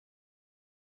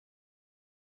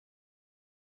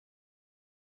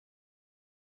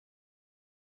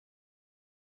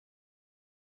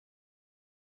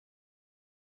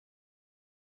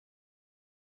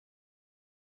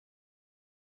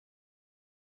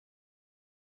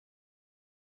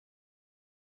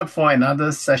For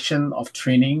another session of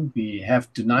training we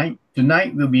have tonight.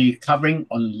 Tonight we'll be covering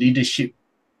on leadership.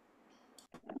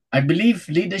 I believe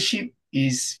leadership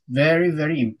is very,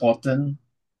 very important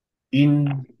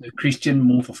in the Christian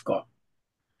move of God.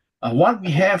 What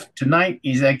we have tonight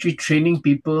is actually training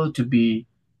people to be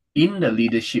in the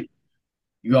leadership.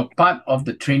 You are part of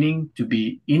the training to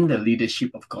be in the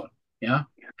leadership of God. Yeah.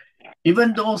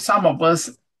 Even though some of us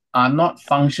are not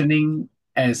functioning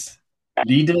as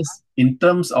leaders in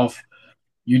terms of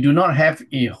you do not have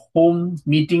a home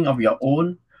meeting of your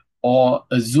own or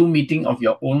a Zoom meeting of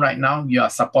your own right now. You are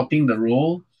supporting the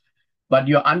role, but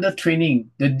you're under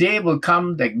training. The day will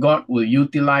come that God will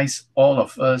utilize all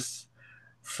of us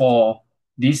for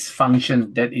this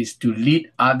function, that is to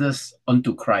lead others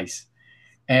unto Christ.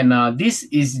 And this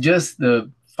is just the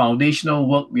foundational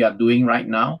work we are doing right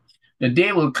now. The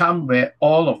day will come where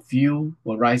all of you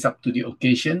will rise up to the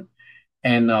occasion.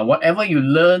 And whatever you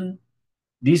learn,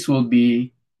 this will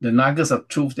be the nuggets of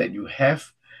truth that you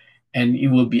have, and it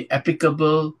will be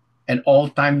applicable at all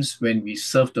times when we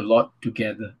serve the Lord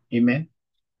together. Amen.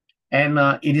 And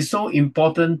it is so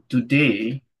important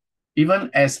today,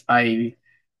 even as I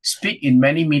speak in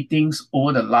many meetings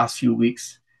over the last few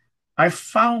weeks, I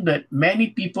found that many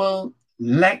people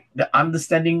lack the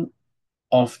understanding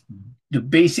of the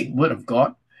basic word of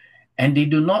God, and they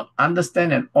do not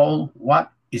understand at all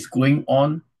what is going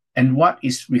on and what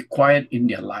is required in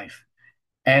their life.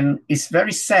 And it's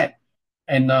very sad.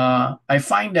 And I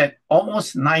find that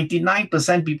almost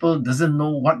 99% people doesn't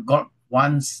know what God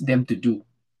wants them to do.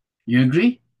 You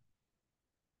agree?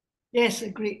 Yes,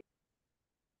 agree.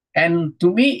 And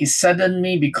to me, it saddened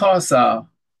me because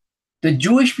the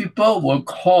Jewish people were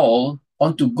called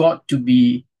unto God to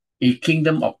be a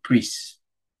kingdom of priests.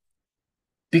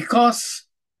 Because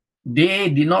they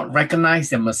did not recognize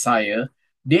the Messiah,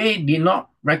 they did not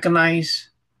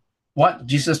recognize what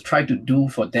Jesus tried to do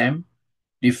for them.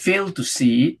 They failed to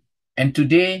see it. And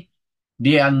today,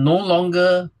 they are no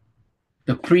longer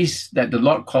the priests that the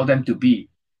Lord called them to be.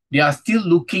 They are still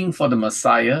looking for the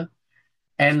Messiah.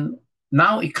 And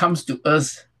now it comes to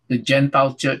us, the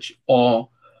Gentile church or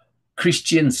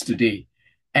Christians today.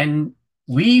 And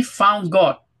we found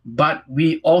God, but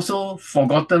we also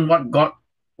forgotten what God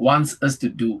wants us to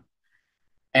do.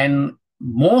 And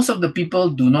most of the people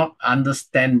do not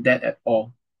understand that at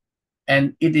all.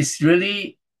 And it is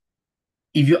really,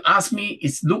 if you ask me,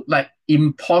 it's looked like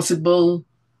impossible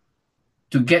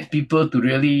to get people to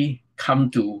really come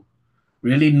to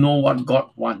really know what God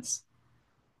wants.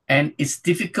 And it's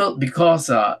difficult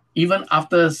because even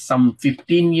after some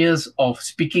 15 years of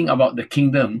speaking about the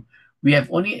kingdom, we have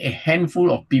only a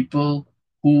handful of people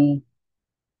who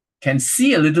can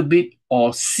see a little bit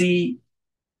or see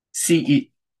it.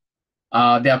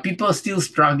 There are people still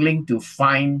struggling to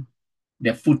find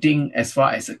their footing as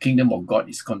far as the kingdom of God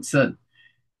is concerned.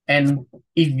 And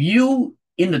if you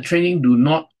in the training do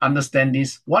not understand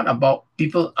this, what about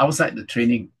people outside the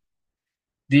training?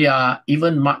 They are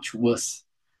even much worse.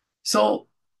 So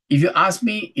if you ask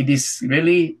me, it is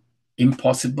really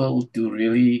impossible to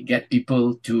really get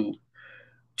people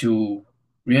to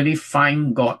really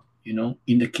find God,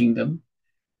 in the kingdom.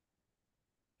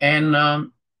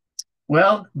 And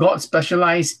well, God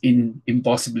specialized in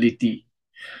impossibility.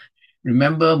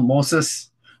 Remember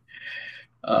Moses?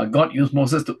 God used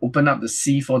Moses to open up the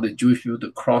sea for the Jewish people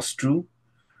to cross through.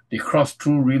 They crossed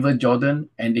through River Jordan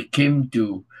and they came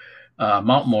to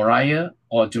Mount Moriah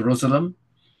or Jerusalem.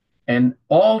 And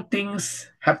all things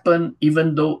happened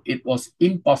even though it was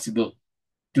impossible.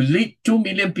 To lead 2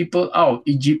 million people out of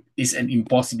Egypt is an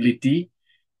impossibility.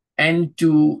 And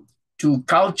to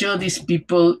culture these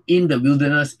people in the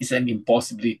wilderness is an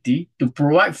impossibility. To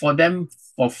provide for them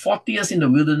for 40 years in the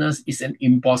wilderness is an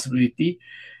impossibility.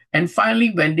 And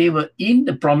finally, when they were in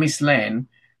the promised land,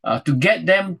 to get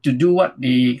them to do what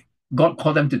God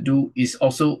called them to do is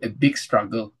also a big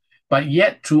struggle. But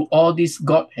yet, through all this,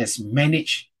 God has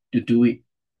managed to do it.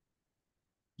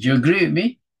 Do you agree with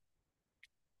me?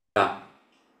 Yeah.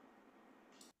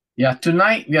 Yeah,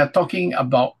 tonight we are talking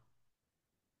about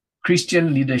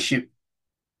Christian leadership.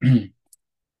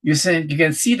 You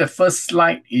can see the first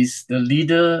slide is the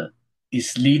leader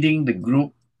is leading the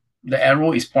group. The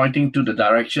arrow is pointing to the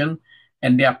direction,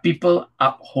 and there are people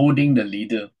upholding the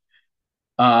leader.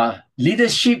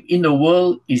 Leadership in the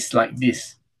world is like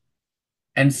this,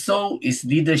 and so is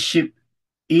leadership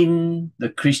in the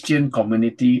Christian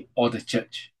community or the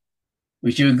church.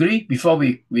 Would you agree before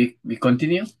we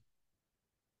continue?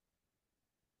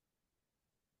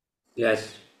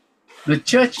 Yes. The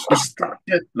church is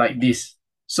structured like this.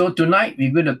 So tonight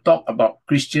we're going to talk about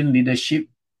Christian leadership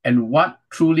and what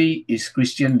truly is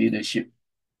Christian leadership.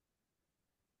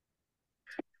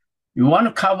 We want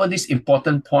to cover this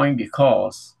important point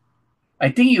because I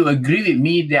think you agree with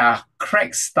me, there are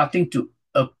cracks starting to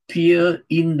appear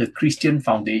in the Christian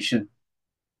foundation.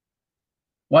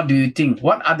 What do you think?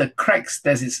 What are the cracks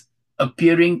that is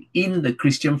appearing in the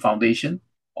Christian foundation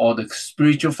or the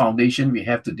spiritual foundation we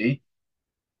have today?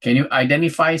 Can you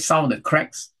identify some of the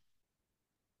cracks?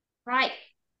 Right.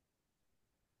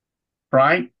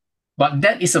 Pride. But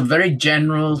that is a very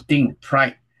general thing,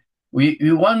 pride.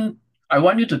 I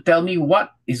want you to tell me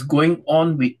what is going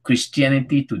on with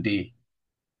Christianity today.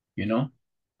 You know,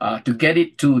 to get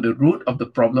it to the root of the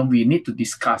problem, we need to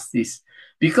discuss this.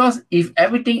 Because if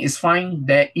everything is fine,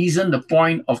 there isn't the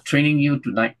point of training you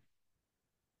tonight.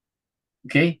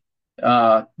 Okay?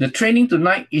 The training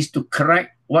tonight is to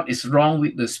correct what is wrong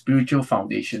with the spiritual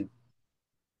foundation.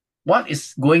 What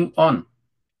is going on?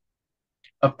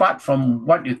 Apart from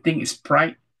what you think is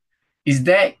pride, is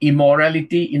there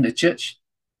immorality in the church?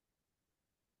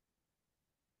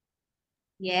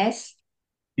 Yes.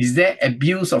 Is there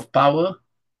abuse of power?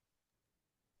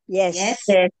 Yes.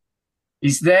 Yes.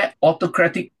 Is there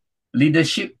autocratic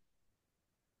leadership?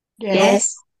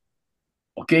 Yes.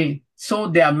 Okay, so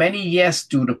there are many yes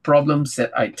to the problems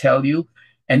that I tell you,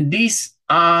 and these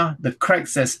are the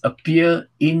cracks that appear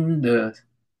in the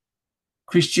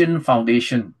Christian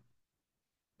foundation.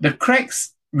 The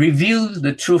cracks reveal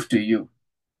the truth to you.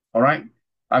 All right,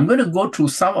 I'm going to go through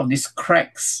some of these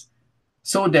cracks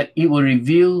so that it will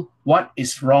reveal what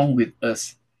is wrong with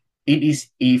us. It is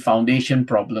a foundation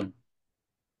problem.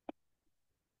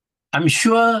 I'm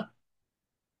sure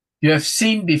you have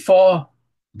seen before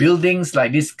buildings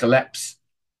like this collapse.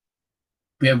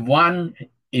 We have one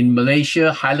in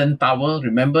Malaysia, Highland Tower.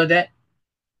 Remember that?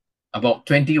 About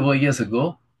 20 over years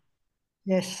ago.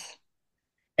 Yes.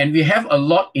 And we have a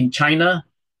lot in China,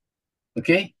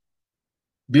 okay?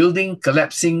 Building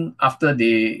collapsing after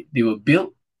they were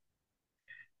built.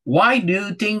 Why do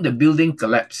you think the building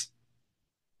collapsed?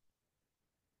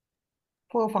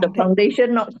 Poor The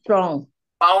foundation not strong.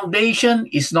 Foundation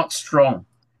is not strong.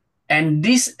 And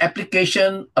this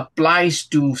application applies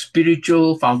to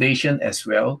spiritual foundation as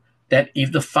well, that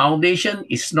if the foundation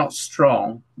is not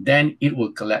strong, then it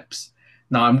will collapse.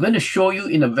 Now, I'm going to show you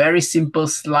in a very simple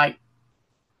slide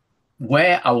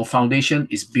where our foundation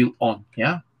is built on,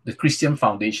 yeah? The Christian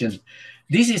foundation.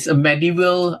 This is a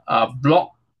medieval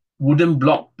wooden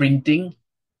block printing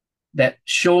that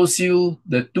shows you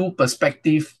the two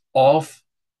perspectives of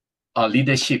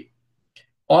leadership.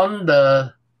 On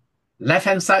the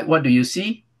left-hand side, what do you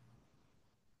see?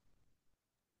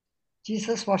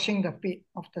 Jesus washing the feet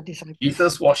of the disciples.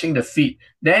 Jesus washing the feet.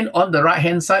 Then on the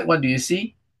right-hand side, what do you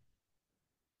see?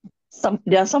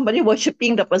 There's somebody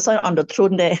worshipping the person on the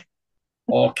throne there.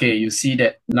 Okay, you see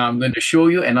that. Now I'm going to show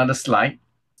you another slide.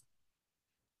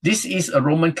 This is a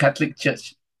Roman Catholic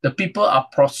church. The people are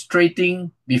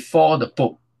prostrating before the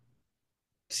Pope.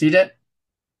 See that?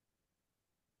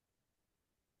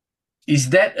 Is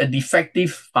that a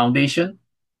defective foundation?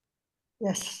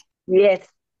 Yes. Yes.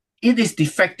 It is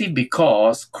defective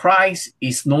because Christ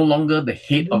is no longer the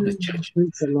head of the church.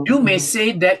 You may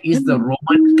say that is the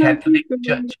Roman Catholic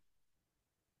Church.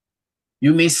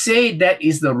 You may say that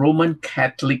is the Roman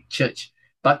Catholic Church.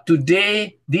 But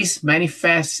today, this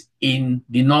manifests in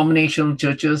denominational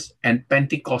churches and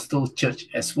Pentecostal church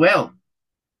as well.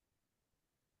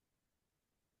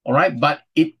 All right, but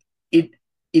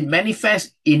it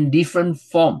manifests in different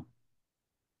form.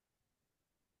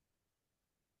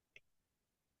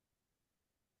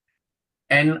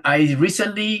 And I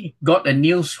recently got a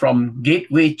news from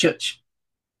Gateway Church.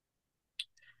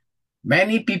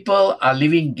 Many people are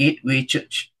leaving Gateway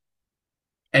Church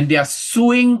and they are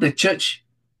suing the church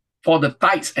for the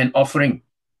tithes and offering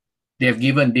they have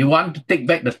given. They want to take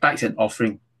back the tithes and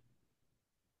offering.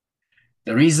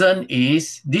 The reason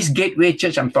is this Gateway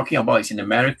Church I'm talking about is in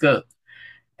America.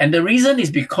 And the reason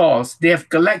is because they have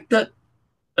collected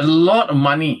a lot of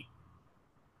money,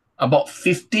 about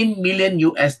 15 million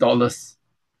US dollars.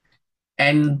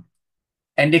 And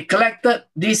they collected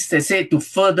this, they say, to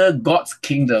further God's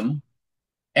kingdom.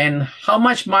 And how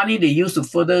much money they use to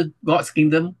further God's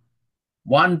kingdom?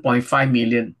 1.5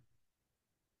 million.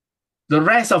 The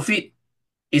rest of it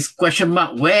is question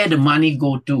mark where the money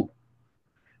go to.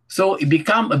 So it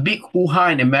become a big hoo-ha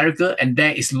in America, and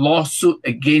there is lawsuit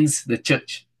against the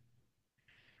church.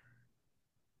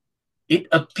 It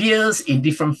appears in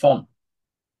different form.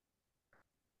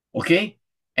 Okay?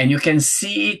 And you can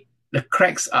see the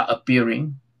cracks are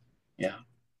appearing. Yeah.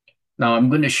 Now I'm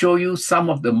going to show you some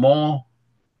of the more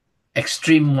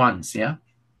extreme ones. Yeah.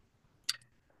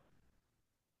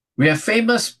 We have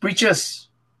famous preachers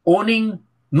owning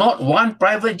Not one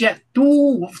private jet,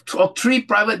 2 or 3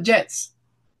 private jets.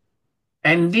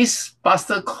 And this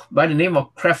pastor by the name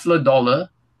of Creflo Dollar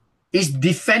is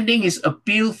defending his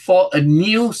appeal for a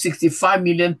new 65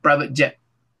 million private jet.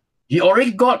 He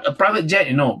already got a private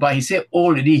jet, but he said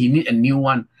already he need a new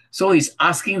one. So he's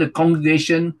asking the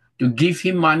congregation to give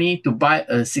him money to buy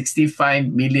a 65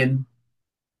 million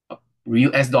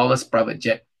US dollars private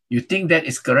jet. You think that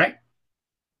is correct?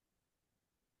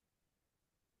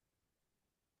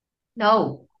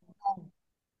 No.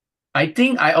 I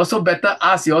think I also better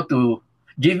ask you all to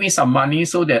give me some money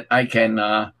so that I can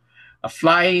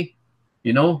fly,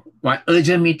 my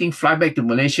urgent meeting, fly back to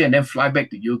Malaysia and then fly back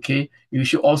to UK. You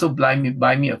should also buy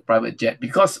me a private jet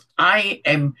because I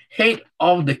am head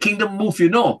of the kingdom move,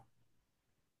 All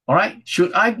right?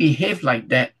 Should I behave like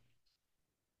that?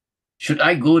 Should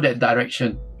I go that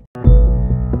direction?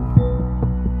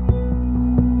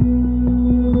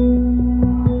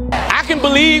 I can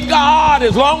believe God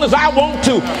as long as I want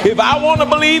to. If I want to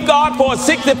believe God for a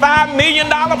 $65 million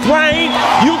plane,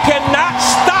 you cannot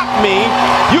stop me.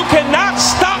 You cannot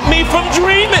stop me from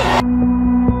dreaming.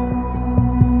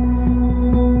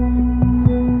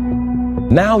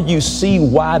 Now you see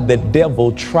why the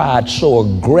devil tried so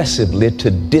aggressively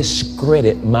to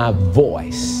discredit my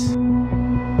voice.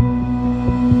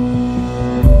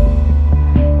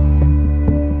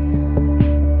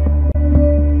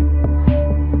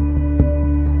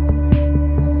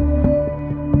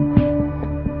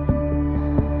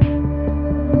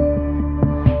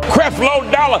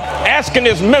 Creflo Dollar asking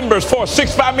his members for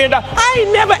 $65 million. I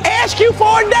ain't never asked you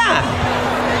for a dime.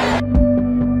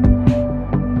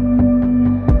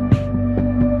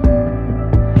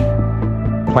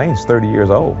 Plane's 30 years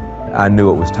old. I knew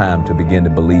it was time to begin to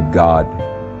believe God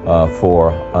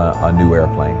for a new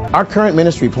airplane. Our current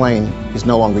ministry plane is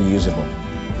no longer usable.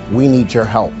 We need your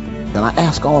help. And I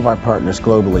ask all of our partners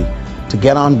globally to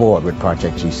get on board with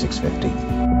Project G650.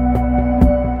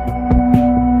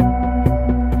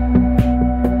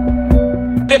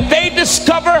 If they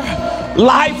discover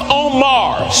life on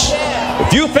Mars,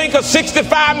 if you think a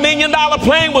 $65 million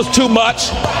plane was too much,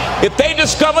 if they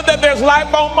discover that there's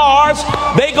life on Mars,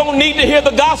 they gonna need to hear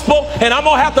the gospel, and I'm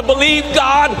gonna have to believe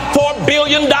God for $1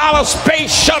 billion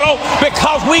space shuttle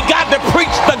because we got to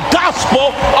preach the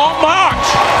gospel on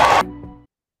Mars.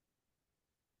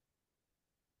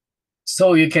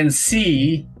 So you can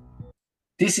see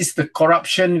this is the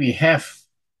corruption we have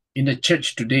in the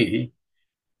church today.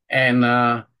 And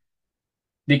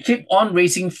they keep on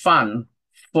raising funds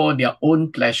for their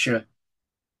own pleasure.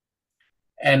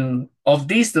 And of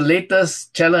this, the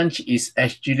latest challenge is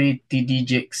actually TD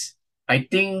Jakes. I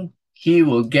think he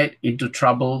will get into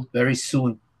trouble very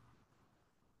soon.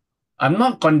 I'm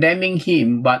not condemning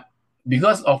him, but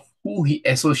because of who he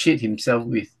associates himself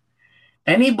with.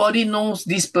 Anybody knows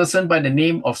this person by the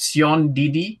name of Sean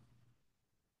Diddy?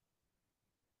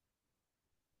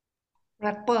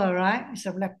 Rapper, right? It's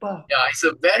a rapper. Yeah, he's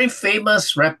a very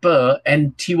famous rapper,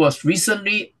 and he was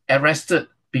recently arrested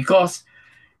because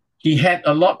he had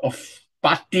a lot of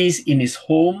parties in his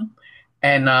home,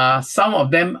 and some of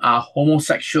them are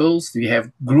homosexuals. We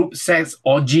have group sex,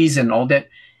 orgies, and all that.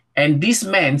 And this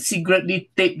man secretly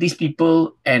taped these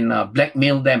people and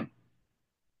blackmailed them.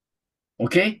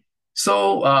 Okay?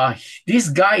 So this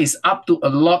guy is up to a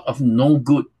lot of no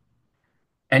good.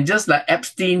 And just like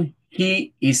Epstein,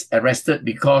 he is arrested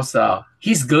because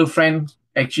his girlfriend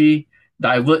actually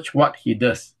divulged what he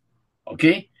does.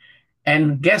 Okay?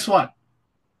 And guess what?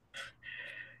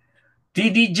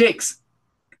 TD Jakes,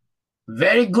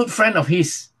 very good friend of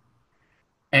his.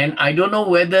 And I don't know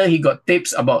whether he got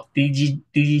tapes about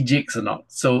TD Jakes or not.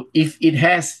 So if it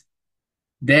has,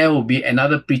 there will be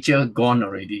another preacher gone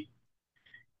already.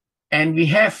 And we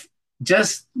have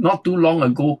just not too long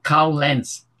ago, Carl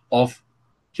Lentz of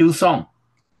Hillsong,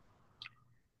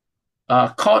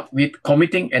 caught with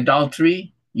committing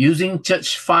adultery, using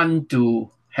church fund to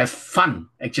have fun,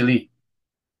 actually.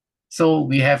 So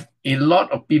we have a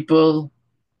lot of people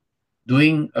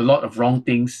doing a lot of wrong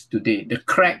things today. The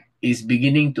crack is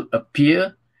beginning to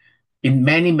appear in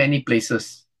many, many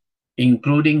places,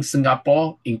 including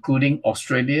Singapore, including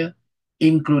Australia,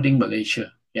 including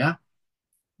Malaysia. Yeah.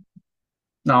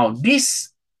 Now, this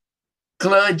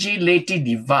clergy-laity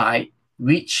divide,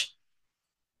 which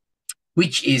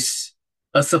is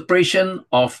a separation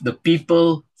of the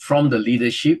people from the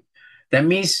leadership, that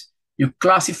means you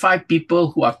classify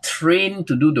people who are trained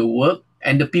to do the work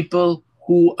and the people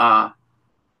who are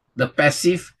the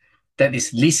passive, that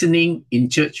is listening in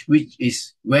church, which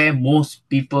is where most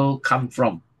people come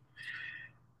from.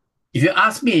 If you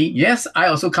ask me, yes, I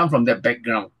also come from that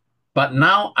background. But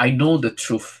now I know the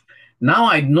truth. Now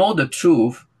I know the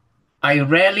truth. I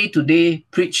rarely today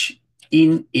preach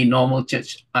in a normal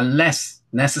church unless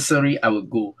necessary I will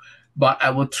go. But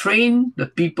I will train the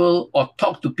people or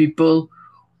talk to people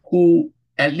who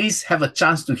at least have a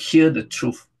chance to hear the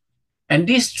truth. And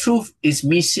this truth is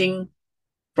missing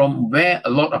from where a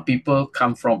lot of people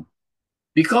come from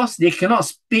because they cannot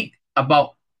speak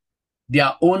about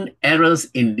their own errors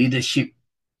in leadership.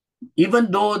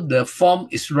 Even though the form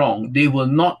is wrong, they will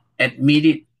not admit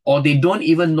it or they don't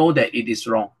even know that it is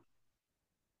wrong.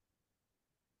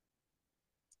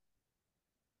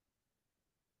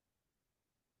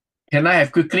 Can I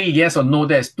have quickly yes or no?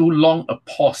 There's too long a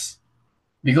pause.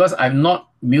 Because I've not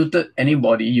muted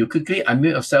anybody, you quickly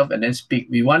unmute yourself and then speak.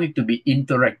 We want it to be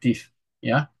interactive.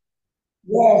 Yeah?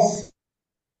 Yes.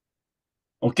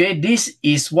 Okay, this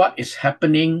is what is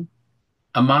happening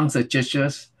amongst the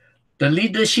churches. The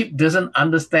leadership doesn't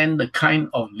understand the kind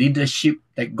of leadership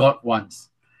that God wants.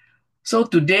 So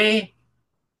today,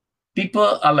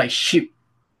 people are like sheep.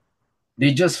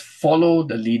 They just follow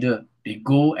the leader. They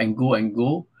go and go and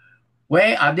go.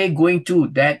 Where are they going to?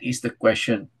 That is the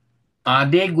question. Are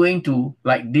they going to,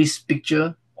 like this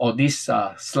picture or this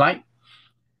slide?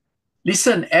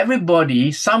 Listen,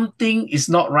 everybody, something is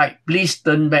not right. Please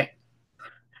turn back.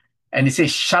 And they say,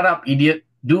 shut up, idiot.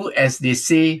 Do as they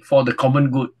say for the common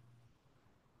good.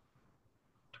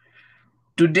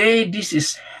 Today, this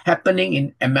is happening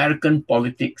in American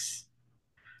politics.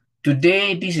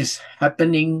 Today, this is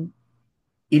happening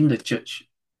in the church.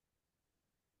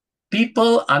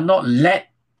 People are not led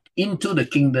into the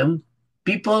kingdom.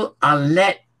 People are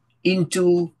led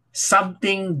into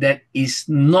something that is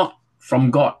not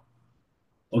from God.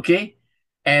 Okay?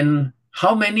 And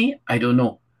how many? I don't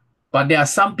know. But there are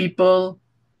some people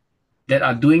that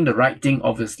are doing the right thing,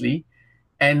 obviously.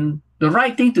 And the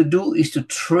right thing to do is to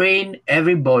train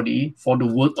everybody for the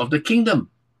work of the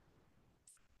kingdom.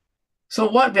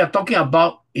 So what we are talking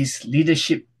about is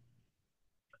leadership.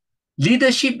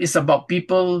 Leadership is about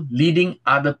people leading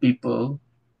other people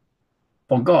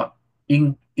for God.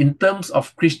 In terms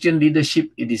of Christian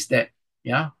leadership, it is that.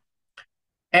 Yeah.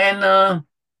 And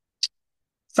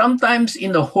sometimes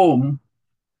in the home,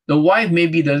 the wife may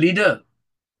be the leader.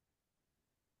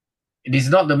 It is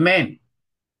not the man.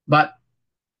 But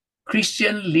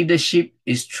Christian leadership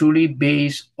is truly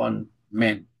based on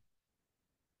men.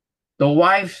 The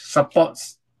wife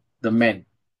supports the man.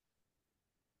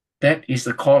 That is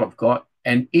the call of God,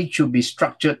 and it should be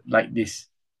structured like this.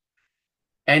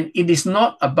 And it is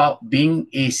not about being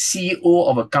a CEO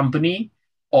of a company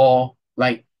or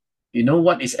like,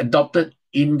 what is adopted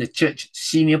in the church,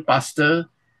 senior pastor,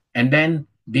 and then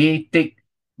they take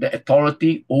the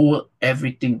authority over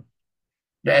everything.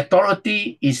 The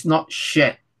authority is not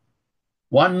shared.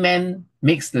 One man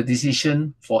makes the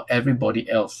decision for everybody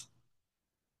else.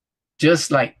 Just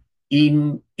like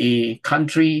in a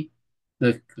country,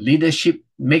 the leadership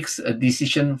makes a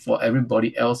decision for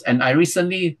everybody else. And I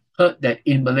recently heard that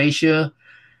in Malaysia,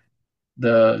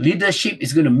 the leadership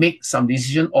is going to make some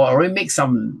decision or already make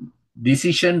some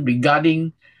decision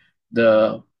regarding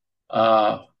the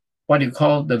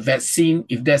the vaccine.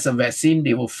 If there's a vaccine,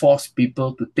 they will force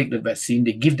people to take the vaccine.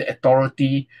 They give the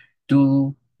authority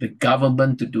to the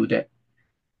government to do that.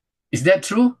 Is that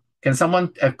true? Can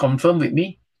someone confirm with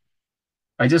me?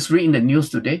 I just read in the news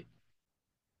today.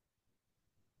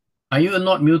 Are you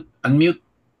not unmute?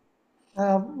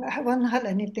 I haven't heard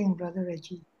anything, Brother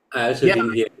Reggie. I also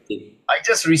didn't hear anything. I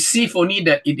just received only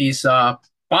that it is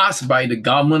passed by the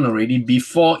government already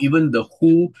before even the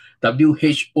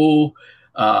WHO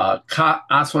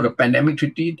asked for the pandemic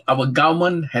treaty. Our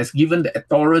government has given the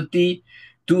authority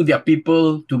to their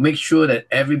people to make sure that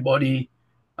everybody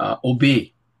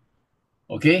obey.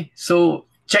 Okay, so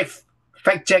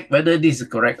fact check whether this is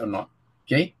correct or not.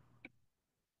 Okay.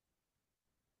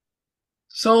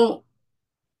 So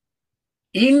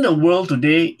in the world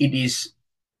today, it is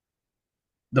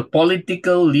the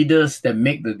political leaders that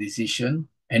make the decision,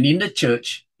 and in the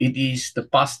church, it is the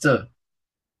pastor.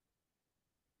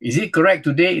 Is it correct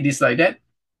today? It is like that?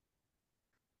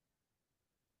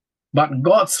 But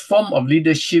God's form of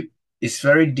leadership is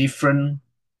very different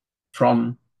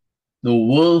from the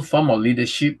world form of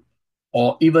leadership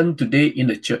or even today in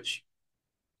the church.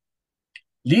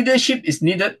 Leadership is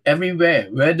needed everywhere,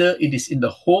 whether it is in the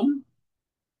home,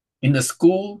 in the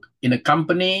school, in a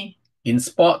company, in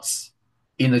sports,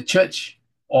 in the church,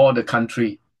 or the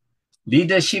country.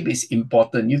 Leadership is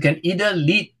important. You can either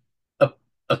lead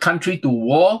a country to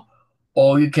war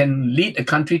or you can lead a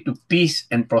country to peace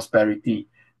and prosperity.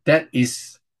 That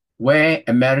is where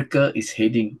America is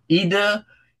heading. Either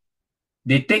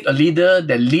they take a leader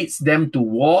that leads them to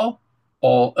war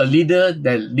or a leader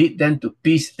that lead them to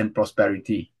peace and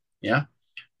prosperity. Yeah,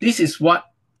 this is what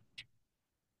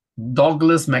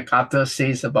Douglas MacArthur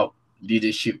says about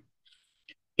leadership.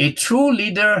 A true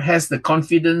leader has the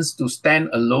confidence to stand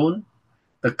alone,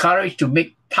 the courage to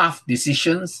make tough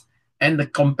decisions, and the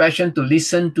compassion to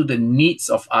listen to the needs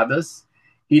of others.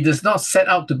 He does not set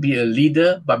out to be a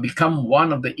leader, but become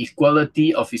one of the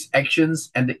equality of his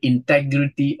actions and the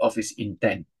integrity of his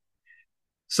intent.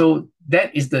 So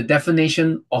that is the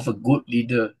definition of a good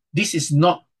leader. This is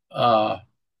not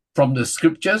from the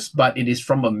scriptures, but it is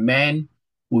from a man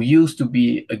who used to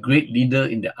be a great leader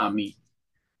in the army.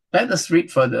 Let us read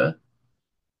further.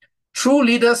 True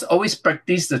leaders always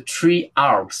practice the 3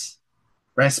 R's.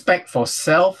 Respect for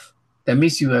self, that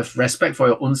means you have respect for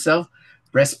your own self,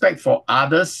 respect for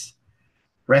others,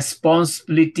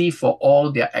 responsibility for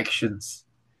all their actions.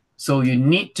 So you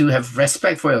need to have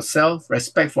respect for yourself,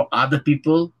 respect for other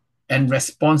people, and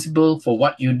responsible for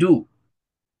what you do.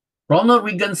 Ronald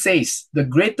Reagan says, the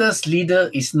greatest leader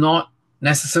is not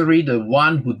necessarily the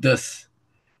one who does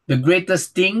the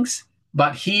greatest things,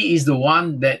 but he is the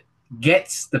one that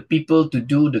gets the people to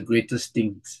do the greatest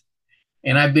things.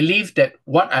 And I believe that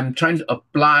what I'm trying to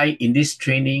apply in this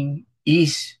training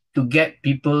is to get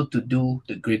people to do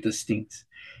the greatest things.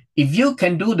 If you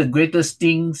can do the greatest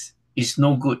things, it's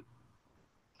no good.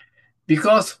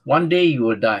 Because one day you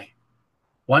will die.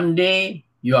 One day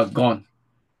you are gone.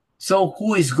 So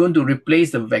who is going to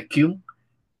replace the vacuum?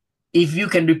 If you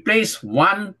can replace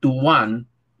 1 to 1,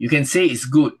 you can say it's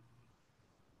good.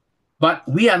 But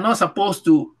we are not supposed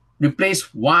to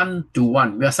replace 1 to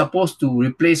 1. We are supposed to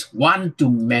replace 1 to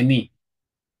many.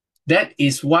 That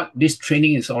is what this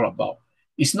training is all about.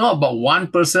 It's not about one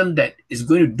person that is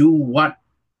going to do what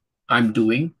I'm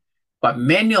doing, but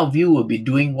many of you will be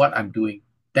doing what I'm doing.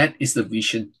 That is the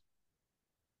vision.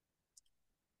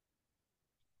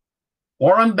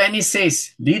 Warren Benny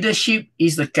says, leadership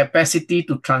is the capacity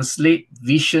to translate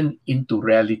vision into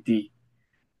reality.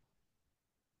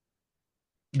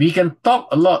 We can talk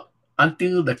a lot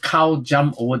until the cow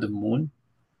jumps over the moon.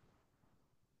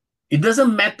 It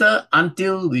doesn't matter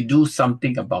until we do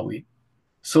something about it.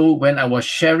 So when I was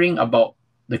sharing about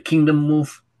the kingdom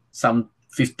move some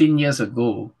 15 years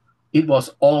ago, it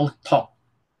was all talk.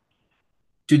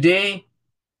 Today,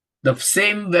 the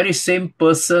very same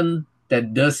person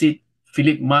that does it,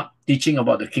 Philip Mark, teaching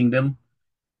about the kingdom,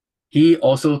 he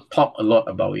also talked a lot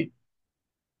about it.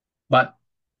 But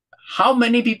how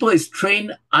many people is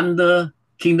trained under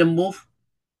kingdom move?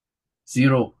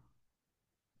 0.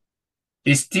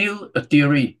 It's still a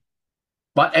theory.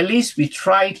 But at least we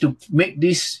try to make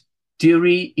this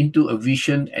theory into a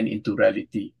vision and into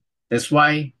reality. That's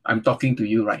why I'm talking to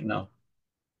you right now.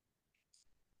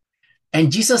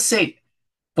 And Jesus said,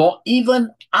 for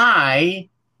even I,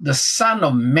 the Son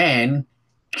of Man,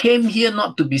 came here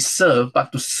not to be served,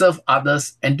 but to serve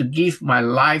others and to give my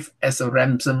life as a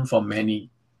ransom for many.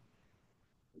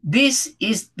 This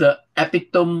is the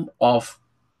epitome of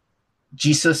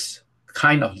Jesus'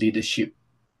 kind of leadership.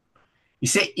 He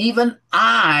said, even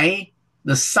I,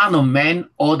 the Son of Man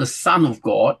or the Son of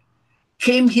God,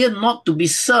 came here not to be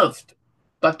served,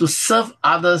 but to serve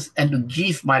others and to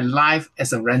give my life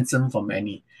as a ransom for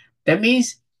many. That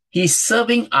means he's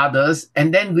serving others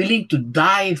and then willing to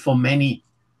die for many.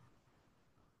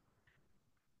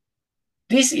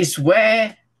 This is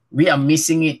where we are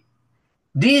missing it.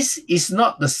 This is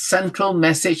not the central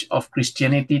message of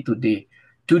Christianity today.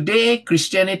 Today,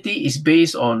 Christianity is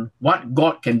based on what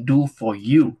God can do for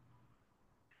you.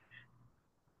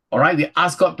 All right, we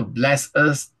ask God to bless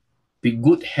us with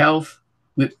good health,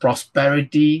 with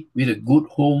prosperity, with a good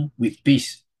home, with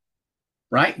peace.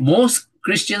 Right? Most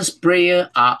Christians' prayer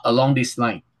are along this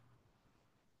line.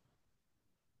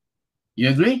 You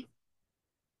agree?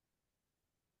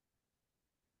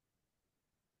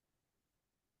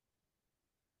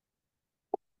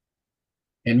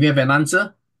 And we have an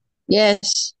answer?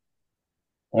 Yes.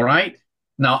 All right.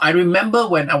 Now, I remember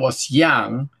when I was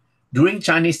young, during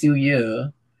Chinese New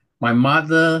Year, my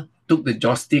mother took the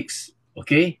joysticks,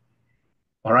 okay?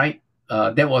 All right.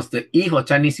 That was the eve of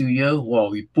Chinese New Year. Well,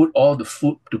 we put all the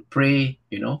food to pray,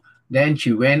 Then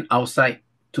she went outside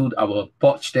to our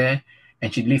porch there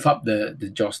and she lift up the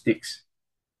joysticks.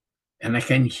 And I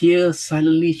can hear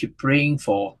silently she praying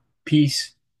for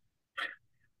peace,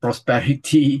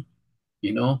 prosperity,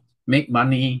 make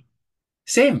money.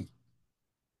 Same.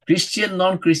 Christian,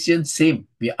 non-Christian, same.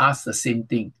 We ask the same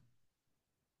thing.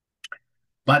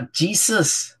 But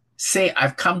Jesus said,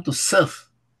 I've come to serve.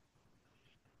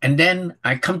 And then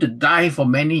I come to die for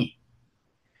many.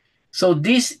 So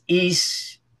this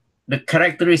is the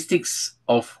characteristics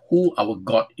of who our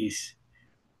God is.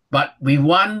 But we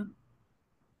want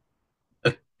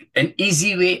an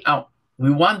easy way out. We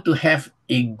want to have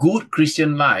a good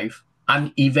Christian life,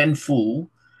 uneventful.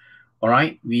 All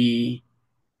right, we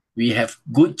have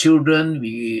good children.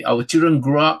 Our children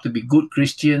grow up to be good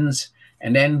Christians,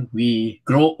 and then we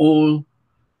grow old.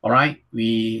 All right,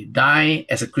 we die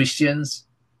as a Christians.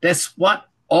 That's what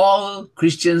all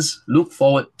Christians look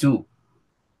forward to.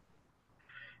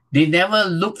 They never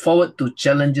look forward to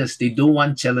challenges. They don't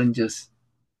want challenges.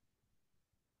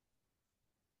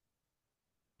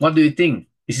 What do you think?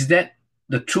 Is that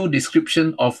the true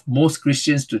description of most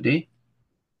Christians today?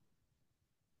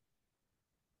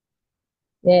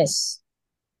 Yes.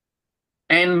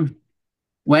 And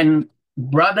when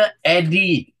Brother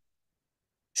Eddie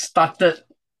started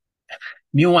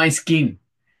New Wine Skin,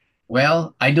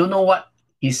 well, I don't know what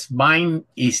his mind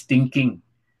is thinking,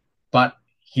 but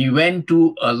he went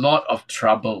through a lot of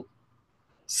trouble.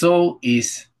 So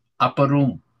is Upper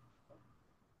Room.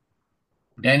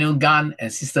 Daniel Gunn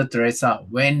and Sister Teresa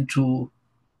went through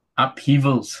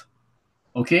upheavals.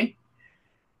 Okay?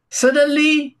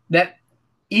 Suddenly, that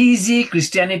easy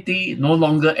Christianity no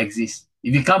longer exists.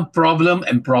 It becomes problem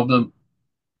and problem.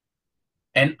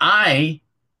 And I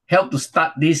helped to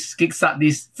kickstart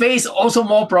this, face also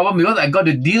more problem because I got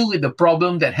to deal with the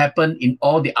problem that happened in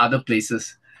all the other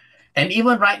places. And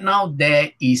even right now,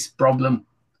 there is problem.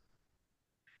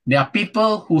 There are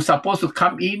people who supposed to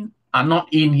come in are not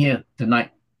in here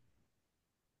tonight.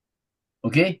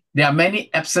 Okay? There are many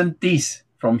absentees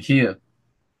from here.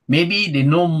 Maybe they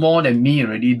know more than me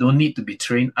already, don't need to be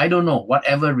trained. I don't know.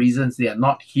 Whatever reasons they are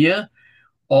not here,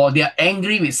 or they are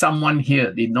angry with someone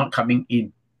here, they're not coming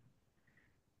in.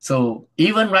 So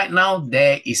even right now,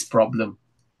 there is problem.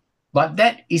 But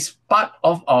that is part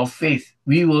of our faith.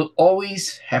 We will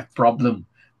always have problem,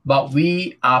 but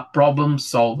we are problem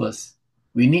solvers.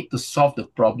 We need to solve the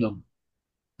problem.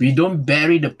 We don't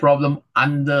bury the problem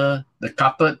under the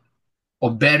carpet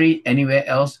or bury it anywhere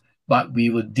else, but we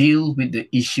will deal with the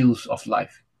issues of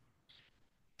life.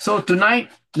 So tonight,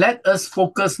 let us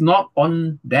focus not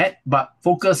on that, but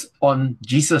focus on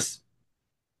Jesus.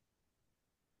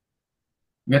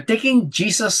 We are taking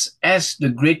Jesus as the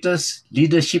greatest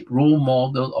leadership role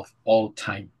model of all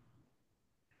time.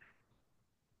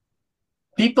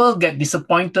 People get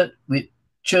disappointed with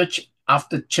church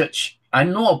after church. I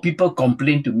know of people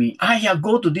complain to me,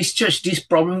 go to this church, this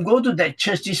problem, go to that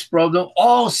church, this problem,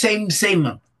 all same.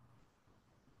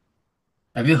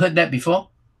 Have you heard that before?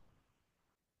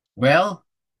 Well,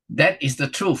 that is the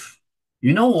truth.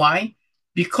 You know why?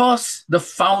 Because the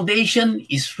foundation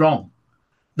is wrong.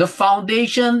 The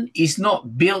foundation is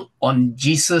not built on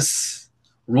Jesus'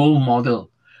 role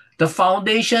model. The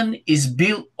foundation is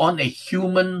built on a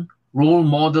human role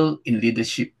model in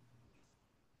leadership.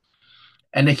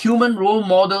 And the human role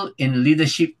model in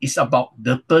leadership is about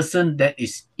the person that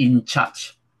is in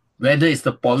charge, whether it's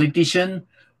the politician,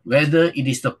 whether it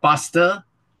is the pastor,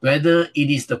 whether it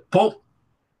is the pope,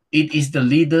 it is the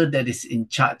leader that is in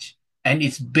charge. And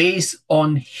it's based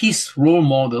on his role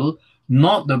model,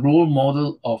 not the role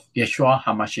model of Yeshua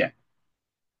HaMashiach.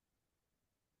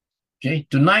 Okay,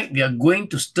 tonight we are going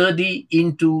to study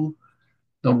into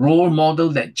the role model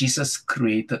that Jesus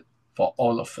created for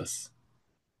all of us.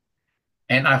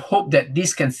 And I hope that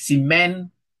this can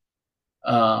cement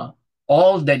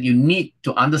all that you need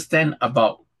to understand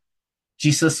about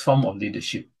Jesus' form of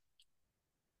leadership.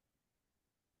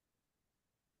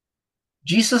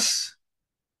 Jesus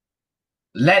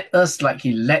led us like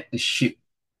he led the sheep.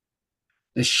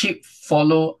 The sheep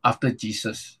follow after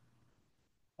Jesus.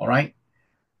 All right?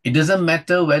 It doesn't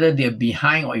matter whether they're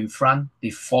behind or in front, they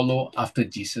follow after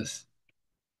Jesus.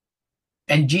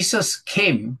 And Jesus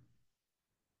came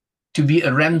to be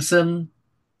a ransom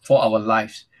for our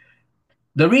lives.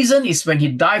 The reason is when he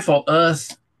died for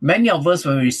us, many of us,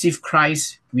 when we receive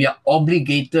Christ, we are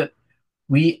obligated,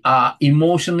 we are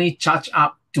emotionally charged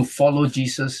up to follow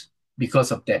Jesus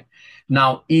because of that.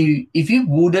 Now, if he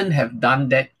wouldn't have done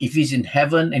that, if he's in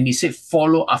heaven and he said,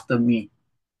 follow after me,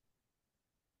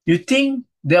 you think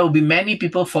there will be many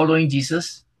people following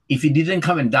Jesus if he didn't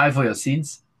come and die for your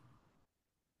sins?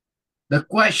 The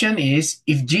question is,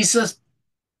 if Jesus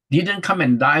didn't come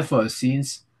and die for your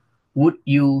sins, would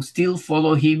you still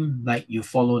follow him like you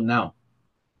follow now?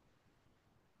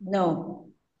 No.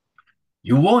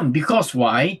 You won't. Because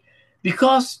why?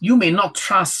 Because you may not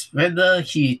trust whether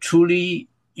he truly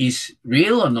is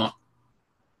real or not.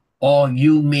 Or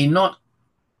you may not,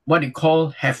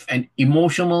 have an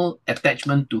emotional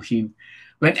attachment to him.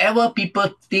 Whenever people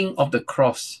think of the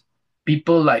cross,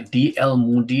 people like D.L.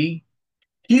 Moody,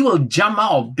 he will jump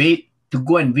out of bed to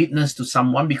go and witness to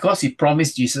someone because he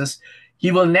promised Jesus he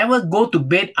will never go to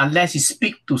bed unless he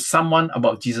speak to someone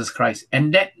about Jesus Christ.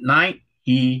 And that night,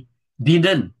 he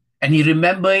didn't. And he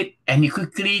remembered it, and he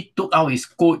quickly took out his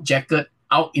coat, jacket,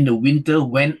 out in the winter,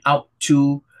 went out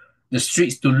to the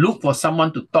streets to look for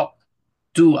someone to talk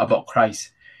to about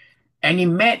Christ. And he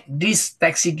met this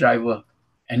taxi driver,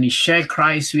 and he shared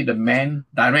Christ with the man,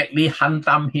 directly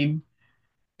hantam him,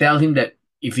 tell him that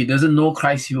if he doesn't know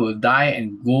Christ, he will die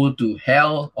and go to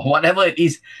hell or whatever it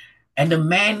is. And the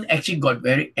man actually got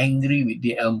very angry with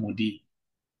D.L. Moody.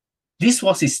 This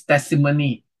was his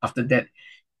testimony after that.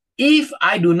 If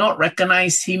I do not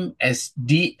recognize him as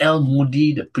D.L.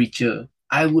 Moody, the preacher,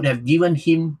 I would have given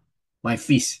him my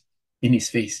fist in his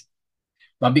face.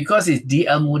 But because it's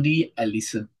D.L. Moody, I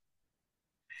listened.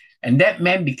 And that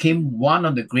man became one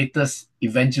of the greatest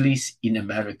evangelists in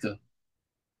America.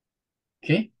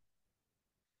 Okay?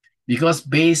 Because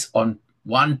based on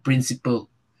one principle,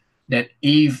 that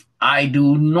if I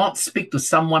do not speak to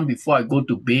someone before I go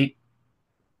to bed,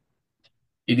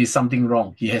 it is something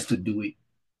wrong. He has to do it.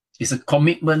 It's a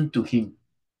commitment to him.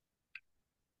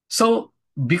 So,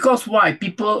 because why?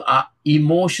 People are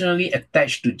emotionally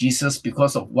attached to Jesus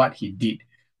because of what he did.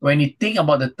 When you think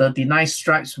about the 39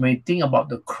 stripes, when you think about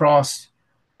the cross,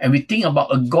 and we think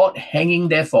about a God hanging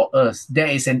there for us, there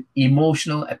is an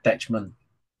emotional attachment.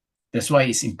 That's why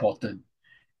it's important.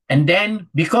 And then,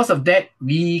 because of that,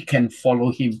 we can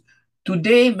follow him.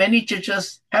 Today, many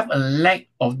churches have a lack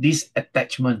of this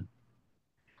attachment.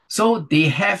 So they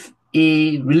have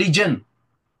a religion,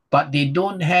 but they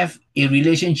don't have a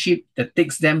relationship that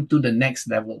takes them to the next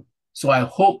level. So I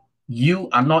hope you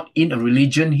are not in a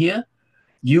religion here.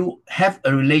 You have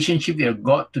a relationship with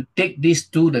God to take this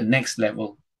to the next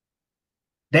level.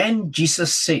 Then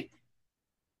Jesus said,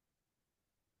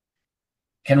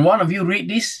 can one of you read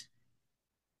this?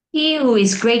 He who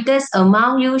is greatest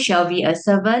among you shall be a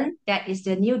servant. That is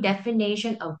the new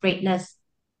definition of greatness.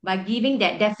 By giving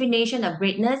that definition of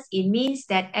greatness, it means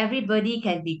that everybody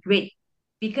can be great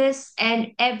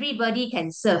and everybody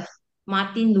can serve.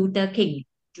 Martin Luther King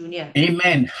Jr.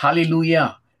 Amen.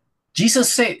 Hallelujah.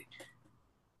 Jesus said,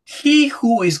 he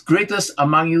who is greatest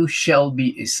among you shall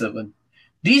be a servant.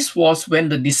 This was when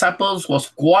the disciples was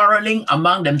quarreling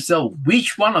among themselves.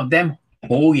 Which one of them?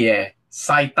 Oh yeah,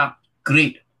 sai tak,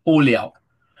 great, oh liao.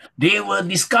 They were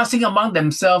discussing among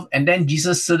themselves, and then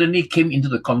Jesus suddenly came into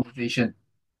the conversation.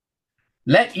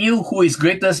 Let you who is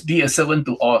greatest be a servant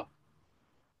to all.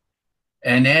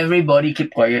 And everybody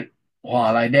keep quiet.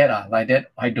 Wow, like that, like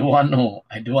that. I don't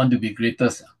want to be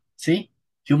greatest. See,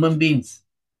 human beings.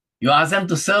 You ask them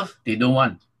to serve, they don't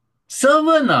want.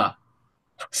 Servant,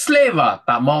 slave,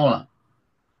 tak mau.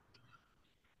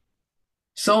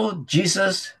 So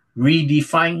Jesus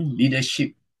redefined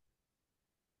leadership.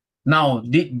 Now,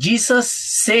 did Jesus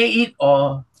say it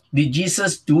or did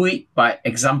Jesus do it by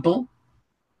example?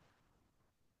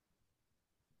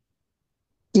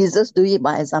 Jesus do it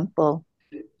by example.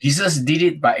 Jesus did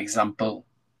it by example.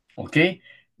 Okay?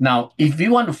 Now, if we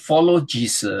want to follow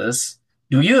Jesus,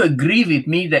 do you agree with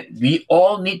me that we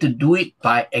all need to do it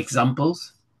by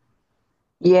examples?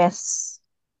 Yes.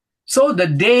 So the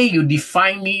day you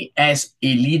define me as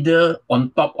a leader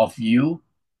on top of you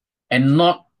and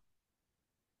not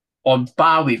on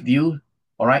par with you,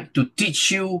 all right, to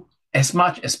teach you as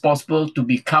much as possible to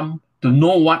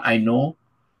know what I know,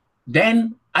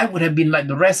 then I would have been like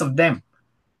the rest of them.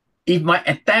 If my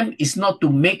attempt is not to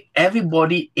make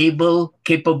everybody able,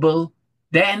 capable,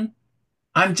 then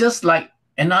I'm just like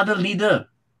another leader.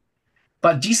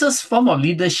 But Jesus' form of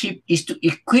leadership is to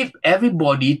equip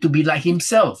everybody to be like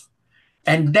himself.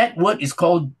 And that word is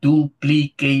called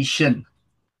duplication.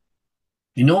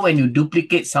 You know, when you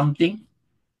duplicate something,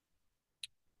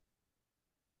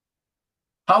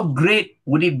 how great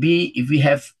would it be if we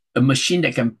have a machine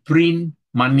that can print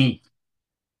money?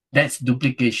 That's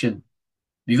duplication.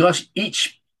 Because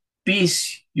each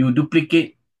piece you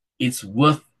duplicate, it's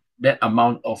worth that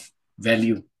amount of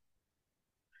value.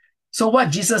 So what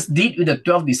Jesus did with the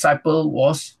 12 disciples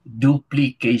was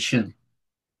duplication.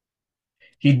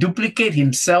 He duplicated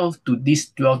himself to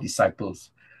these 12 disciples.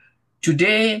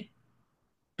 Today,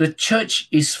 the church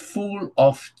is full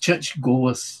of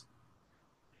churchgoers.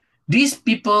 These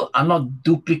people are not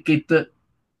duplicated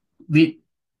with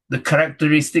the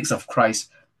characteristics of Christ.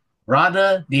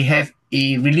 Rather, they have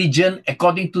a religion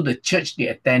according to the church they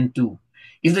attend to.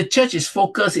 If the church is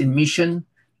focused in mission,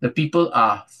 the people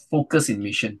are focused in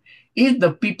mission. If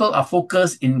the people are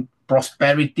focused in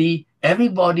prosperity,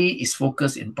 everybody is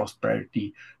focused in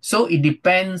prosperity. So it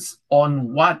depends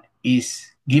on what is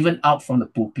given out from the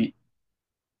pulpit.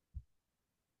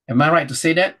 Am I right to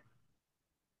say that?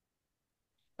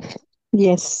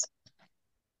 Yes.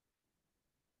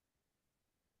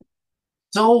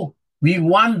 So we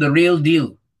want the real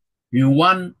deal. We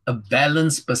want a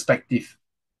balanced perspective.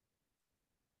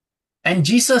 And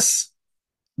Jesus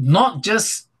not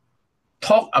just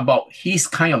talk about his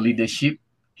kind of leadership,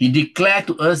 he declared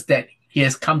to us that he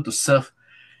has come to serve.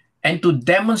 And to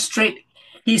demonstrate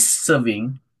his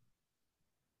serving,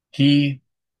 he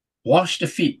washed the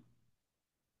feet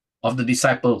of the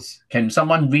disciples. Can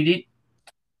someone read it?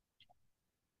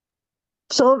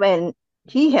 So when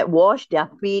he had washed their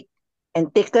feet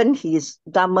and taken his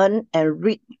garment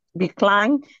and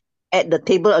reclined at the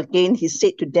table again, he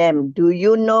said to them, "Do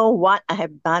you know what I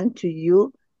have done to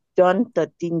you?" John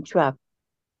 13:12.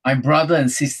 My brother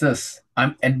and sisters,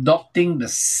 I'm adopting the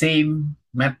same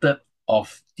method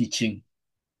of teaching.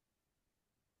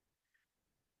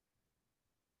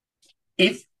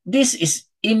 If this is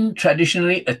in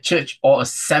traditionally a church or a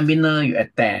seminar you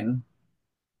attend,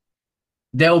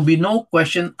 there will be no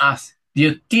question asked.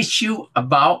 They'll teach you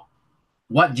about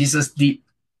what Jesus did.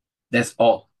 That's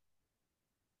all.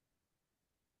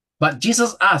 But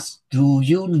Jesus asked, do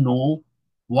you know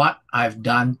what I've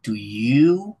done to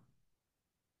you?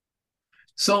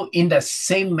 So in that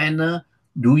same manner,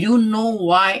 do you know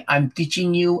why I'm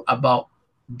teaching you about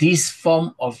this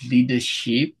form of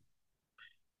leadership?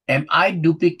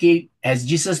 Has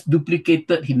Jesus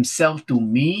duplicated himself to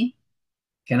me?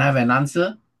 Can I have an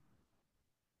answer?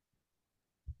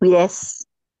 Yes.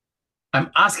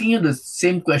 I'm asking you the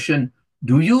same question.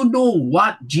 Do you know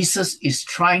what Jesus is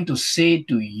trying to say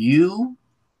to you?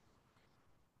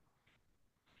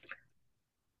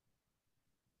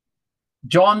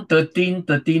 John 13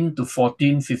 to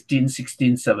 14, 15,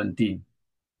 16, 17.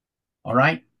 All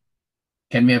right?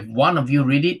 Can we have one of you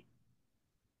read it?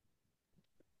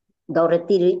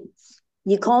 Dorothy,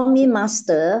 you call me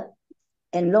Master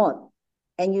and Lord,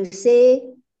 and you say,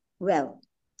 well,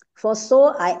 for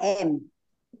so I am.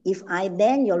 If I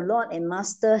then, your Lord and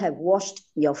Master, have washed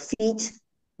your feet,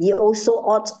 ye also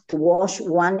ought to wash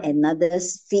one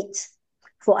another's feet.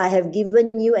 For I have given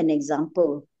you an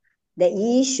example, that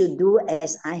ye should do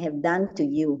as I have done to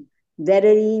you.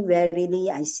 Verily, verily,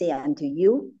 I say unto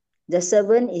you, the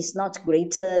servant is not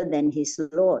greater than his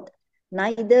Lord,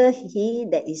 neither he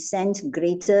that is sent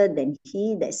greater than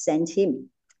he that sent him.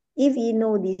 If ye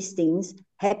know these things,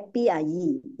 happy are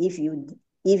ye if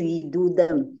ye do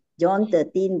them. John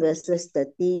 13, verses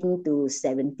 13 to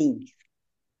 17.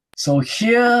 So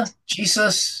here,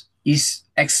 Jesus is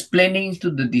explaining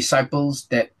to the disciples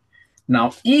that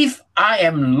now, if I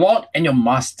am Lord and your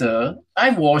Master, I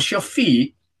wash your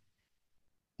feet,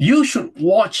 you should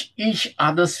wash each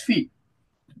other's feet.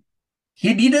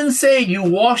 He didn't say you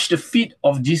wash the feet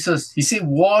of Jesus. He said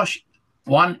wash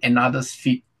one another's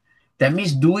feet. That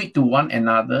means do it to one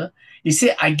another. He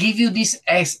said, I give you this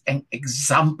as an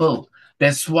example.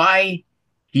 That's why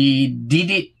he did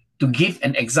it, to give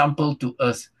an example to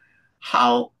us.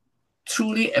 How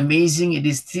truly amazing it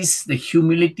is, this the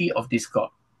humility of this God.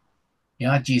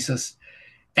 Yeah, Jesus.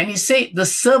 And he said, the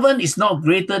servant is not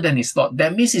greater than his Lord.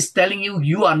 That means he's telling you,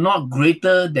 you are not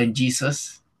greater than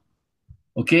Jesus.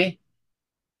 Okay?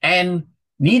 And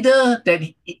neither that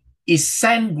he is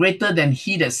sent greater than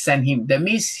he that sent him. That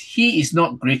means he is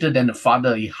not greater than the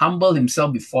Father. He humbled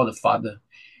himself before the Father.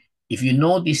 If you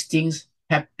know these things,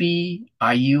 happy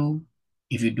are you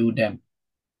if you do them.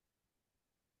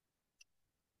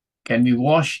 Can we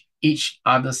wash each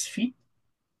other's feet?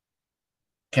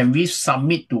 Can we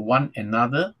submit to one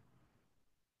another?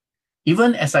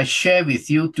 Even as I share with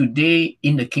you today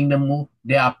in the Kingdom Move,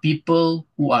 there are people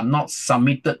who are not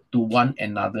submitted to one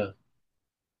another.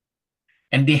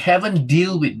 And they haven't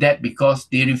dealt with that because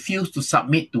they refuse to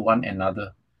submit to one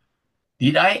another.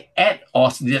 Did I add or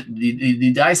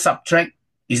did I subtract?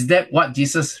 Is that what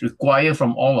Jesus requires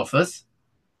from all of us?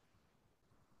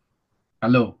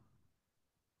 Hello?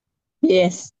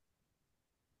 Yes.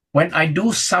 When I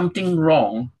do something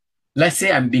wrong, let's say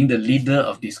I'm being the leader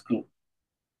of this group,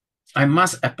 I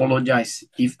must apologize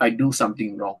if I do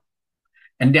something wrong.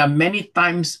 And there are many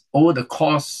times over the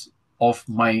course of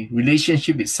my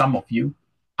relationship with some of you,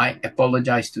 I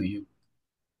apologize to you.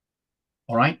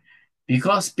 All right?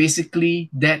 Because basically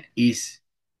that is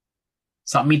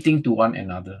submitting to one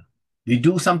another. We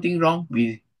do something wrong,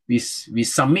 we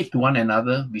submit to one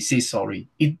another, we say sorry.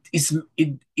 It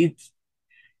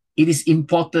is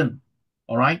important,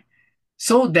 all right?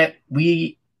 So that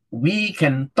we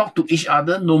can talk to each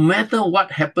other no matter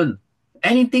what happened.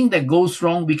 Anything that goes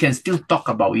wrong, we can still talk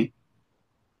about it.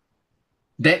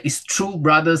 That is true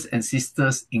brothers and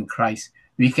sisters in Christ.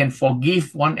 We can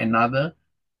forgive one another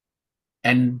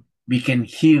and we can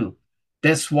heal.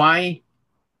 That's why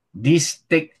this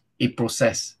takes a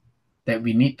process that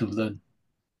we need to learn.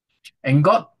 And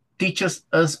God teaches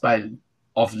us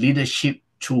of leadership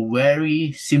through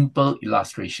very simple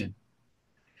illustration.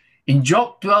 In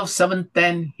Job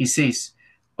 12:7-10, he says,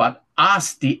 "But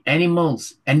ask the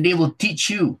animals, and they will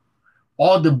teach you,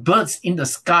 or the birds in the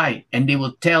sky, and they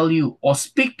will tell you, or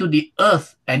speak to the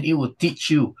earth, and it will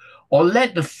teach you, or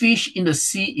let the fish in the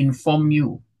sea inform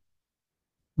you.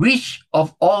 Which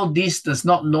of all this does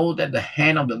not know that the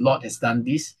hand of the Lord has done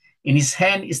this? In his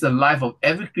hand is the life of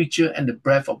every creature and the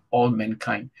breath of all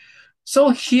mankind." So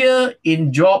here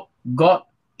in Job, God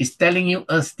is telling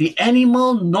us the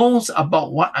animal knows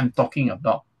about what I'm talking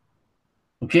about.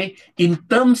 Okay? In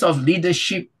terms of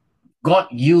leadership, God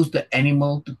used the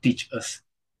animal to teach us.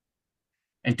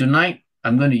 And tonight,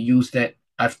 I'm going to use that.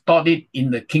 I've taught it in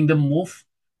the Kingdom Move.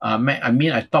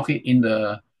 I taught it in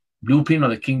the Blueprint of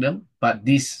the Kingdom, but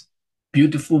this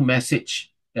beautiful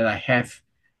message that I have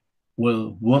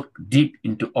will work deep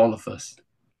into all of us.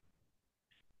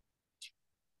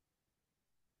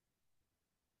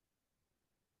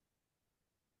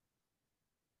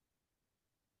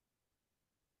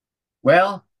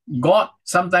 Well, God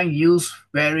sometimes uses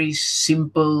very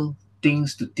simple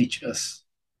things to teach us.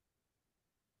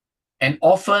 And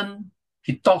often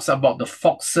he talks about the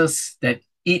foxes that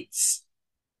eats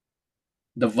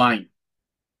the vine.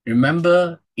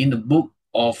 Remember in the book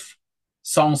of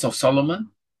Songs of Solomon,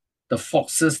 the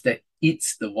foxes that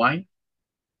eats the vine?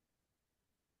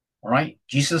 All right.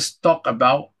 Jesus talked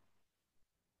about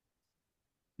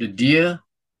the deer.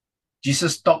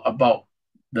 Jesus talked about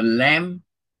the lamb.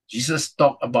 Jesus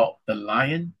talked about the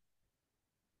lion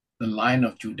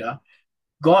of Judah.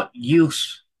 God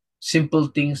used simple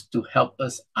things to help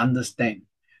us understand.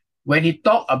 When he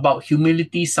talks about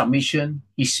humility, submission,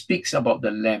 he speaks about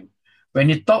the lamb. When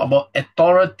he talks about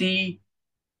authority,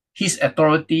 his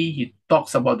authority, he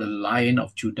talks about the Lion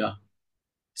of Judah.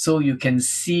 So you can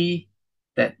see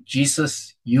that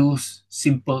Jesus used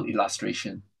simple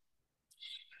illustration.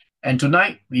 And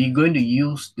tonight we're going to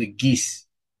use the geese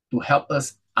to help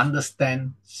us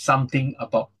understand something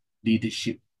about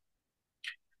leadership.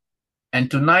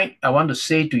 And tonight I want to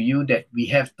say to you that we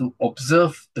have to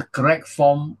observe the correct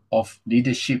form of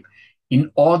leadership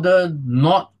in order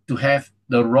not to have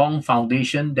the wrong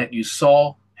foundation that you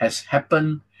saw has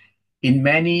happened in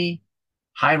many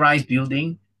high-rise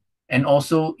buildings and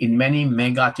also in many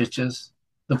mega churches.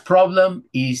 The problem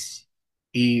is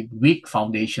a weak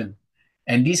foundation.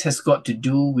 And this has got to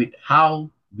do with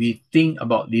how we think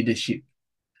about leadership.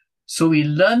 So we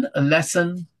learn a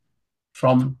lesson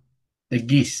from the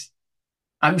geese.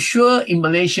 I'm sure in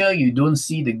Malaysia, you don't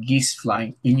see the geese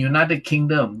flying. In United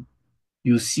Kingdom,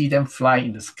 you see them fly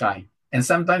in the sky. And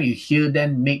sometimes you hear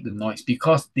them make the noise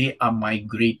because they are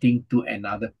migrating to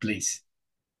another place.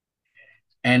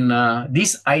 And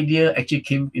this idea actually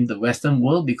came in the Western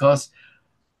world because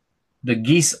the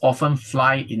geese often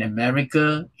fly in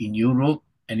America, in Europe,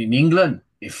 and in England.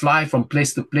 They fly from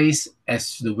place to place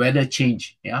as the weather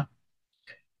change. Yeah,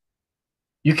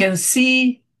 you can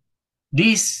see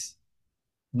these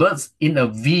birds in a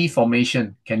V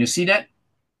formation. Can you see that?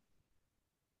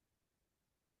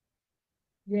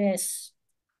 Yes.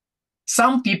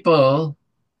 Some people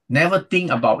never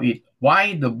think about it.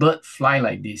 Why the bird fly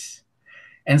like this?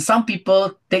 And some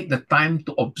people take the time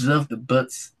to observe the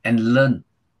birds and learn.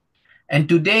 And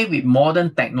today with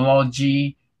modern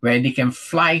technology where they can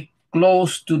fly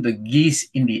close to the geese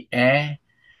in the air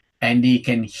and they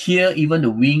can hear even the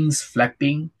wings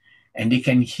flapping and they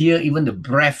can hear even the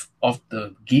breath of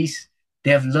the geese,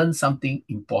 they have learned something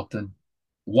important.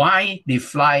 Why they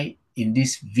fly in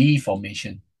this V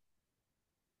formation.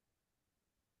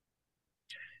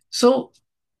 So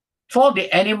for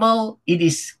the animal,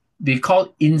 they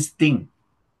call instinct.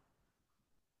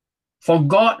 For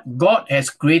God has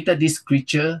created this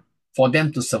creature for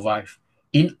them to survive.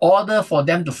 In order for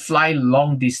them to fly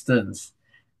long distance,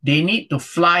 they need to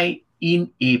fly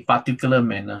in a particular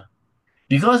manner.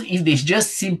 Because if they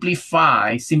just simply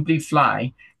fly,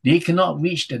 they cannot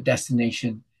reach the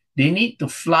destination. They need to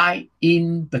fly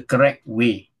in the correct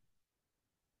way.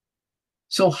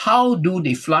 So how do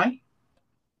they fly?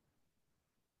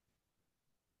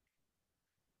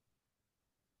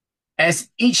 As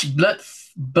each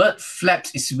bird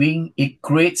flaps its wing, it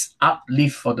creates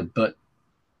uplift for the bird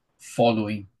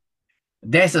following.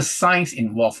 There's a science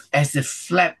involved. As they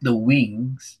flap the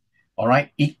wings, all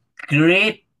right, it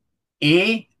creates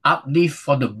a uplift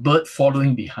for the bird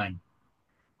following behind.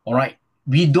 All right,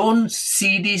 we don't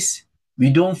see this, we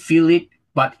don't feel it,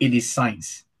 but it is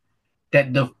science.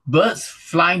 That the birds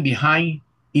flying behind,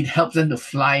 it helps them to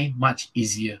fly much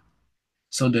easier.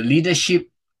 So the leadership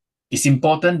is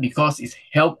important because it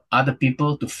helps other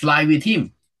people to fly with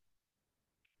him.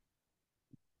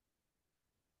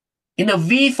 In a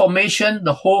V formation,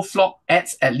 the whole flock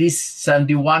adds at least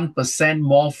 71%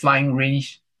 more flying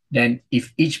range than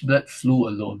if each bird flew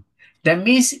alone. That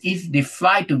means if they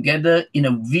fly together in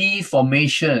a V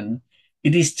formation,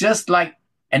 it is just like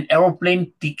an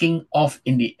aeroplane taking off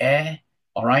in the air,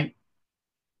 all right?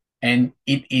 And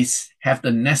it is have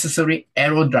the necessary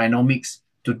aerodynamics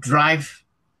to drive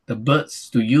the birds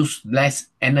to use less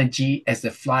energy as they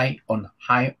fly on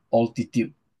high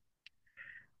altitude.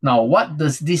 Now, what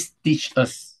does this teach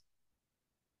us?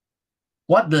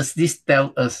 What does this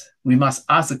tell us? We must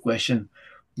ask the question,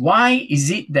 why is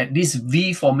it that this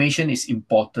V formation is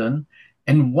important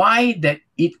and why that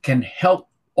it can help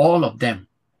all of them?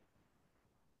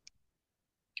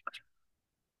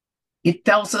 It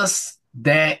tells us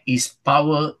there is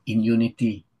power in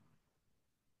unity.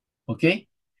 Okay?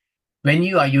 When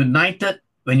you are united,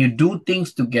 when you do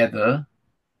things together,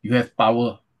 you have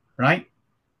power, right?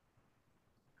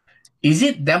 Is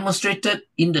it demonstrated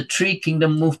in the three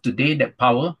kingdom move today, that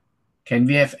power? Can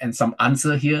we have some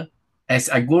answer here? As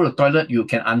I go to the toilet, you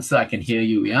can answer, I can hear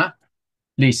you, yeah?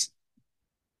 Please.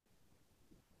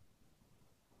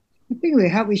 I think we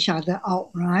help each other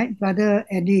out, right? Brother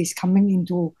Eddie is coming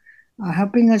into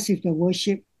helping us with the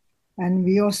worship. And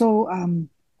we also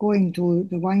go into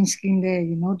the wineskin there,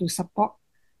 to support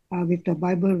with the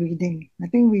Bible reading. I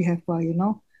think we have,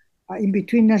 in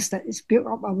between us, that is built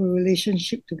up our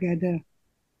relationship together.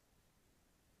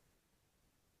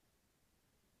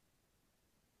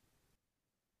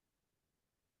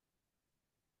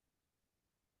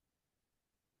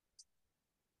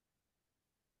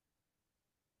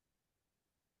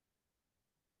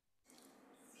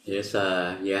 Yes,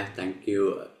 yeah, thank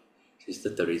you,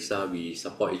 Sister Teresa. We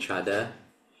support each other.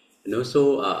 And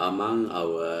also among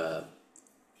our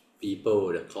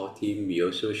people, the core team, we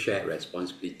also share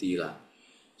responsibility lah.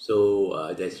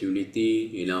 So there's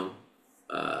unity, in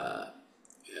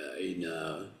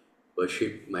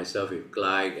worship, myself with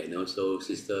Clyde and also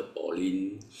Sister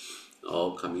Pauline,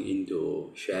 all coming in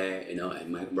to share, and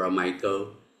my brother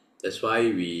Michael. That's why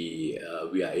we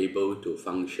are able to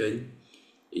function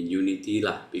in unity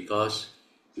lah, because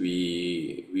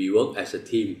we work as a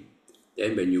team.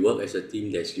 Then when you work as a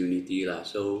team, there's unity lah.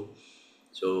 So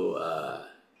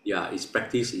yeah, it's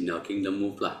practiced in our kingdom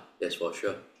move lah. That's for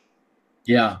sure.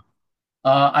 Yeah.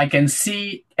 I can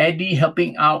see Eddie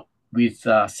helping out with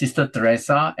Sister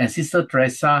Teresa, and Sister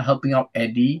Teresa helping out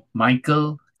Eddie.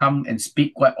 Michael come and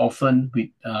speak quite often with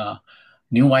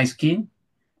New Wineskin.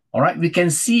 All right, we can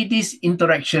see this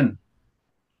interaction,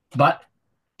 but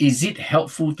is it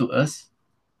helpful to us?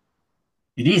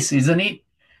 It is, isn't it?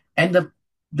 And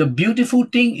the beautiful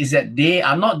thing is that they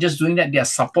are not just doing that, they are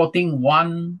supporting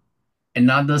one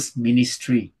another's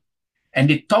ministry. And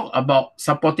they talk about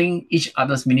supporting each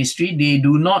other's ministry. They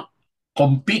do not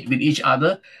compete with each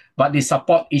other, but they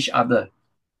support each other.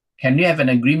 Can we have an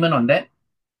agreement on that?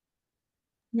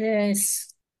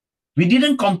 Yes. We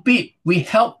didn't compete, we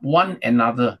help one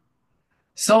another.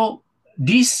 So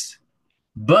these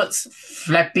birds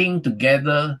flapping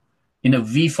together in a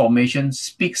V formation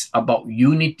speaks about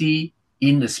unity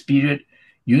in the spirit,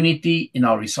 unity in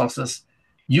our resources.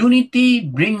 Unity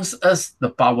brings us the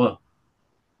power.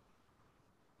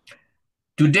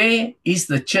 Today, is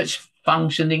the church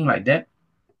functioning like that?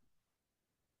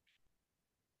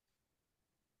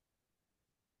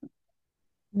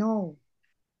 No.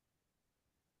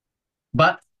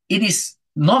 But it is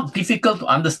not difficult to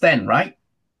understand, right?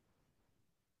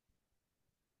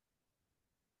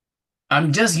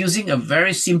 I'm just using a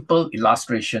very simple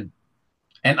illustration.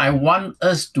 And I want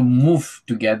us to move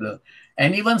together.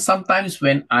 And even sometimes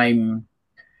when I'm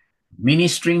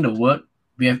ministering the word,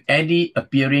 we have Eddie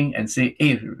appearing and say,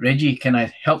 hey, Reggie, can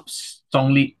I help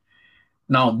song lead?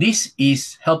 Now, this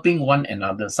is helping one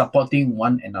another, supporting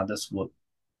one another's work.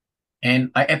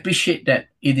 And I appreciate that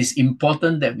it is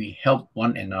important that we help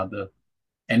one another.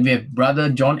 And we have Brother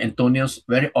John Antonius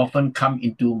very often come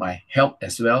into my help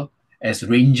as well as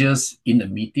rangers in the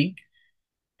meeting.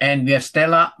 And we have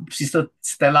Sister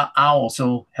Stella are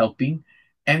also helping.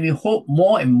 And we hope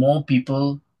more and more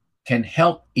people can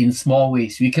help in small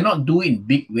ways. We cannot do in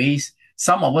big ways.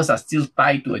 Some of us are still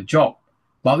tied to a job,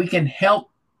 but we can help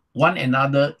one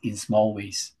another in small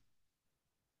ways.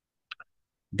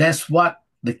 That's what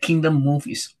the kingdom move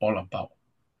is all about.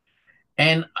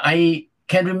 And I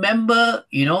can remember,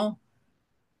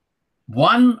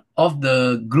 one of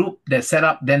the group that set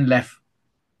up then left.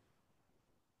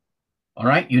 All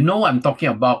right, you know what I'm talking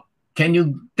about. Can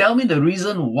you tell me the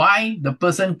reason why the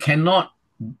person cannot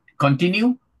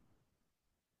continue?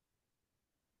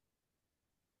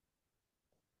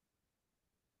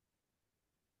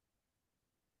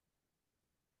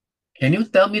 Can you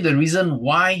tell me the reason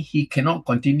why he cannot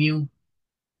continue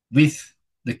with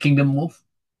the kingdom move?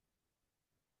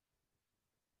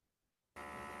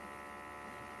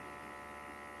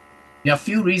 There are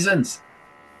few reasons.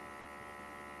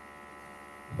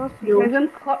 Because he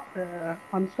hasn't caught the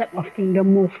concept of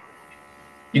kingdom move.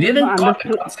 He has didn't not caught the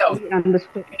understood, concept of fully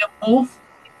understood. kingdom move.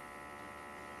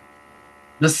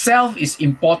 The self is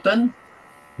important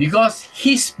because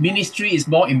his ministry is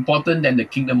more important than the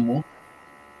kingdom move.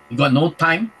 He got no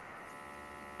time.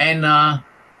 And,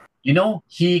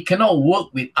 he cannot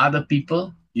work with other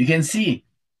people. You can see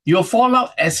you'll fall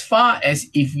out as far as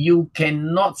if you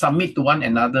cannot submit to one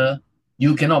another,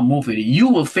 you cannot move with it. You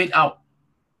will fade out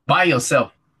by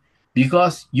yourself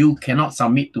because you cannot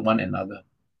submit to one another.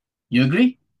 You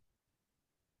agree?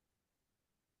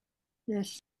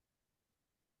 Yes.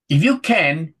 If you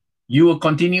can, you will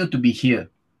continue to be here.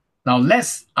 Now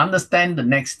let's understand the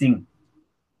next thing.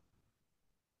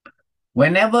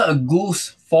 Whenever a goose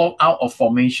fall out of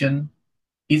formation,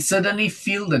 it suddenly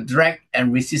feel the drag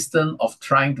and resistance of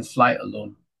trying to fly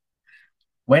alone.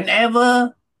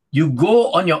 Whenever you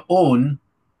go on your own,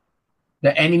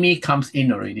 the enemy comes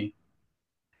in already.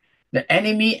 The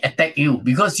enemy attack you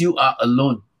because you are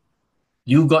alone.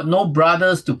 You got no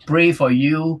brothers to pray for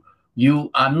you.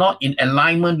 You are not in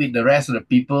alignment with the rest of the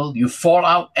people. You fall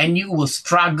out and you will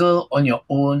struggle on your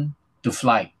own to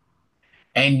fly.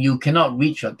 And you cannot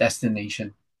reach your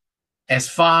destination. As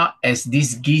far as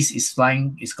this geese is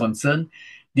flying is concerned,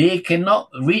 they cannot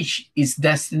reach its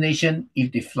destination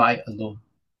if they fly alone.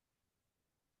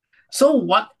 So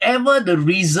whatever the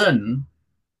reason,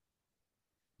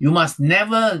 you must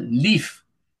never leave.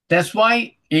 That's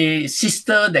why a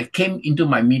sister that came into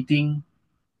my meeting,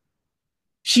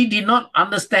 she did not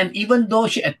understand, even though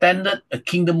she attended a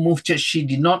Kingdom Move church, she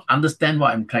did not understand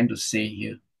what I'm trying to say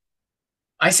here.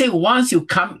 I say once you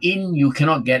come in, you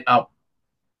cannot get out.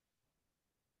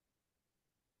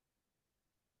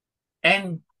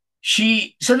 And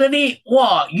she suddenly,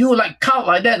 wow, you like cow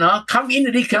like that, huh? Come in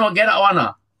already cannot get out,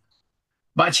 huh?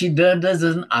 But she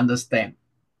doesn't understand.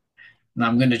 Now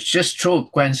I'm going to just throw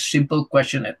a simple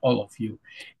question at all of you.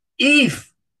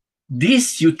 If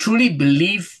this you truly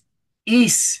believe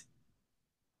is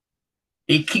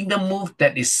a kingdom move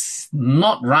that is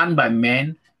not run by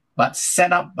man, but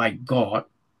set up by God,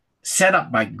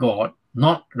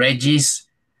 not Reggie's,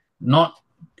 not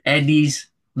Eddie's,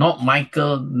 not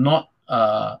Michael, not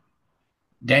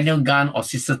Daniel Gunn or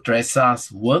Sister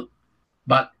Teresa's work,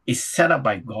 but is set up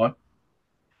by God.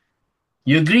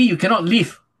 You agree you cannot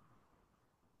leave.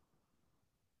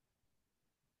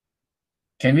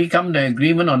 Can we come to an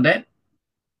agreement on that?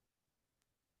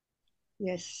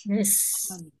 Yes.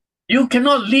 Yes. You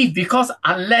cannot leave because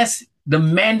unless the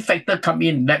man factor come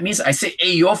in, that means I say,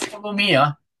 hey, you all follow me,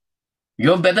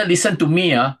 you better listen to me,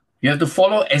 you have to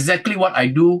follow exactly what I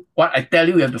do, what I tell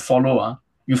you, you have to follow,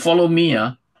 you follow me,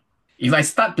 if I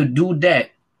start to do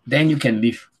that, then you can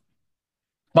leave.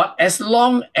 But as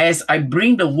long as I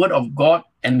bring the word of God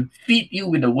and feed you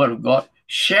with the word of God,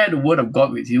 share the word of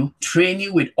God with you, train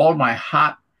you with all my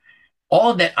heart,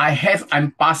 all that I have,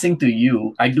 I'm passing to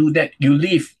you. I do that. You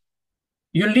live.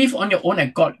 You live on your own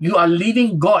accord. You are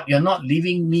leaving God. You're not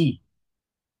leaving me.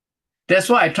 That's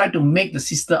why I tried to make the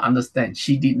sister understand.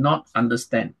 She did not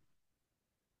understand.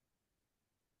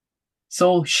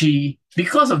 So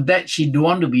because of that, she don't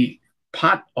want to be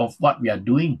part of what we are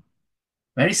doing.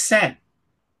 Very sad.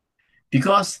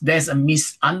 Because there's a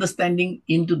misunderstanding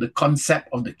into the concept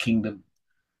of the kingdom.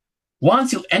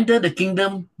 Once you enter the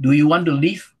kingdom, do you want to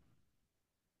leave?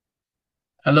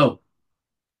 Hello?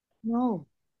 No.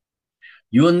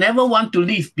 You will never want to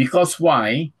leave because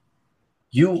why?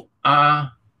 You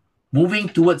are moving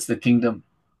towards the kingdom.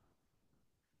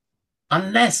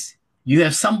 Unless you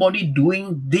have somebody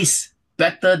doing this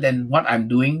better than what I'm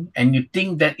doing and you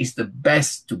think that is the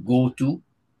best to go to,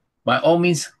 by all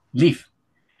means, leave.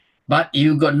 But if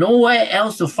you got nowhere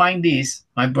else to find this,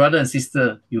 my brother and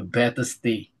sister, you better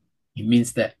stay. It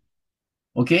means that.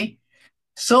 Okay?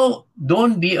 So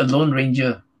don't be a lone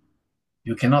ranger.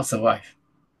 You cannot survive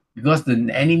because the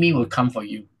enemy will come for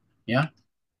you. Yeah?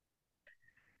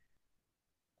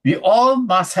 We all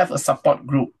must have a support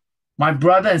group. My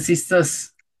brother and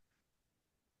sisters,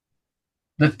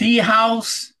 the tea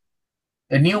house,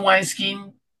 the new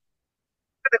wineskin,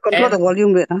 Control the and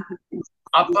volume bit.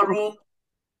 upper room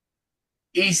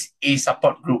is a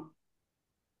support group.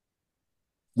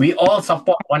 We all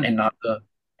support one another.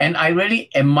 And I really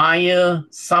admire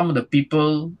some of the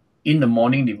people in the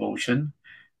morning devotion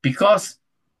because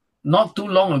not too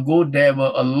long ago, there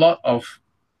were a lot of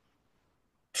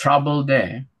trouble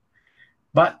there.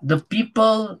 But the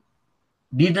people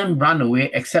didn't run away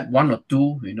except one or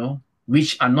two,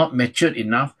 which are not matured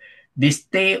enough. They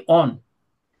stay on.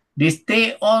 They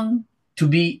stay on to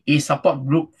be a support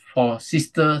group for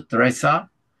Sister Teresa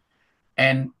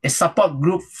and a support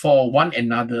group for one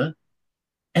another.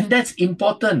 And that's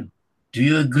important. Do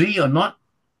you agree or not?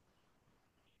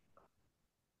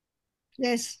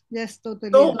 Yes,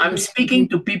 totally. So I'm speaking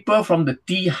to people from the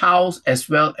tea house as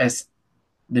well as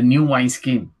the new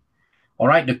wineskin. All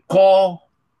right, the core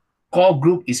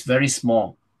group is very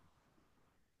small.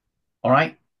 All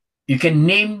right, you can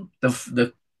name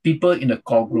the people in the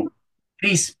core group.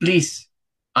 Please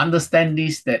understand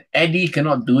this, that Eddie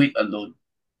cannot do it alone.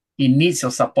 He needs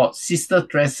your support. Sister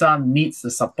Teresa needs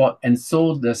the support, and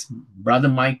so does Brother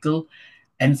Michael,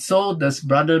 and so does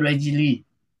Brother Reggie Lee.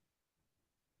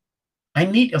 I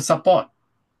need your support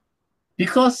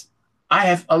because I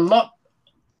have a lot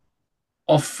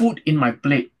of food in my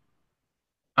plate.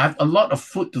 I have a lot of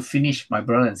food to finish, my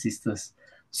brothers and sisters.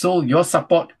 So your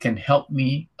support can help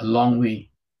me a long way.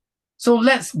 So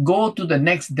let's go to the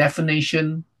next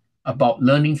definition about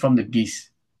learning from the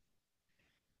geese.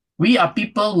 We are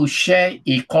people who share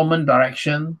a common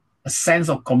direction, a sense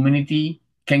of community,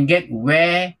 can get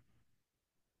where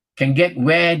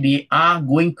they are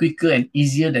going quicker and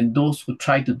easier than those who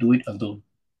try to do it alone.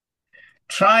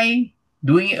 Try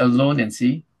doing it alone and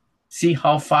see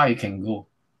how far you can go.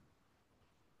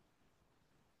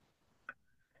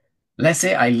 Let's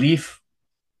say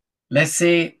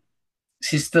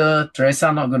Sister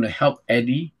Teresa not going to help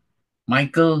Eddie,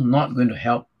 Michael not going to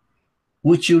help.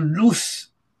 Would you lose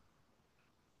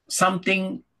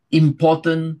something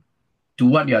important to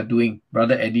what you are doing,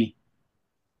 Brother Eddie?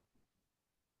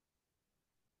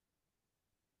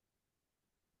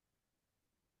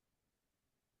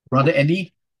 Brother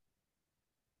Eddie,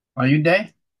 are you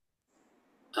there?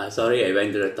 Sorry, I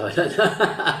went to the toilet.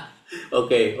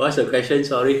 Okay, what's the question?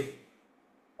 Sorry.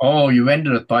 Oh, you went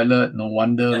to the toilet. No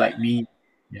wonder, like me.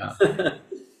 Yeah.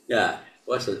 Yeah,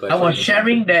 what's the I was question?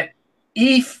 sharing that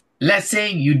if, let's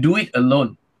say, you do it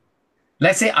alone,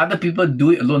 let's say other people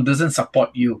do it alone, doesn't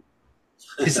support you.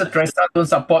 Sister Teresa don't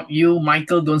support you,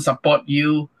 Michael don't support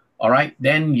you, all right,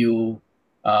 then your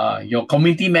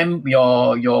community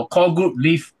your core group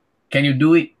leave. Can you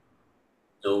do it?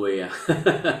 No way.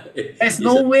 There's It's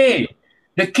no a, way.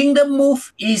 The kingdom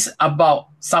move is about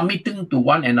submitting to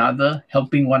one another,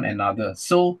 helping one another.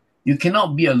 So you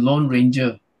cannot be a lone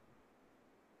ranger.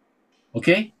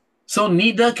 Okay? So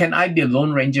neither can I be a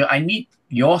lone ranger. I need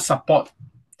your support.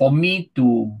 For me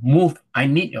to move, I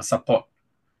need your support.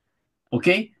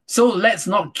 Okay? So let's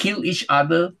not kill each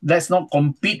other. Let's not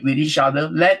compete with each other.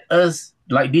 Let us,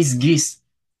 like these geese,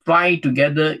 fly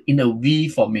together in a V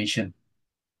formation.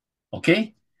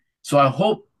 Okay? So I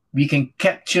hope we can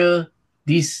capture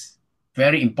this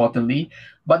very importantly.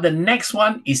 But the next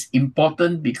one is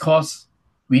important because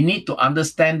we need to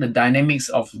understand the dynamics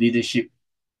of leadership.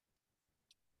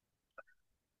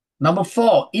 Number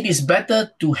 4, it is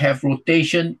better to have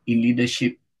rotation in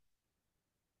leadership.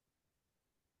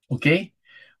 Okay?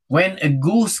 When a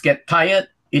goose gets tired,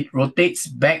 it rotates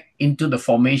back into the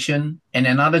formation and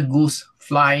another goose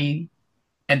fly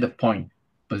at the point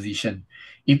position.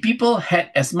 If people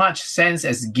had as much sense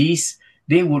as geese,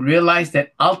 they would realize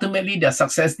that ultimately their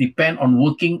success depends on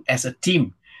working as a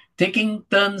team, taking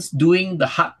turns doing the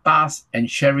hard tasks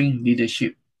and sharing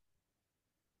leadership.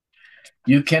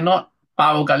 You cannot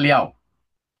pao ka liao.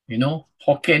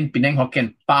 Hokkien, Penang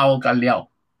Hokkien, pao ka liao.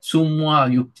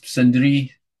 Semua you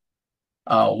sendiri,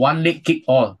 one leg kick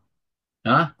all.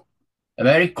 A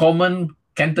very common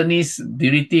Cantonese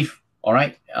derivative, all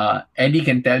right? Eddie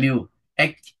can tell you,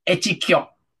 echi kiok,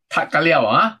 tak ka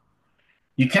liao,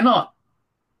 You cannot.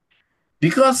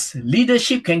 Because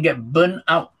leadership can get burned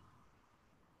out.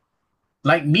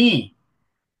 Like me,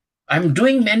 I'm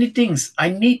doing many things. I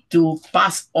need to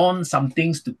pass on some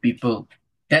things to people.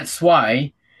 That's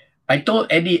why I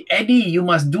told Eddie, you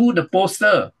must do the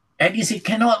poster. Eddie said,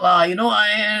 cannot lah,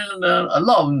 a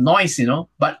lot of noise,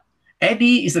 But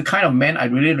Eddie is the kind of man I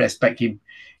really respect him.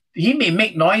 He may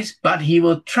make noise, but he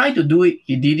will try to do it.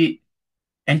 He did it.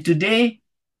 And today,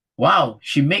 wow,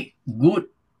 she make good,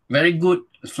 very good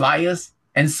flyers.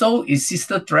 And so is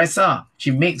Sister Teresa. She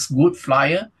makes good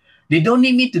flyer. They don't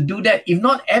need me to do that. If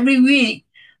not, every week,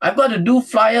 I've got to do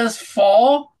flyers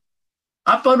for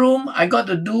upper room. I got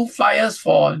to do flyers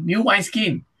for new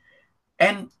wineskin.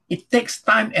 And it takes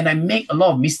time and I make a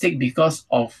lot of mistakes because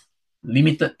of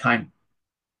limited time.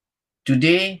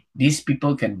 Today, these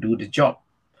people can do the job.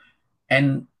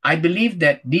 And I believe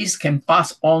that this can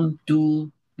pass on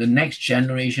to the next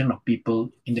generation of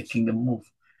people in the kingdom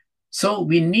move. So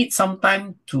we need some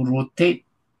time to rotate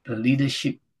the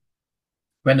leadership.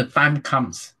 when the time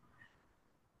comes.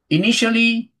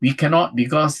 Initially, we cannot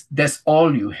because that's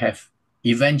all you have.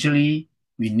 Eventually,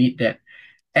 we need that.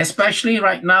 Especially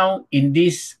right now in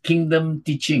this kingdom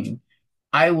teaching,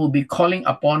 I will be calling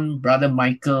upon Brother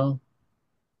Michael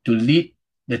to lead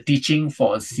the teaching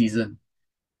for a season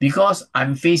because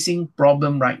I'm facing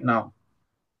problem right now.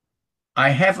 I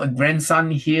have a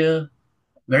grandson here,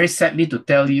 very sadly to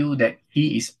tell you that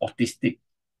he is autistic.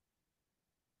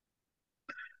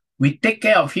 We take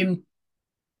care of him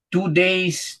 2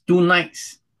 days, 2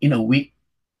 nights in a week.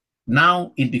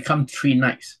 Now it becomes 3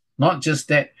 nights. Not just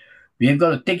that, we have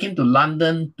got to take him to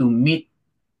London to meet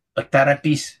a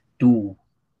therapist to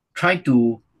try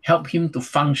to help him to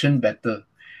function better.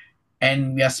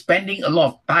 And we are spending a lot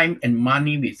of time and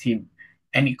money with him.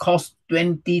 And it costs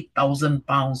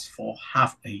 £20,000 for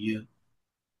half a year.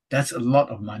 That's a lot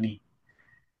of money.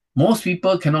 Most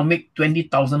people cannot make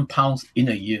 £20,000 in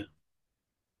a year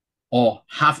or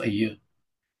half a year.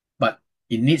 But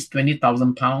it needs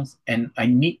 £20,000 and I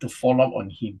need to follow up on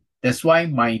him. That's why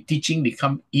my teaching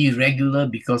become irregular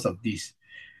because of this.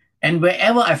 And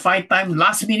wherever I find time,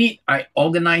 last minute, I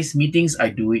organize meetings, I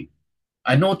do it.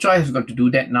 I no choice, I've got to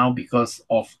do that now because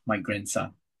of my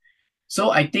grandson. So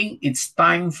I think it's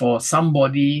time for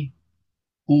somebody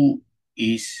who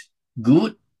is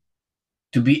good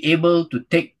to be able to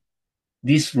take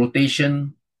this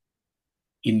rotation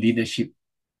in leadership.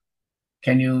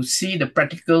 Can you see the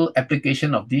practical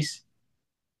application of this?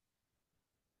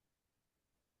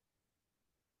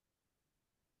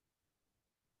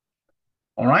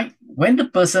 All right. When the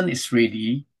person is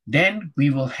ready, then we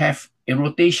will have a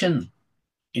rotation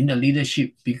in the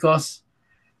leadership because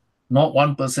not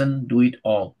one person do it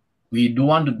all. We don't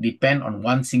want to depend on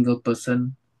one single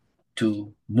person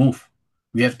to move.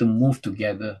 We have to move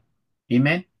together.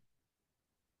 Amen.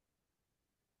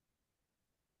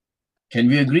 Can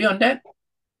we agree on that?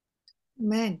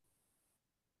 Amen.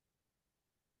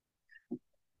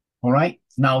 All right.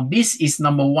 Now, this is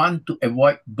number one to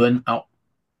avoid burnout.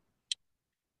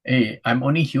 Hey, I'm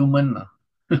only human.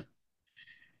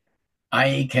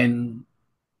 I can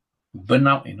burn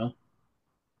out,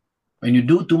 When you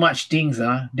do too much things,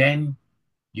 then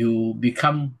you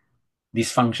become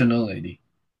dysfunctional already.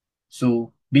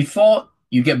 So before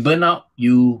you get burnout,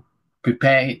 you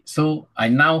prepare it. So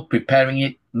I'm now preparing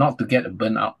it not to get a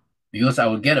burnout because I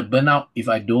will get a burnout if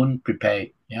I don't prepare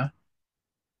it. Yeah.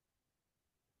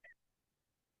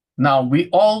 Now we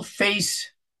all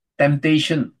face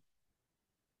temptation.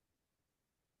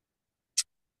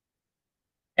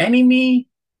 Enemy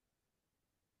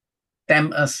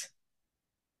tempt us.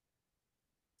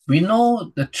 We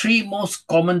know the three most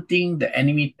common things the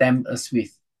enemy tempt us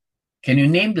with. Can you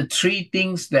name the three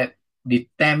things that they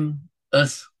tempt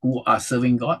us who are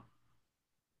serving God?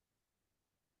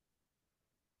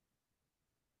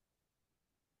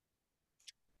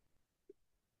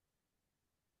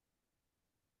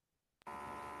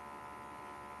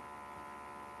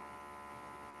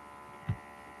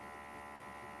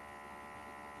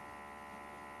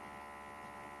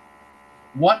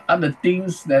 What are the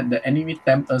things that the enemy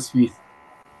tempt us with?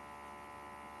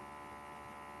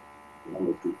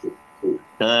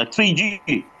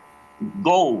 3G,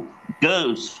 gold,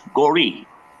 girls, glory.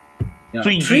 Yeah,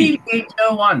 3G. three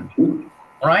major ones,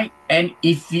 right? And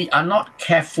if we are not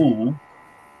careful,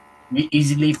 we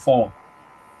easily fall.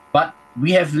 But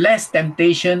we have less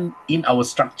temptation in our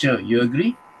structure. You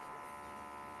agree?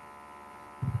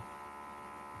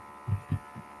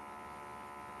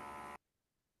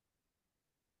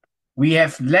 We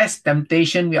have less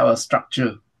temptation with our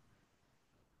structure.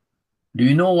 Do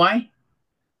you know why?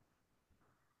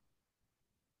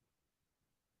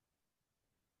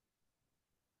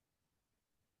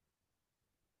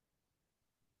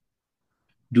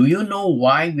 Do you know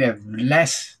why we have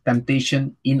less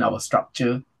temptation in our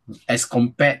structure as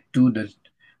compared to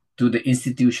the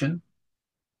institution?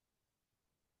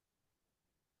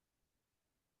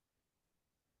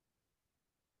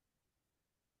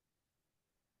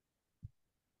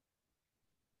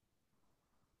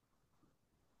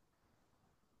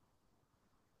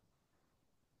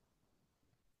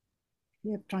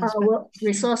 Our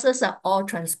resources are all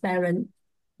transparent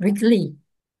weekly.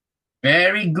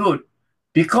 Very good.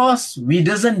 Because we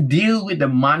doesn't deal with the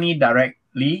money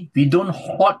directly, we don't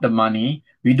hoard the money,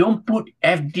 we don't put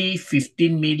FD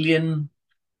 15 million,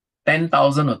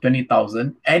 10,000 or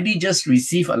 20,000. Eddie just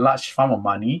received a large sum of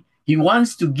money. He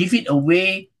wants to give it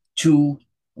away to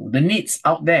the needs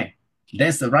out there.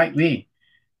 That's the right way.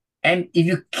 And if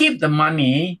you keep the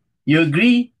money, you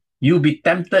agree, you'll be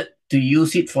tempted to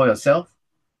use it for yourself.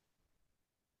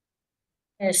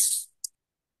 Yes.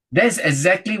 That's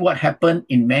exactly what happened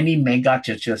in many mega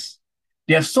churches.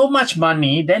 They have so much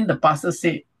money, then the pastor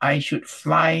said, I should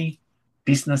fly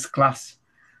business class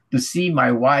to see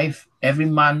my wife every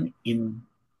month in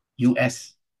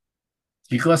US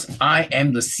because I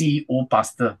am the CEO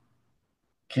pastor.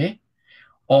 Okay?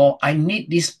 Or I need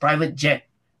this private jet.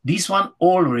 This one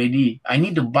old already. I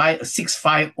need to buy a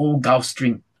 650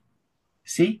 Gulfstream.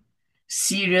 See?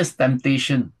 Serious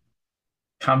temptation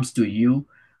comes to you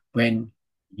when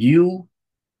you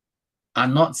are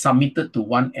not submitted to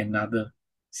one another.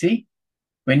 See?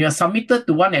 When you're submitted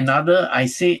to one another, I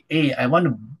say, hey, I want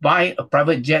to buy a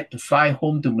private jet to fly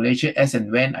home to Malaysia as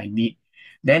and when I need.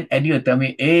 Then Eddie will tell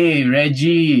me, hey,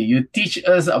 Reggie, you teach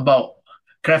us about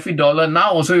crafty dollar.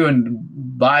 Now also you want to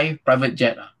buy private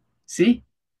jet. See?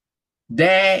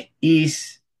 There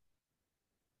is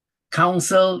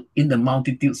counsel in the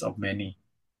multitudes of many.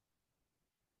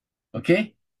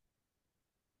 Okay?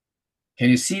 Can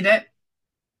you see that?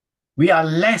 We are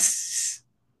less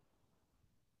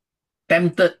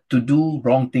tempted to do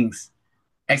wrong things,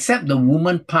 except the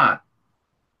woman part.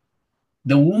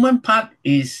 The woman part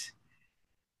is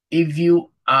if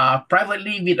you are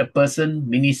privately with a person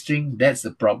ministering, that's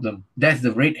the problem. That's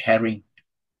the red herring.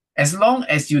 As long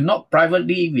as you're not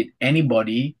privately with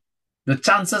anybody, the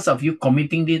chances of you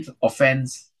committing this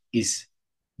offense is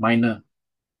minor.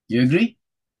 You agree?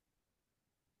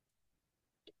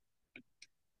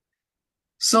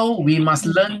 So we must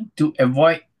learn to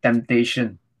avoid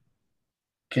temptation.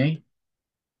 Okay.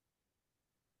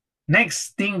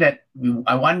 Next thing that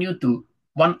I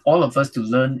want all of us to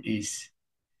learn is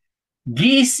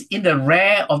geese in the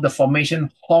rear of the formation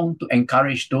honk to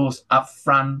encourage those up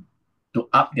front to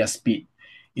up their speed.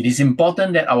 It is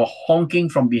important that our honking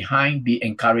from behind be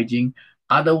encouraging.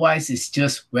 Otherwise, it's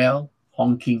just, well,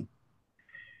 honking.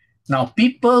 Now,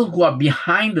 people who are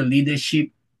behind the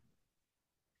leadership,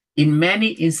 in many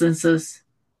instances,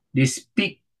 they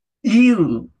speak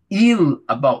ill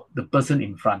about the person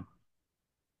in front.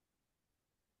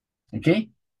 Okay?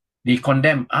 They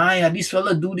condemn, this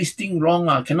fella do this thing wrong,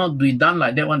 cannot be done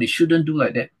like that one, they shouldn't do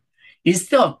like that.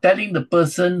 Instead of telling the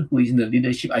person who is in the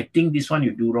leadership, I think this one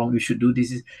you do wrong, you should do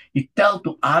this, you tell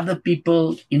to other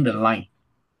people in the line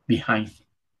behind.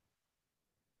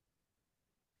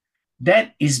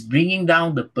 That is bringing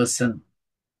down the person.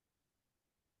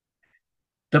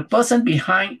 The person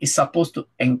behind is supposed to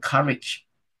encourage.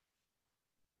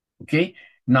 Okay?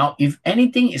 Now, if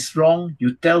anything is wrong,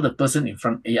 you tell the person in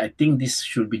front, hey, I think this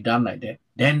should be done like that.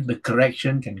 Then the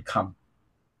correction can come.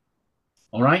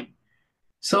 All right?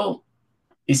 So,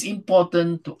 it's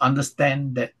important to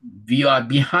understand that we are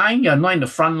behind, you're not in the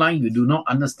front line, you do not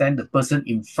understand the person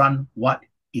in front, what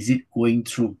is it going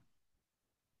through.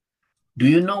 Do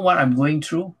you know what I'm going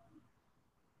through?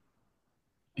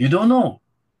 You don't know.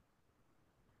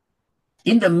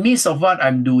 In the midst of what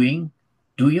I'm doing,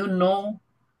 do you know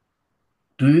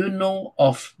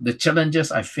of the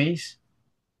challenges I face?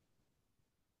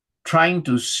 Trying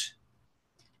to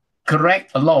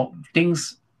correct a lot of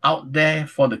things out there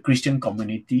for the Christian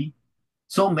community.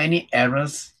 So many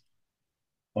errors.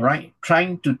 All right.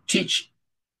 Trying to teach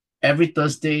every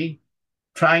Thursday,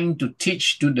 trying to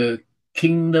teach to the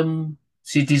kingdom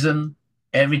citizen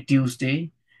every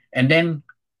Tuesday, and then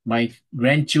my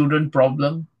grandchildren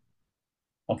problem,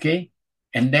 okay,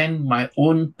 and then my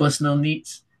own personal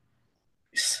needs.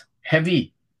 It's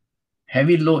heavy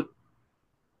load,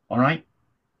 all right?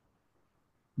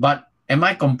 But am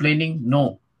I complaining?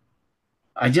 No.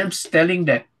 I just telling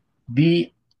that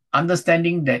be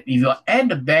understanding that if you're at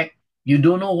the back, you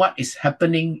don't know what is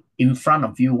happening in front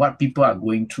of you, what people are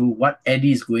going through, what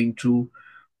Eddie is going through,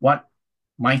 what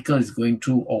Michael is going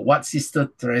through, or what Sister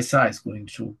Teresa is going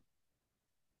through.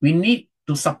 We need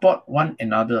to support one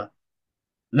another.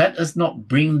 Let us not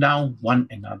bring down one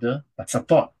another, but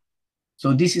support.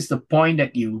 So this is the point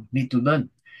that you need to learn.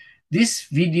 This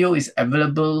video is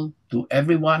available to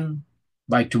everyone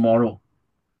by tomorrow.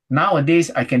 Nowadays,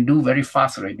 I can do very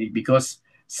fast already because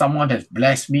someone has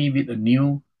blessed me with a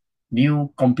new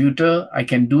computer. I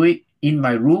can do it in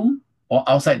my room or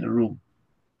outside the room.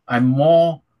 I'm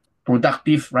more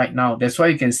productive right now. That's why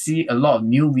you can see a lot of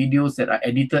new videos that I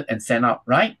edited and sent out,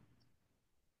 right?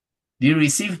 Do you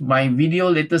receive my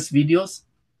latest videos?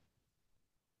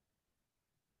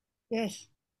 Yes.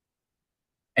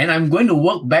 And I'm going to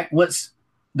work backwards.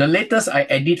 The latest I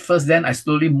edit first, then I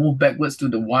slowly move backwards to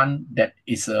the one that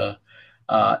is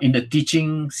in the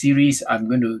teaching series. I'm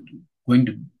going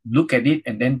to look at it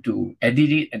and then to edit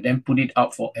it and then put it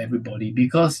out for everybody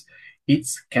because it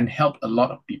can help a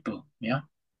lot of people. Yeah.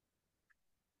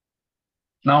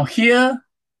 Now here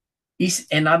is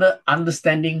another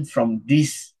understanding from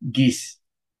these geese.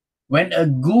 When a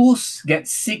goose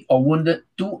gets sick or wounded,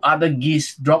 2 other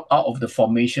geese drop out of the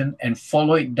formation and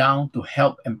follow it down to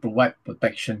help and provide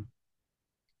protection.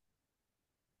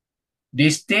 They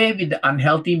stay with the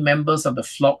unhealthy members of the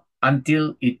flock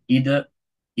until it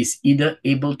is either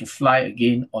able to fly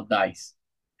again or dies.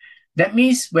 That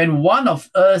means when one of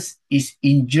us is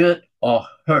injured or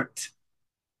hurt,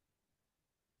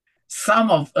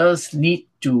 some of us need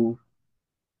to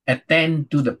attend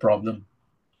to the problem.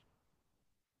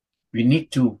 We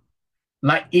need to.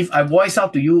 Like if I voice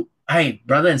out to you, hey,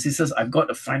 brother and sisters, I've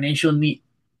got a financial need.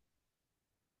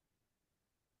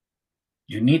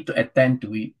 You need to attend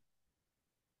to it.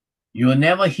 You will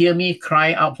never hear me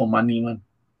cry out for money, man.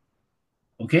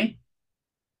 Okay?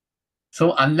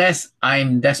 So unless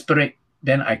I'm desperate,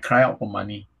 then I cry out for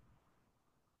money.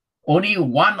 Only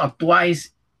one or twice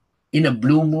in a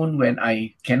blue moon when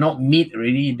I cannot meet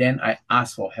already, then I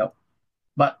ask for help.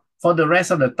 But for the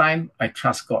rest of the time, I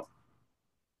trust God.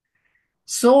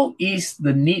 So is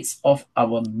the needs of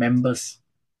our members.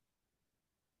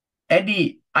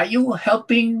 Eddie, are you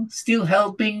still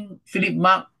helping Philip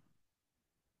Mark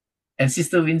and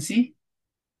Sister Vinci?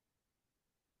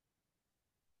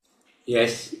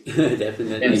 Yes,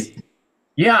 definitely. Yes.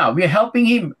 Yeah, we're helping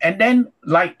him. And then,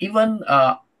 like even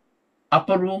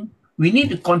upper room, we need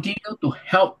to continue to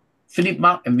help Philip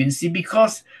Mark and Vinci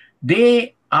because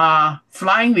they are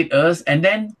flying with us and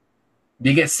then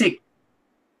they get sick.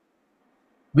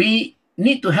 We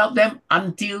need to help them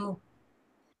until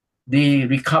they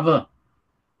recover.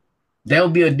 There will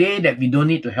be a day that we don't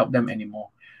need to help them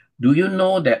anymore. Do you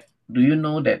know that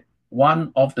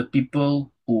one of the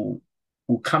people who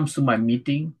comes to my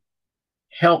meeting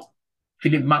help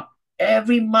Philip Mark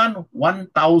every month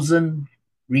 1,000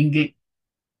 ringgit,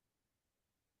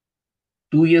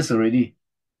 2 years already.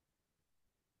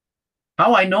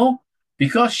 How I know?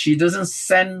 Because she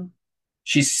send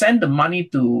the money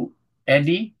to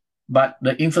Eddie, but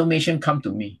the information come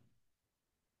to me.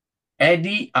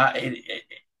 Eddie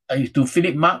to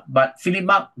Philip Mark, but Philip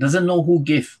Mark doesn't know who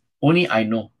gave. Only I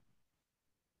know.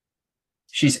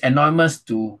 She's anonymous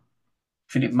to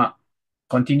Philip Mark.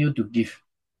 Continue to give.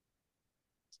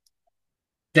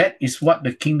 That is what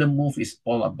the kingdom move is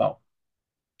all about.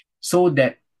 So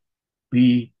that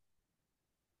we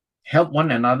help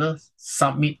one another,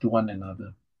 submit to one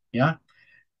another. Yeah.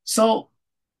 So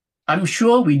I'm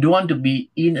sure we don't want to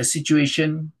be in a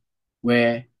situation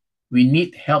where we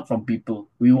need help from people.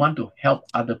 We want to help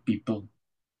other people.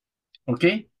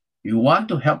 Okay? We want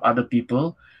to help other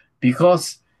people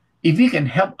because if we can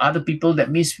help other people,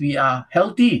 that means we are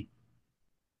healthy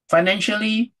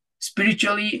financially,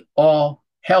 spiritually, or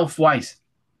health-wise.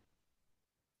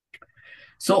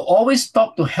 So always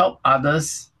stop to help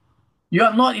others. You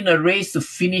are not in a race to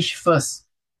finish first,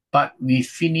 but we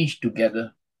finish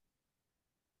together.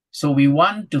 So we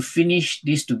want to finish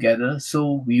this together.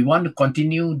 So we want to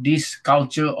continue this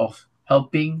culture of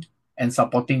helping and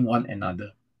supporting one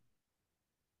another.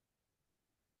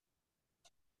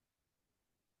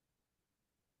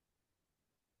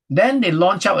 Then they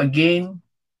launch out again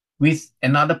with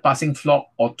another passing flock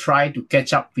or try to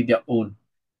catch up with their own.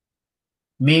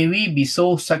 May we be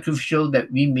so sacrificial that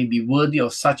we may be worthy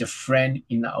of such a friend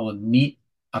in our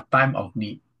time of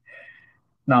need.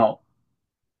 Now,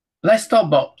 let's talk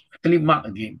about Philip Mark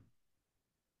again.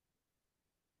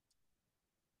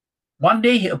 One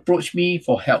day he approached me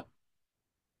for help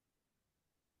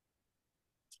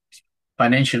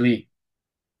financially.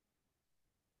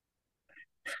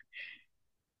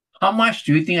 How much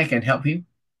do you think I can help him?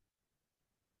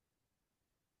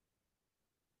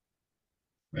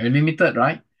 Very limited,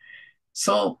 right?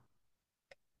 So,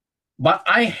 but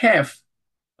I have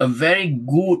a very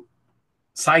good,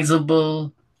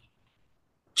 sizable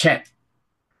chat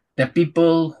that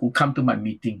people who come to my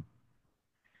meeting.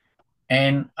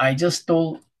 And I just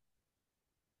told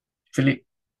Philip,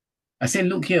 I said,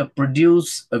 look here,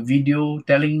 produce a video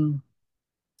telling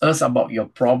us about your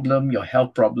problem, your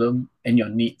health problem, and your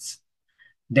needs.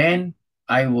 Then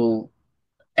I will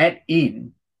add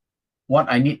in what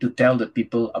I need to tell the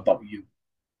people about you.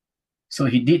 So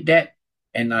he did that,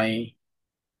 and I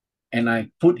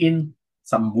put in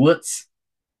some words,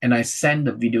 and I sent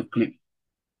the video clip.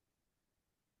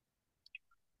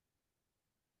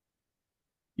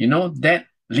 You know, that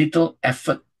little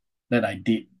effort that I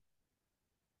did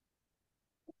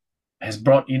has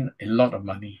brought in a lot of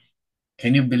money.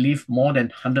 Can you believe more than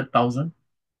 100,000?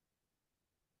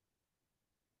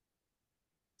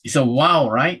 It's a wow,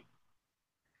 right?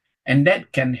 And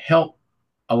that can help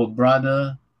our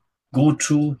brother go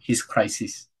through his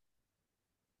crisis.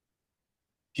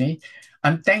 Okay.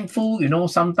 I'm thankful,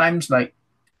 sometimes like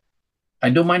I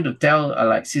don't mind to tell,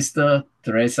 like Sister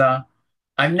Teresa,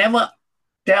 I never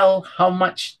tell how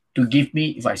much to give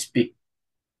me if I speak.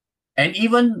 And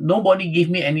even nobody give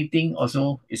me anything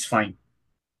also is fine.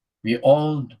 We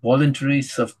all voluntarily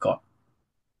serve God.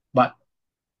 But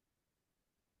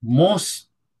most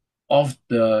of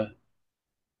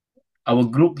our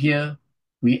group here,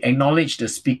 we acknowledge the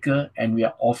speaker and we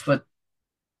are offered,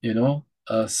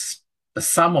 a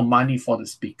sum of money for the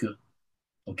speaker.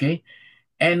 Okay?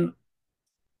 And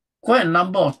quite a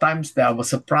number of times that I was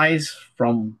surprised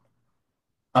from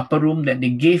upper room that they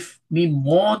gave me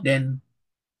more than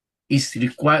is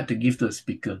required to give to the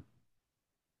speaker.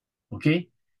 Okay?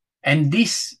 And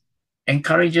this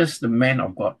encourages the man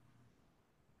of God,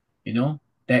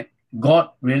 that God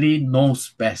really knows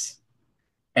best.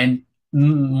 And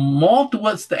more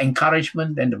towards the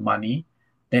encouragement than the money,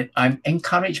 that I'm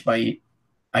encouraged by it.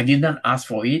 I didn't ask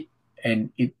for it,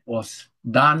 and it was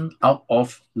done out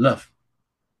of love.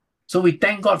 So we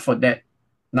thank God for that.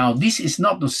 Now, this is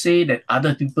not to say that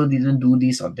other people didn't do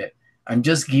this or that. I'm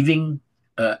just giving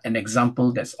an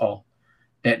example, that's all,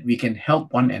 that we can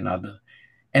help one another.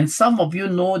 And some of you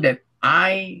know that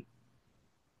I,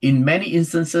 in many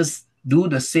instances, do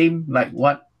the same like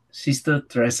what Sister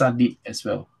Teresa did as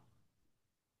well.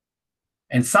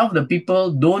 And some of the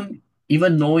people don't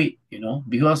even know it,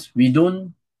 because we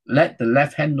don't let the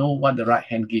left hand know what the right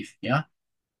hand gives. Yeah.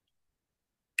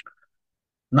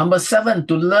 Number 7,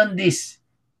 to learn this,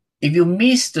 if you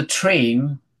miss the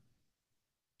train,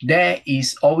 there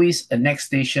is always a next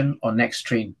station or next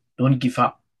train. Don't give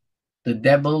up. The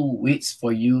devil waits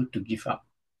for you to give up.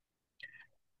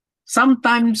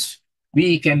 Sometimes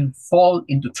we can fall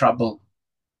into trouble.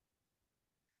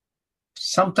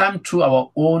 Sometimes through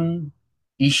our own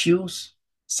issues,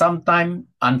 sometimes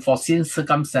unforeseen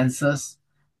circumstances,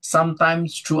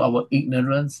 sometimes through our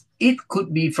ignorance. It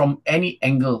could be from any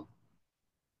angle.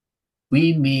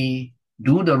 We may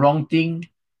do the wrong thing.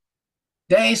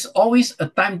 There is always a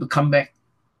time to come back.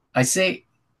 I say,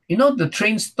 the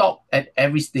train stop at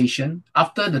every station.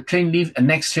 After the train leaves, a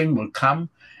next train will come,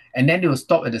 and then they will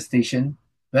stop at the station.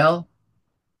 Well,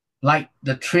 like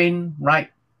the train ride,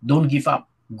 don't give up.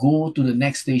 Go to the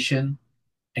next station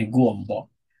and go on board.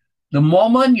 The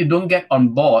moment you don't get on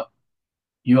board,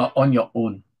 you are on your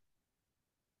own.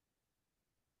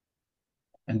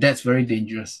 And that's very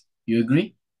dangerous. You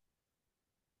agree?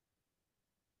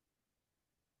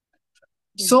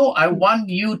 So I want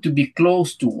you to be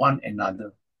close to one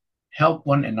another. Help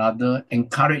one another,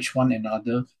 encourage one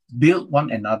another, build one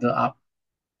another up.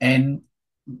 And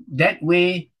that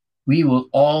way, we will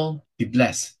all be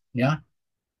blessed. Yeah.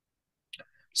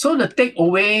 So the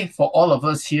takeaway for all of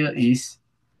us here is,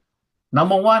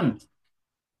 number 1,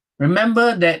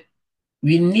 remember that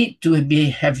we need to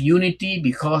have unity,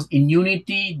 because in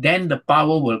unity, then the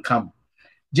power will come.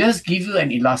 Just give you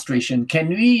an illustration.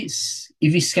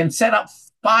 If we can set up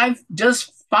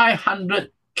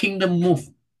 500 kingdom move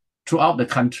throughout the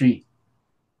country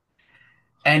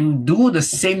and do the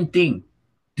same thing,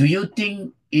 do you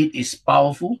think it is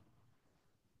powerful?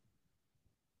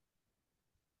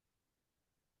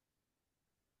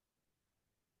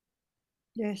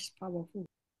 Yes, powerful.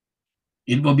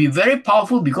 It will be very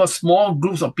powerful, because small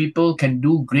groups of people can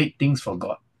do great things for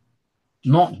God,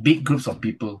 not big groups of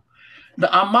people. The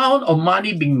amount of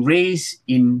money being raised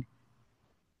in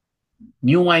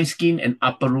New Wineskin and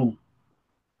Upper Room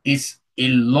is a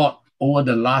lot over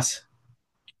the last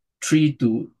 2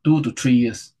 to 3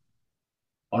 years.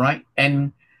 All right.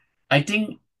 And I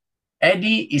think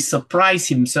Eddie is surprised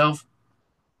himself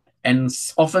and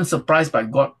often surprised by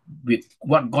God with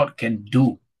what God can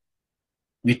do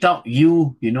without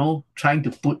you, trying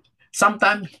to put.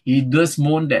 Sometimes he does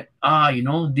moan that,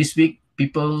 this week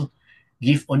people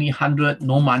give only 100,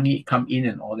 no money come in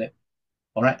and all that.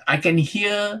 All right. I can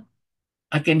hear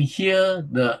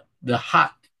the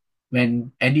heart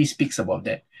when Eddie speaks about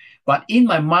that. But in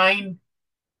my mind,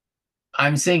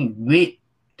 I'm saying, wait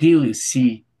till you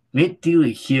see, wait till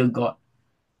you hear God.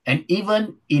 And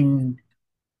even in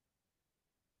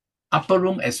Upper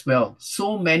Room as well,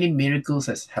 so many miracles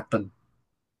has happened.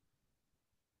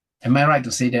 Am I right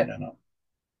to say that or not?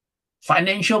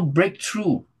 Financial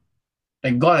breakthrough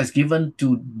that God has given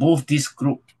to both this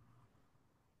group.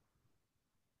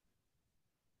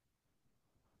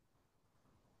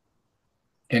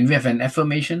 Can we have an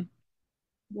affirmation?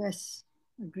 Yes,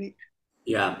 agreed.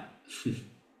 Yeah.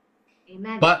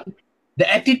 Amen. But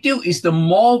the attitude is, the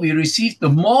more we receive, the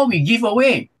more we give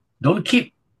away. Don't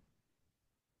keep.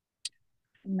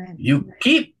 Amen. You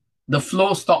keep, the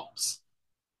flow stops.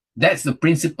 That's the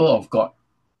principle of God.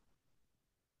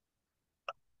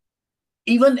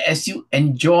 Even as you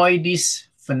enjoy this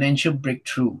financial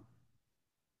breakthrough.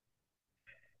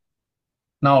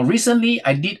 Now, recently,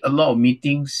 I did a lot of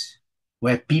meetings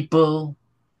where people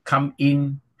come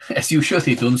in, as usual,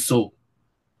 they don't sow.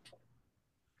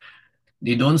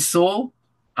 They don't sow.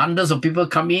 Hundreds of people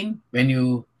come in. When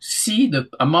you see the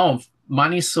amount of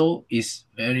money sold is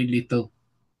very little.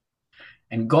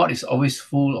 And God is always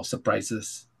full of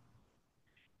surprises.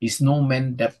 He's no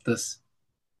man debtors.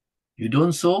 You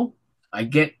don't sow, I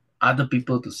get other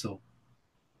people to sow.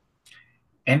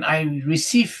 And I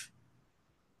receive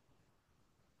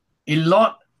a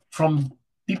lot from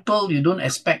people you don't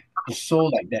expect to sow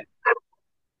like that.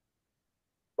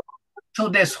 So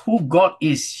that's who God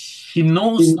is. He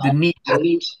knows the need.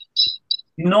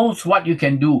 He knows what you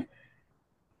can do.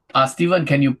 Stephen,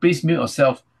 can you please mute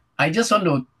yourself? I just want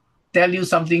to tell you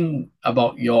something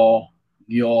about your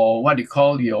what do you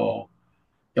call your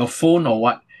phone or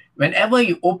what. Whenever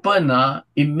you open,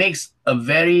 it makes a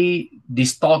very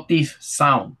distortive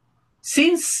sound.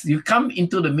 Since you come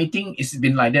into the meeting, it's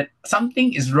been like that.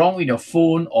 Something is wrong with your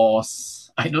phone, or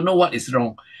I don't know what is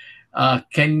wrong.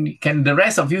 Can the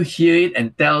rest of you hear it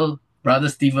and tell Brother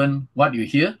Stephen what you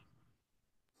hear?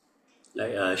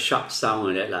 Like a sharp sound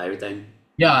like that, like every time.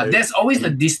 Yeah, there's always a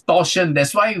distortion.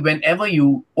 That's why whenever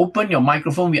you open your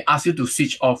microphone, we ask you to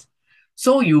switch off.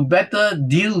 So you better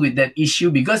deal with that issue,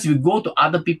 because if you go to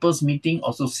other people's meeting,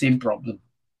 also same problem.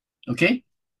 Okay?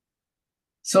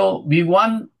 So we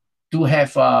want to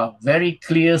have a very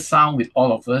clear sound with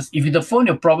all of us. If the phone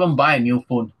your problem, buy a new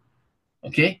phone.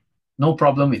 Okay? No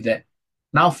problem with that.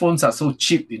 Now phones are so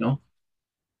cheap, you know.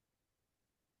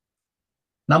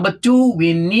 Number two,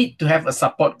 we need to have a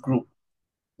support group.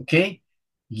 Okay?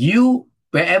 You,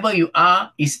 wherever you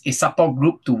are, is a support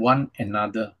group to one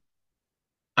another.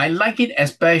 I like it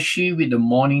especially with the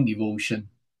morning devotion.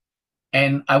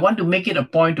 And I want to make it a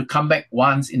point to come back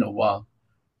once in a while.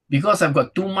 Because I've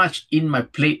got too much in my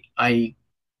plate, I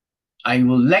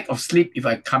will lack of sleep if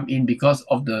I come in because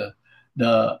of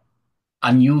the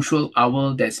unusual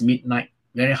hour that's midnight.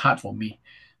 Very hard for me.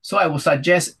 So I would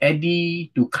suggest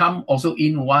Eddie to come also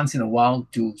in once in a while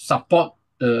to support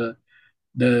the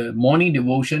morning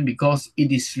devotion, because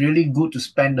it is really good to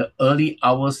spend the early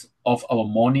hours of our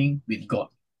morning with God.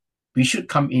 We should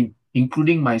come in,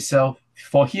 including myself.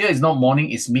 For here, it's not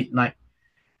morning, it's midnight.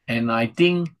 And I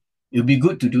think it'll be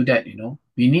good to do that, you know.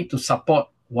 We need to support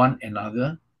one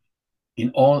another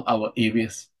in all our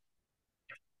areas.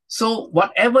 So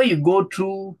whatever you go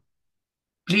through,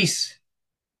 please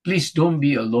don't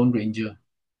be a lone ranger.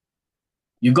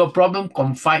 You got problem,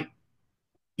 confide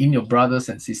in your brothers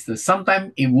and sisters.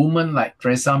 Sometimes a woman like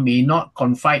Teresa may not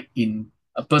confide in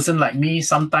a person like me.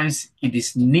 Sometimes it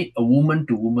is need a woman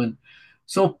to woman.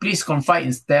 So please confide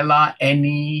in Stella,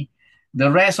 Annie, the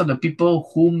rest of the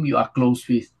people whom you are close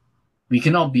with. We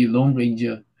cannot be a lone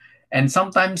ranger. And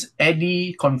sometimes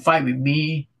Eddie confide with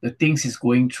me the things he's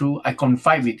going through. I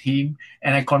confide with him,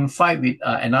 and I confide with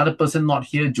another person not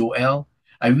here, Joel.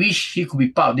 I wish he could be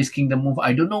part of this kingdom move.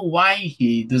 I don't know why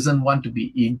he doesn't want to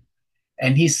be in.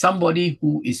 And he's somebody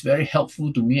who is very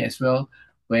helpful to me as well.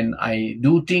 When I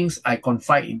do things, I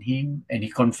confide in him, and he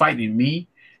confide in me.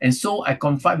 And so I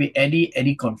confide with Eddie.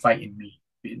 Eddie confide in me.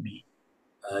 With me.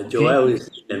 Joel is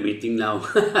in the meeting now.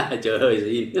 Joel is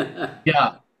in.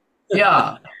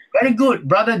 Yeah. Very good,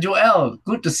 Brother Joel.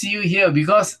 Good to see you here,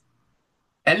 because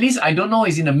at least I don't know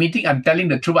he's in a meeting. I'm telling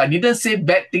the truth. I didn't say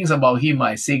bad things about him.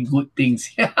 I say good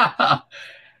things.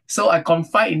 So I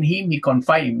confide in him. He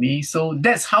confide in me. So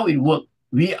that's how it works.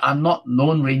 We are not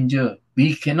lone ranger.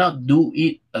 We cannot do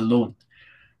it alone.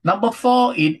 Number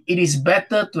four, it is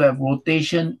better to have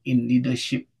rotation in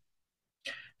leadership.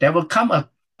 There will come a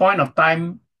point of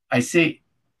time, I say,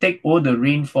 take over the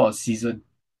reign for a season.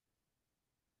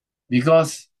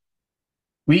 Because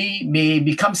we may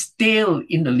become stale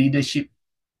in the leadership,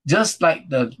 just like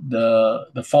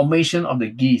the formation of the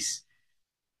geese.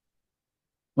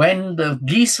 When the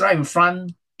geese right in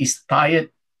front is tired,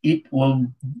 it will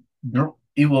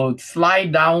fly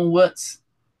downwards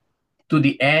to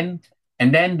the end,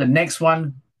 and then the next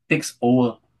one takes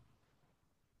over.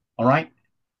 All right.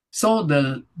 So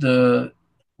the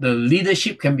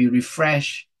leadership can be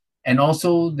refreshed, and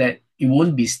also that it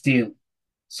won't be stale.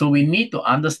 So we need to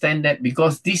understand that,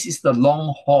 because this is the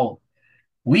long haul.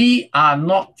 We are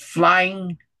not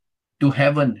flying to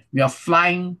heaven. We are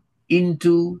flying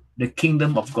into the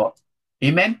kingdom of God.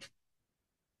 Amen?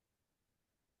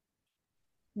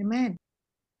 Amen.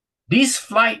 This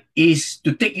flight is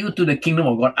to take you to the kingdom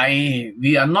of God.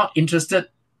 We are not interested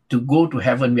to go to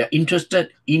heaven. We are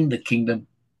interested in the kingdom.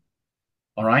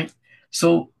 All right?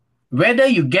 So whether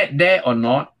you get there or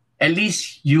not, at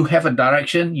least you have a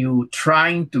direction. You're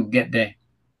trying to get there.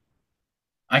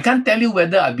 I can't tell you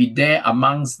whether I'll be there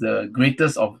amongst the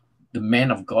greatest of the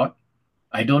men of God.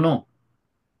 I don't know.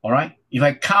 All right. If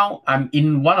I count, I'm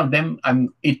in one of them.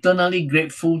 I'm eternally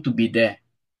grateful to be there.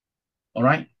 All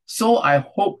right. So I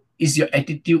hope is your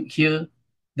attitude here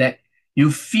that you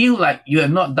feel like you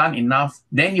have not done enough,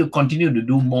 then you continue to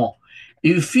do more.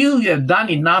 If you feel you have done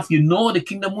enough, you know the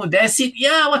kingdom move, that's it.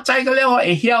 Yeah, what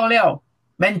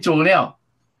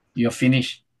you're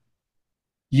finished.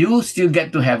 You still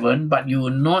get to heaven, but you will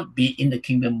not be in the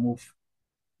kingdom move.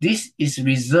 This is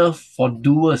reserved for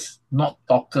doers, not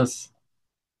talkers.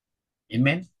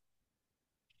 Amen.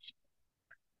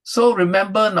 So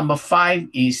remember, number 5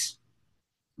 is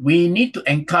we need to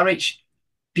encourage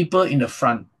people in the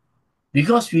front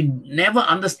because we never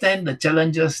understand the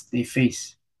challenges they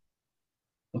face.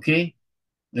 Okay?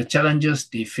 The challenges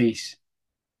they face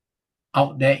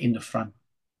out there in the front.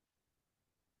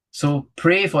 So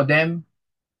pray for them,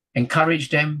 encourage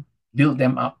them, build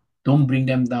them up. Don't bring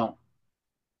them down.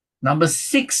 Number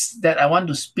 6 that I want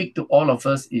to speak to all of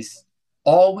us is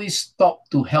always stop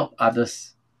to help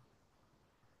others.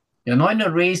 You're not in a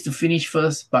race to finish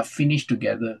first, but finish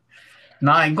together.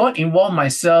 Now, I got involved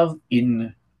myself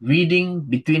in reading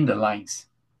between the lines.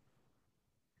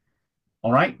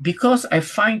 All right? Because I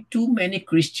find too many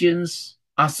Christians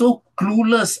are so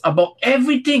clueless about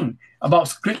everything, about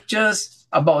scriptures,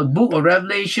 about the book of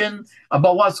Revelation,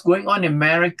 about what's going on in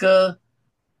America.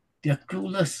 They're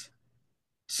clueless.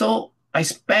 So I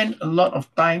spend a lot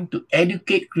of time to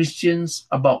educate Christians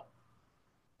about,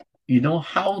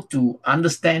 how to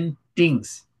understand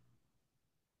things.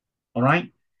 All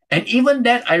right? And even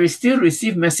that, I still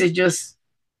receive messages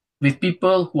with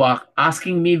people who are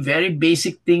asking me very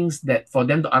basic things that for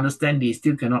them to understand, they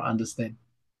still cannot understand.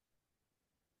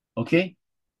 Okay?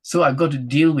 So I've got to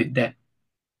deal with that.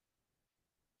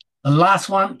 The last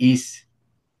one is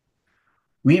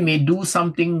we may do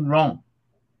something wrong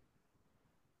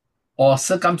or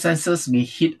circumstances may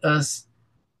hit us.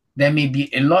 There may be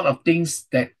a lot of things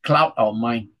that cloud our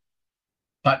mind.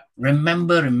 But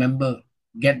remember,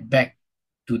 get back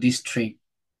to this train.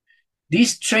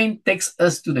 This train takes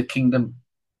us to the kingdom.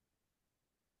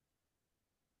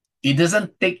 It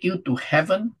doesn't take you to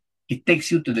heaven. It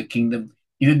takes you to the kingdom.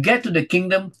 If you get to the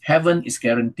kingdom, heaven is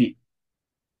guaranteed.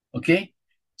 Okay?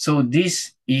 So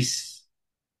this is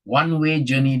one-way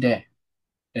journey there.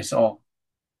 That's all.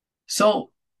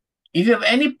 So if you have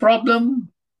any problem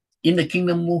in the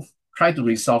kingdom move, try to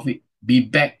resolve it. Be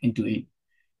back into it.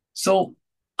 So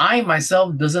I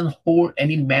myself doesn't hold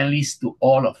any malice to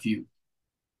all of you.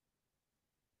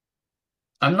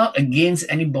 I'm not against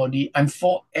anybody. I'm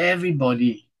for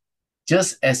everybody.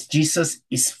 Just as Jesus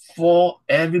is for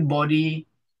everybody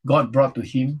God brought to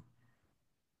him.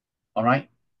 All right?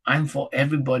 I'm for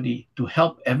everybody, to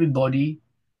help everybody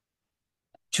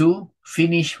to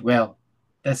finish well.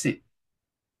 That's it.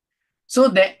 So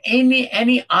there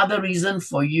any other reason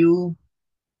for you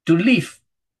to live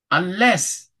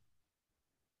unless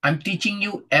I'm teaching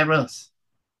you errors.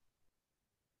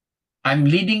 I'm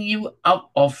leading you out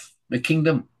of the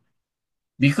kingdom.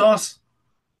 Because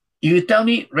if you tell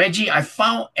me, Reggie, I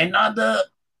found another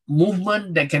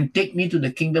movement that can take me to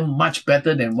the kingdom much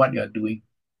better than what you're doing,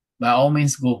 by all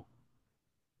means go.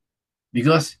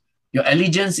 Because your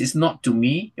allegiance is not to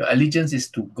me, your allegiance is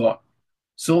to God.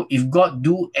 So if God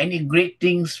do any great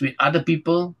things with other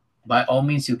people, by all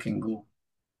means you can go.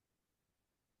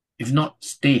 If not,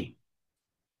 stay.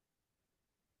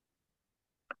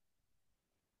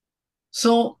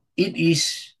 So it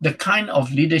is the kind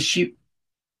of leadership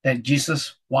that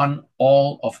Jesus wants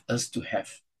all of us to have.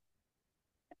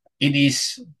 It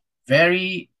is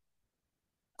very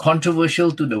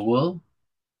controversial to the world.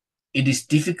 It is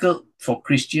difficult for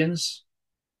Christians,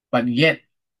 but yet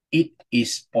it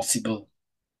is possible.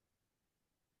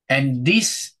 And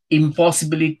this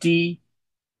impossibility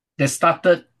that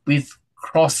started with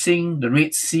crossing the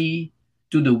Red Sea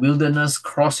to the wilderness,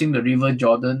 crossing the river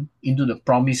Jordan into the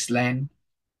promised land,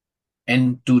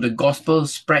 and to the gospel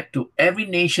spread to every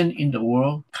nation in the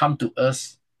world, come to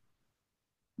us,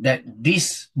 that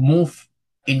this move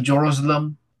in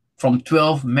Jerusalem from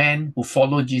 12 men who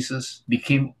followed Jesus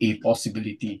became a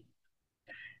possibility.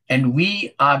 And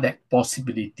we are that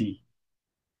possibility.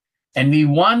 And we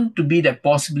want to be that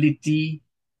possibility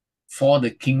for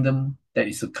the kingdom that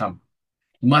is to come.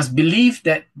 You must believe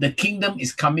that the kingdom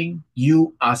is coming.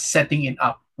 You are setting it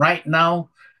up. Right now,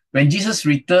 when Jesus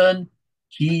returns,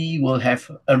 he will have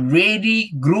a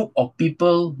ready group of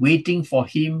people waiting for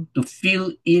him to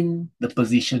fill in the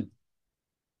position.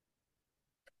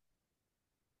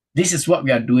 This is what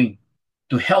we are doing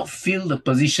to help fill the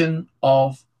position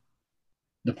of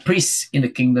the priests in the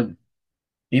kingdom.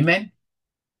 Amen?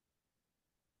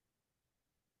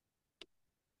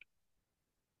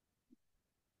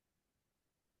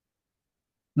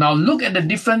 Now look at the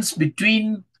difference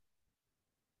between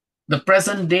the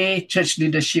present day church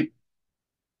leadership.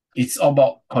 It's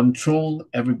about control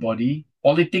everybody.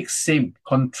 Politics, same.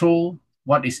 Control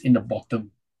what is in the bottom.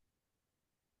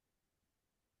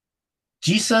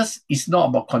 Jesus is not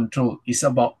about control. It's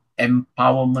about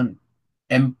empowerment.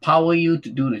 Empower you to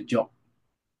do the job.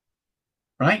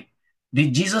 Right?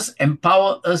 Did Jesus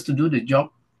empower us to do the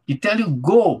job? He tell you,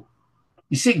 go.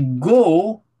 He said,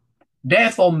 go,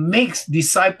 therefore makes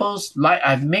disciples like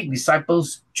I've made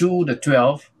disciples to the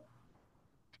 12.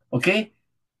 Okay?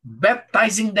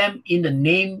 Baptizing them in the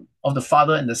name of the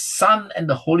Father and the Son and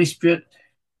the Holy Spirit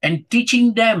and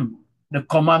teaching them the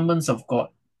commandments of God.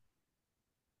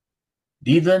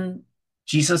 Didn't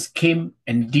Jesus came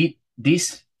and did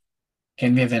this?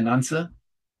 Can we have an answer?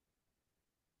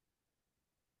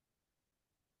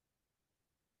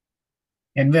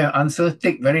 Can we have an answer?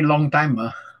 Take very long time.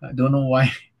 I don't know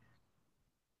why.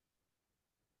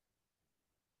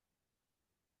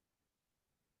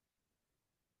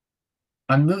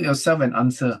 Unmute yourself and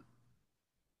answer.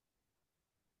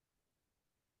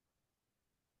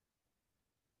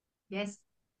 Yes.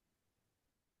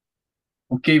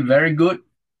 Okay, very good.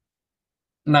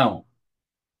 Now,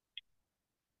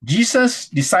 Jesus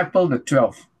discipled the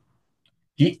 12.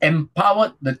 He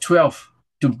empowered the 12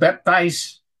 to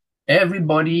baptize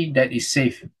everybody that is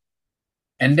saved.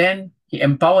 And then he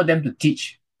empowered them to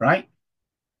teach, right?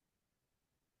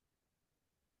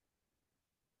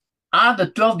 Are the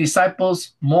 12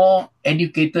 disciples more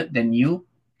educated than you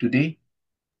today?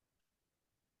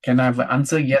 Can I have an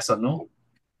answer, yes or no?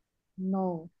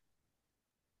 No.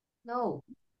 No.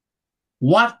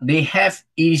 What they have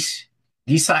is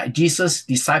Jesus'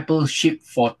 discipleship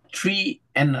for three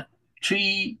and a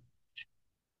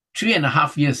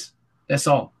half years. That's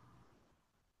all.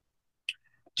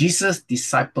 Jesus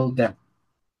discipled them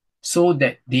so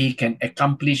that they can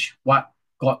accomplish what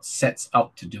God set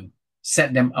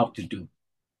them out to do.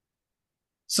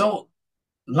 So,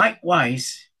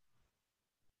 likewise,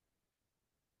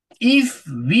 if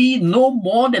we know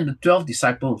more than the 12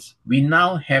 disciples, we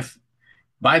now have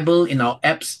Bible in our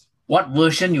apps. What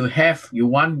version you have, you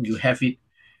want, you have it.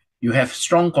 You have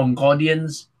strong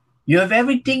concordance. You have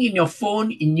everything in your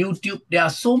phone, in YouTube. There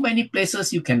are so many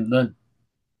places you can learn.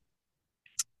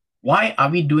 Why are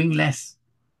we doing less?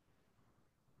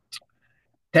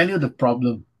 Tell you the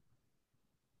problem.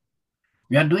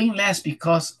 We are doing less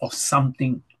because of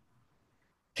something.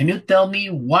 Can you tell me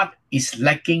what is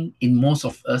lacking in most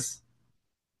of us?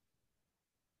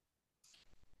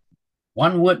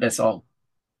 One word, that's all.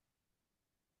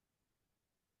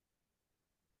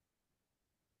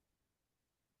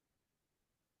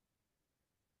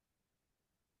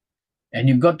 And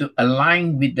you got to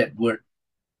align with that word.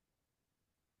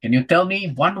 Can you tell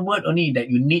me one word only that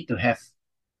you need to have?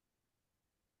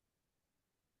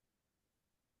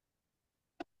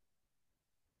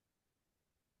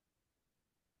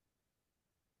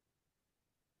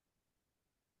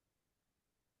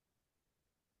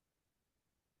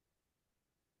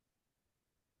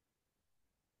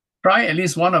 Try, at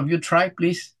least one of you try,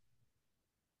 please.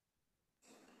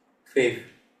 Faith.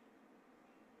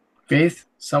 Faith,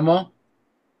 some more.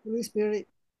 Holy Spirit.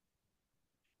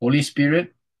 Holy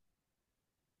Spirit.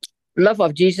 Love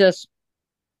of Jesus.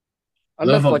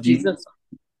 Love For of Jesus. Jesus.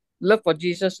 Love for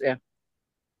Jesus, yeah.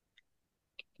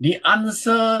 The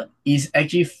answer is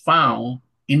actually found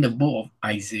in the book of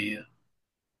Isaiah.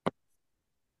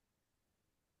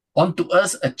 Unto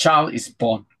us a child is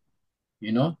born,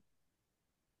 you know.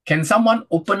 Can someone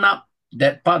open up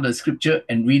that part of the scripture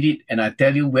and read it, and I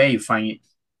tell you where you find it?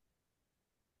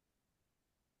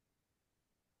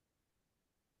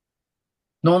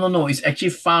 No. It's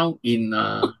actually found in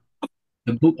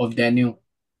the book of Daniel.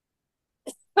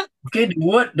 Okay,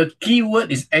 the key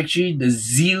word is actually the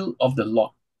zeal of the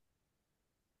Lord.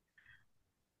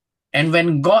 And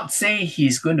when God say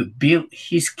he's going to build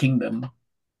his kingdom,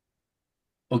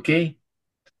 okay,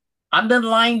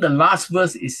 underlying the last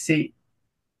verse is say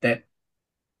that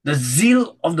the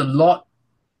zeal of the Lord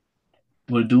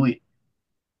will do it.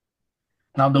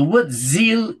 Now the word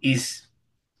zeal is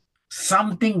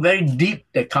something very deep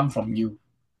that comes from you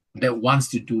that wants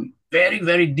to do it. Very,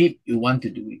 very deep, you want to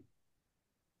do it.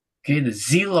 Okay, the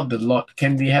zeal of the Lord.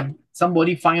 Can we have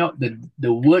somebody find out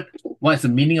the word? What is the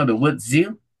meaning of the word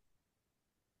zeal?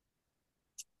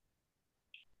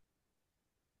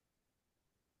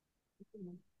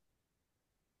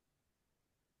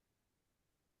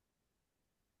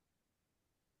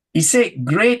 He said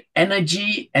great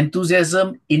energy,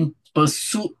 enthusiasm in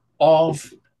pursuit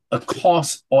of a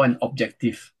cause or an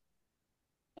objective.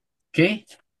 Okay,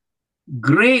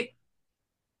 great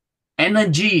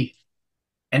energy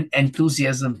and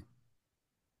enthusiasm.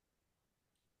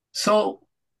 So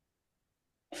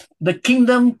the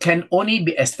kingdom can only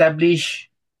be established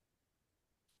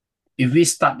if we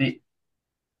start it.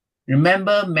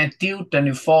 Remember Matthew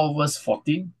 24 verse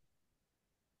 14?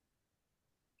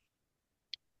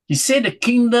 He said the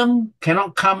kingdom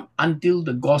cannot come until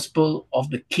the gospel of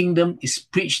the kingdom is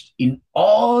preached in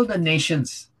all the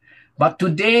nations. But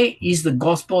today, is the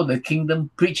gospel of the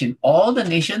kingdom preached in all the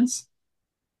nations?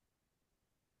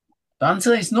 The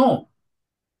answer is no.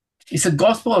 It's a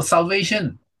gospel of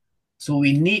salvation. So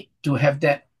we need to have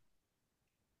that.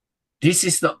 This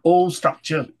is the old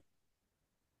structure.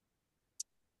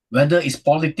 Whether it's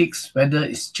politics, whether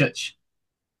it's church,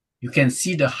 you can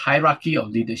see the hierarchy of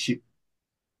leadership.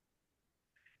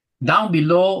 Down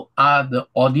below are the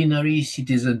ordinary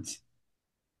citizens.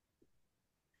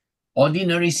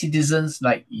 Ordinary citizens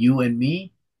like you and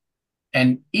me,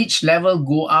 and each level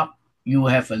go up, you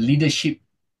have a leadership.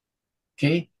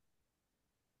 Okay?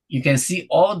 You can see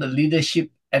all the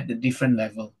leadership at the different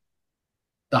level.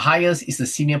 The highest is the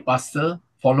senior pastor,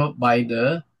 followed by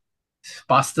the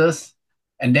pastors,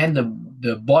 and then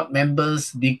the board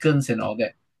members, deacons, and all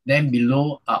that. Then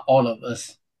below are all of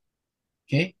us.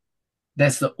 Okay?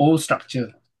 That's the old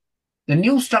structure. The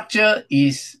new structure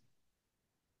is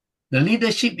the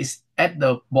leadership is at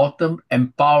the bottom,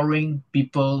 empowering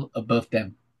people above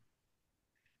them.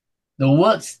 The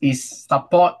words is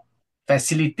support,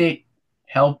 facilitate,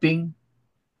 helping.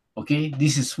 Okay,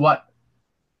 this is what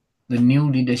the new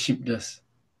leadership does.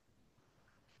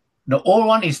 The old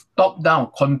one is top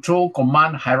down, control,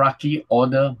 command, hierarchy,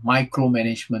 order,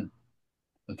 micromanagement.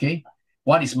 Okay,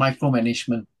 what is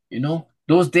micromanagement? You know,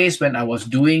 those days when I was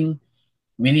doing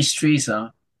ministries,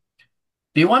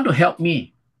 they want to help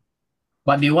me,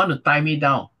 but they want to tie me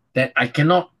down, that I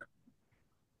cannot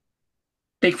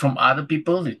take from other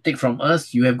people, they take from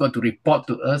us, you have got to report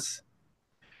to us.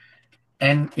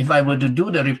 And if I were to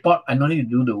do the report, I don't need to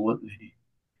do the work already.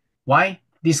 Why?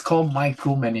 This is called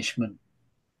micromanagement.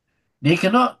 They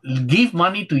cannot give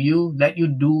money to you, let you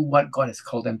do what God has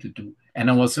called them to do. And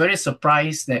I was very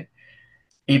surprised that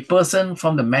a person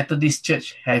from the Methodist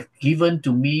Church have given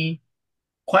to me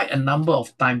quite a number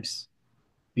of times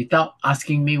without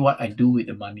asking me what I do with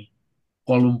the money.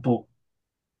 Kuala Lumpur.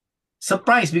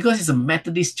 Surprised because it's a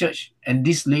Methodist church, and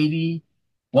this lady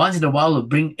once in a while will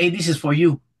bring, hey, this is for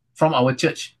you from our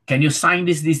church. Can you sign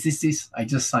this? I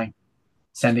just sign.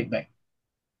 Send it back.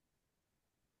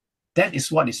 That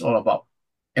is what it's all about.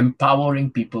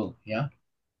 Empowering people. Yeah.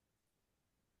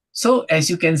 So as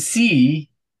you can see,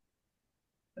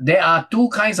 there are two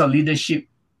kinds of leadership.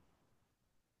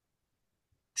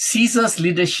 Caesar's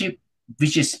leadership,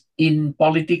 which is in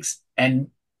politics and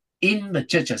in the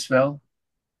church as well,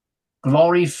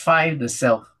 glorify the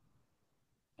self.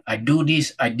 I do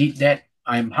this, I did that.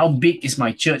 How big is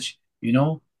my church? You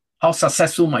know, how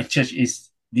successful my church is.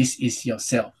 This is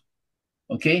yourself.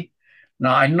 Okay.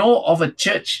 Now I know of a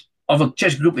church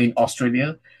group in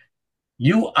Australia.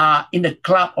 You are in the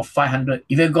club of 500.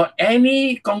 If you've got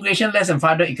any congregation less than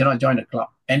 500, you cannot join the club.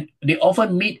 And they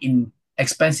often meet in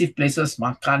expensive places,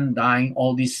 makan, dine,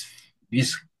 all these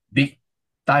big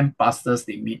time pastors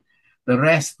they meet. The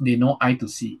rest, they know eye to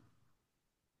see.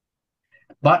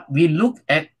 But we look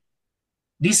at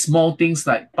these small things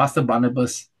like Pastor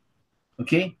Barnabas.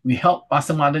 Okay, we help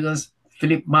Pastor Barnabas,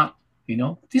 Philip Mark, you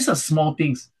know, these are small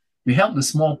things. We help the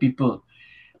small people.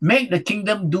 Make the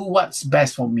kingdom do what's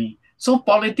best for me. So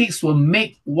politics will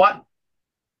make what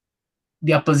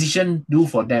their position do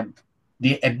for them.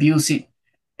 They abuse it.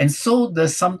 And so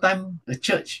there's sometimes the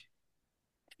church.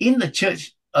 In the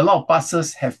church, a lot of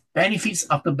pastors have benefits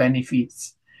after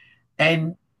benefits.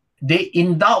 And they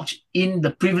indulge in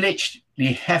the privilege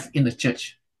they have in the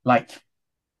church. Like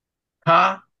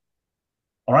car,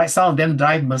 all right, some of them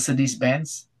drive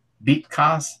Mercedes-Benz, big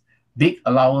cars, big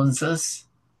allowances,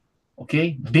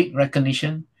 okay, big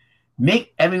recognition.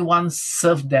 Make everyone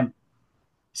serve them.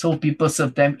 So people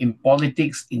serve them in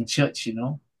politics, in church, you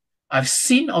know. I've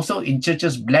seen also in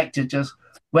churches, black churches,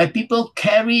 where people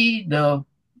carry the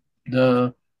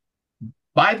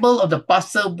Bible of the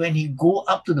pastor when he go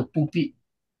up to the pulpit,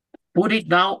 put it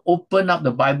down, open up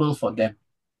the Bible for them.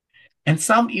 And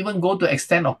some even go to the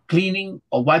extent of cleaning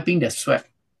or wiping their sweat.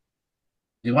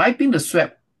 They're wiping the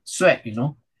sweat, you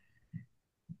know.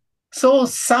 So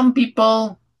some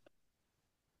people,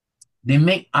 they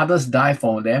make others die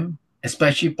for them,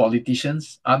 especially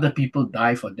politicians. Other people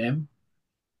die for them.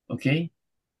 Okay.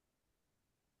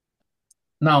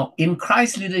 Now, in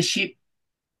Christ's leadership,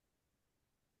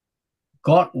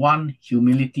 God wants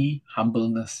humility,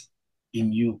 humbleness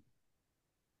in you.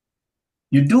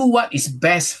 You do what is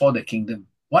best for the kingdom.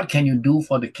 What can you do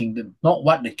for the kingdom? Not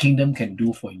what the kingdom can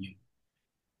do for you.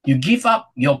 You give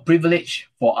up your privilege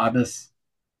for others.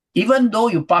 Even though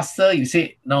you pastor, you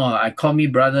say, no, I call me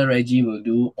brother Reggie will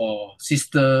do, or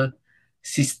sister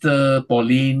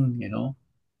Pauline,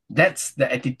 that's the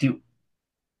attitude.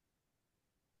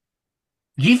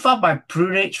 Give up my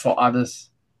privilege for others.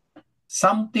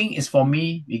 Something is for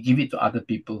me, we give it to other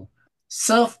people.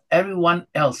 Serve everyone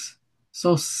else,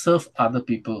 so serve other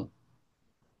people.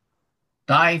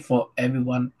 Die for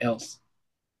everyone else,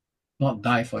 not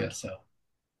die for yourself.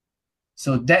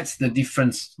 So that's the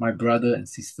difference, my brother and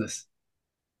sisters.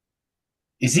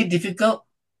 Is it difficult?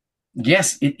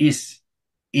 Yes, it is.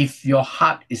 If your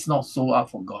heart is not sold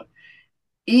out for God.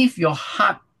 If your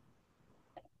heart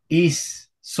is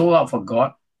sold out for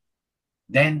God,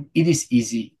 then it is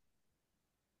easy.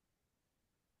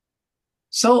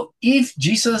 So if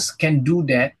Jesus can do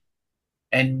that,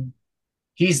 and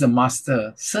he's the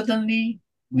master, certainly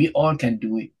we all can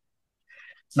do it.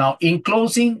 Now, in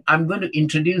closing, I'm going to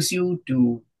introduce you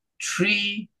to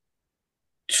three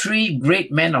great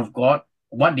men of God,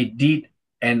 what they did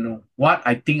and what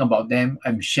I think about them,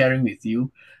 I'm sharing with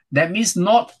you. That means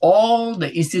not all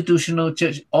the institutional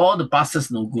church, all the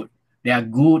pastors no good. They are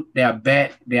good, they are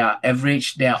bad, they are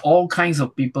average, there are all kinds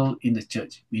of people in the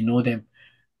church. We know them.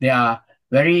 They are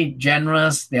very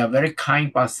generous, they are very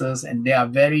kind pastors, and they are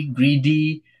very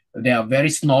greedy, they are very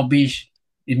snobbish.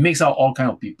 It makes out all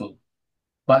kinds of people.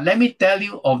 But let me tell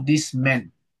you of this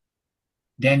man,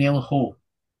 Daniel Ho.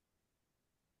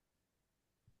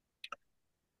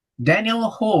 Daniel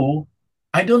Ho,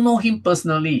 I don't know him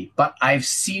personally, but I've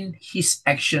seen his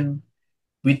action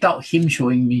without him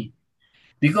showing me.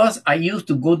 Because I used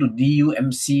to go to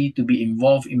DUMC to be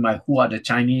involved in my Who Are the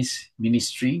Chinese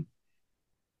ministry.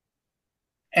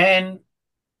 And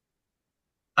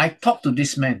I talked to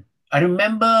this man. I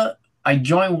remember I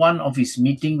joined one of his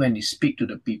meetings when he speak to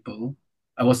the people.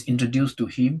 I was introduced to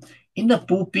him. In the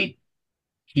pulpit,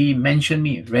 he mentioned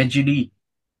me, Reggie Lee.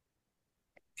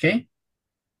 Okay?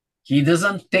 He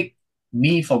doesn't take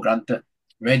me for granted.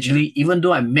 Reggie Lee, even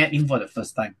though I met him for the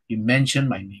first time, he mentioned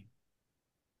my name.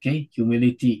 Okay?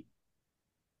 Humility.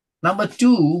 Number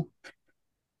two,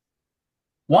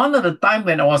 one of the time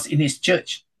when I was in his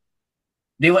church,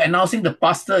 they were announcing the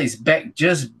pastor is back,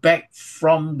 just back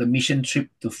from the mission trip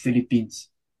to Philippines.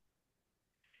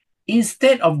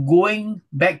 Instead of going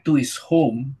back to his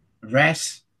home,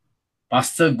 rest,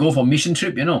 pastor go for mission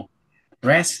trip,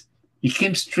 rest, he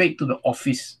came straight to the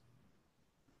office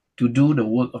to do the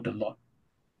work of the Lord.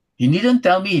 He didn't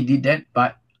tell me he did that,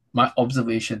 but my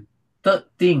observation. Third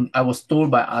thing I was told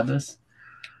by others,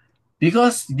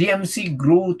 because DMC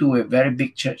grew to a very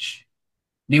big church,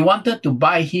 they wanted to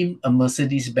buy him a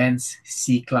Mercedes-Benz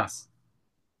C-Class.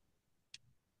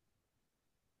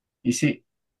 He said,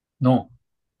 no,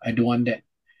 I don't want that.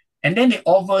 And then they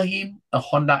offered him a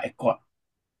Honda Accord.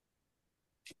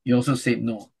 He also said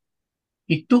no.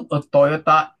 He took a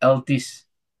Toyota Altis.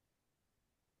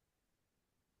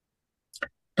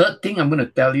 Third thing I'm going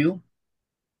to tell you,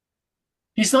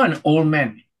 he's not an old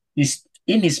man. He's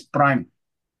in his prime,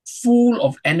 full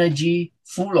of energy,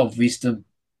 full of wisdom.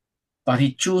 But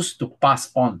he chose to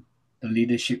pass on the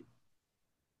leadership.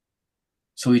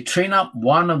 So he trained up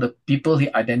one of the people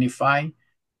he identified,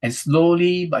 and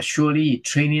slowly but surely he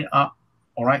trained it up,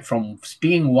 all right, from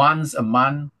speaking once a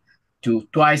month to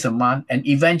twice a month, and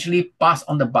eventually passed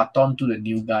on the baton to the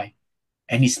new guy.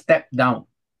 And he stepped down,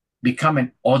 become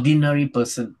an ordinary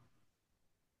person.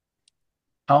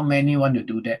 How many want to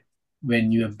do that?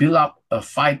 When you have built up a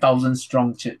 5,000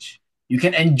 strong church, you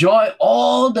can enjoy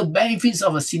all the benefits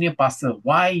of a senior pastor.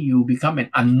 Why you become an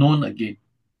unknown again?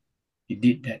 He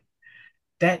did that.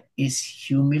 That is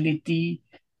humility.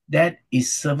 That is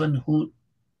servanthood.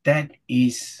 That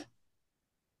is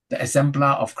the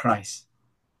exemplar of Christ.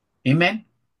 Amen?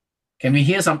 Can we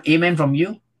hear some amen from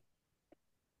you?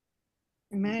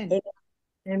 Amen.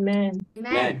 Amen.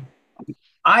 Amen.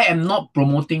 I am not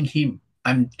promoting him.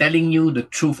 I'm telling you the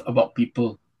truth about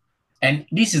people. And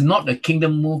this is not a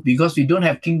kingdom move because we don't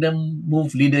have kingdom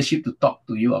move leadership to talk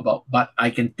to you about, but I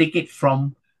can take it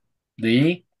from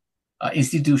the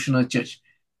institutional church.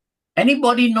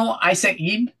 Anybody know Isaac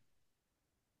Yim?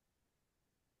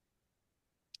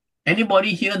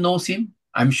 Anybody here knows him?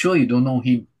 I'm sure you don't know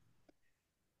him.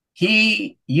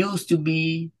 He used to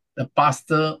be the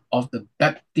pastor of the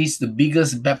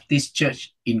biggest Baptist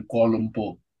church in Kuala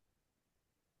Lumpur.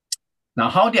 Now,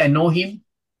 how did I know him?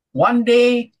 One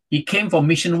day, he came for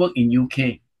mission work in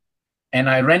UK, and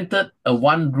I rented a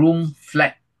one-room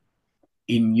flat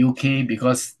in UK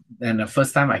because then the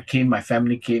first time I came, my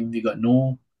family came, we got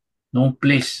no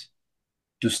place.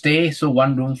 to stay. So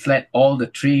one room flat, all the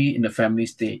three in the family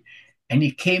stay. And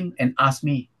he came and asked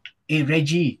me, hey,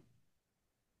 Reggie,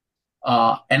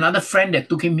 another friend that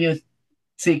took him here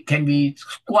said, can we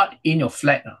squat in your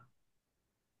flat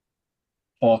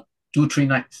for 2-3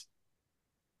 nights?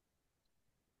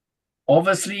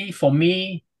 Obviously, for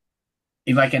me,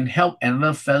 if I can help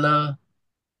another fella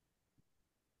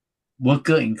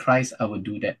worker in Christ, I will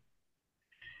do that.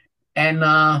 And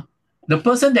the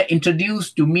person that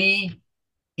introduced to me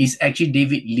is actually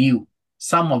David Liu.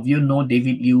 Some of you know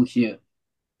David Liu here.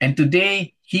 And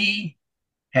today, he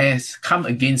has come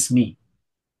against me.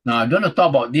 Now, I'm going to talk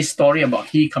about this story about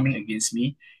he coming against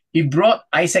me. He brought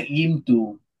Isaac Yim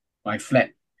to my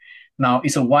flat. Now,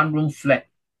 it's a one-room flat.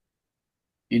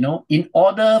 You know, in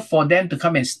order for them to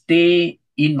come and stay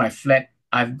in my flat,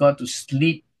 I've got to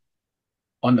sleep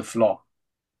on the floor.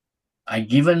 I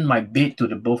given my bed to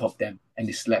the both of them and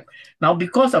they slept. Now,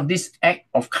 because of this act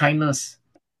of kindness,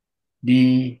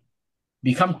 they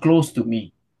become close to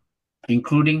me,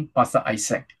 including Pastor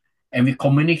Isaac. And we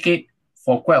communicate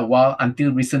for quite a while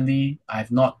until recently I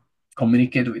have not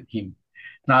communicated with him.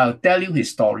 Now, I'll tell you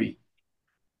his story.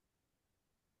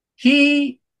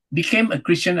 He became a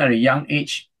Christian at a young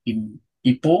age in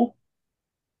Ipoh,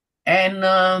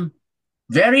 and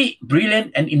very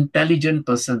brilliant and intelligent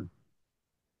person.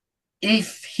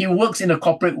 If he works in the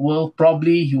corporate world,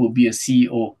 probably he will be a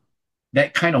CEO,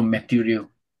 that kind of material.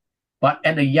 But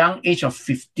at a young age of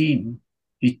 15,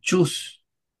 he chose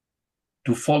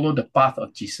to follow the path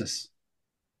of Jesus.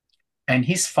 And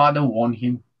his father warned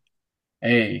him,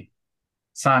 hey,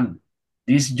 son,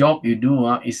 this job you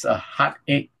do is a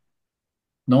heartache,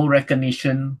 no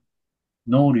recognition,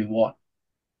 no reward.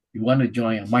 You want to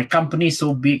join? My company is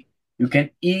so big, you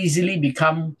can easily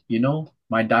become,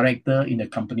 my director in the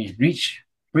company. Rich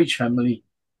family.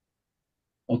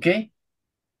 Okay?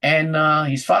 And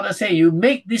his father said, you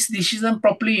make this decision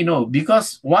properly,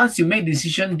 because once you make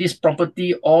decision, this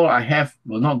property, all I have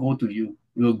will not go to you.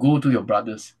 It will go to your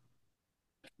brothers.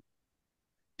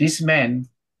 This man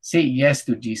said yes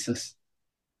to Jesus.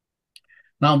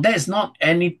 Now, there's not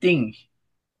anything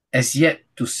as yet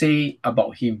to say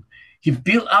about him. He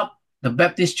built up the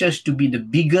Baptist church to be the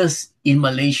biggest in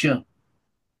Malaysia.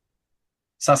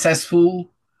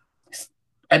 Successful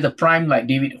at the prime like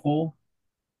David Ho.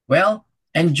 Well,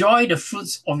 enjoy the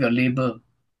fruits of your labor.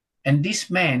 And this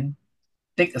man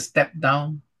take a step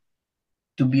down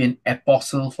to be an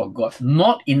apostle for God.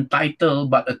 Not in title,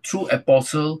 but a true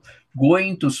apostle,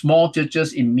 going to small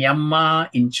churches in Myanmar,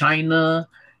 in China,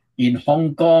 in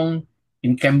Hong Kong,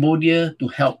 in Cambodia to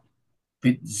help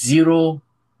with zero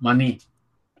money.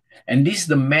 And this is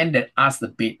the man that asked the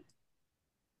bed.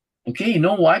 Okay, you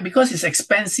know why? Because it's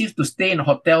expensive to stay in a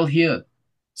hotel here.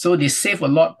 So they save a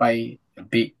lot by a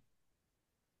bed.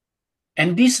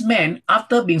 And this man,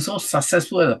 after being so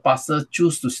successful as a pastor,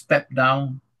 chose to step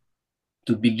down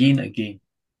to begin again.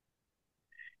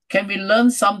 Can we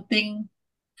learn something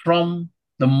from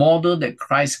the model that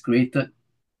Christ created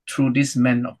through this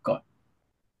man of God?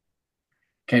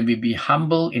 Can we be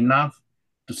humble enough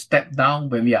to step down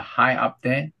when we are high up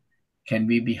there? Can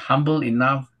we be humble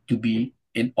enough to be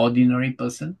an ordinary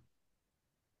person?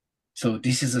 So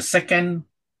this is the second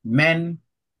man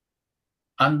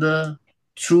under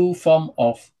true form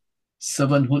of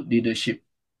servanthood leadership.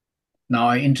 Now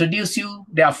I introduce you,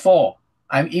 there are four.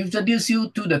 I introduce you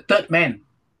to the third man.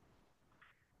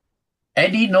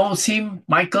 Eddie knows him,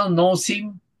 Michael knows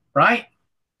him, right?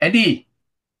 Eddie.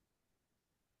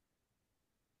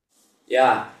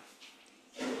 Yeah.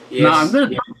 Yes. Now I'm going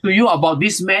to talk to you about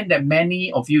this man that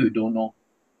many of you don't know.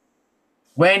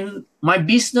 When my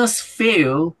business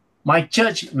failed, my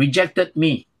church rejected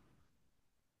me.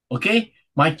 Okay?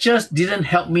 My church didn't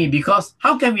help me because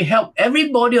how can we help?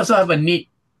 Everybody also have a need.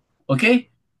 Okay?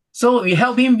 So we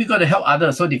help him, we got to help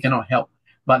others so they cannot help.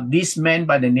 But this man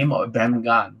by the name of Abraham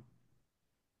Gan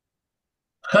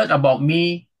heard about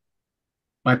me,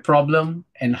 my problem,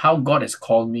 and how God has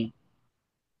called me.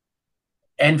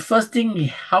 And first thing,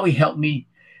 how he helped me,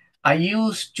 I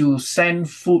used to send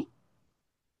food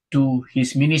to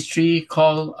his ministry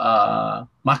called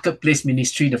Marketplace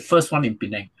Ministry, the first one in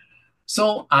Penang.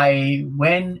 So I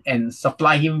went and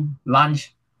supply him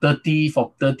lunch, 30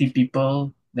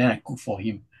 people, then I cook for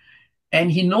him.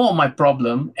 And he know my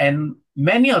problem, and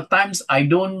many of times I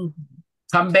don't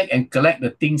come back and collect the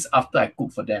things after I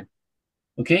cook for them.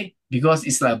 Okay? Because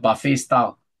it's like a buffet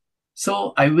style.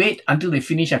 So I wait until they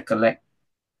finish, I collect.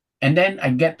 And then I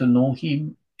get to know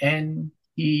him, and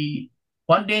he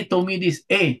one day told me this,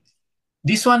 hey,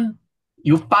 this one,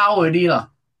 you pao already lah.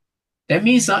 That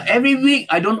means every week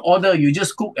I don't order, you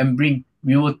just cook and bring.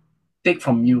 We will take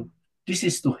from you. This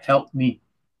is to help me.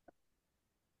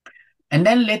 And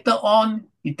then later on,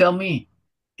 he tell me,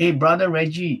 hey, Brother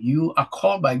Reggie, you are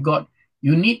called by God.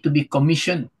 You need to be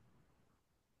commissioned.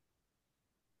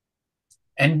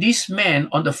 And this man,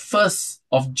 on the 1st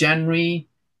of January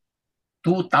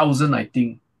 2000, I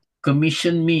think,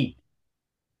 commissioned me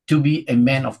to be a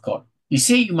man of God. He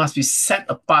said you must be set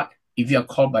apart if you are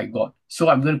called by God. So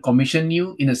I'm going to commission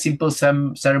you in a simple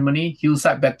ceremony.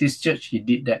 Hillside Baptist Church, he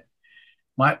did that.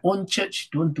 My own church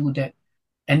don't do that.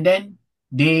 And then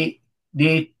they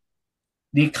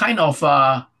kind of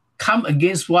come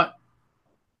against what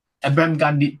Abraham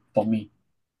Gunn did for me.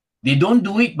 They don't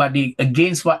do it, but they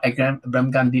against what Abraham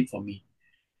Gunn did for me.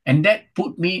 And that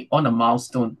put me on a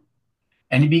milestone.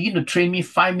 And he began to train me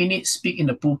 5 minutes, speak in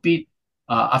the pulpit.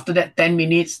 After that, 10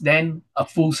 minutes, then a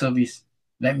full service.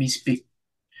 Let me speak.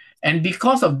 And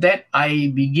because of that,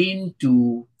 I begin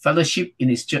to fellowship in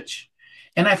his church.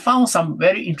 And I found some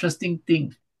very interesting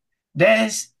thing.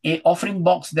 There's an offering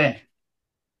box there.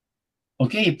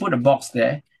 Okay, he put a box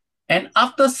there. And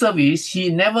after service, he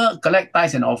never collect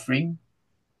tithes and offering.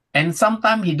 And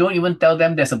sometimes he don't even tell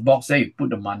them there's a box there, you put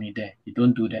the money there. He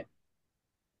don't do that.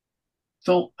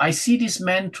 So I see this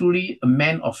man truly a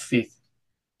man of faith.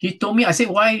 He told me, I said,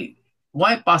 why,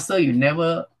 Pastor, you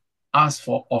never ask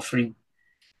for offering?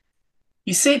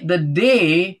 He said, the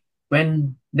day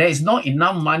when there is not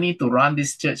enough money to run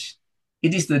this church,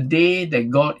 it is the day that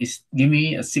God is giving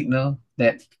me a signal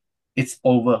that it's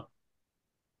over.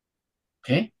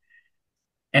 Okay?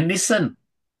 And listen,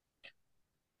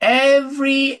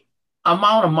 every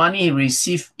amount of money he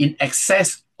received in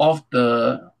excess of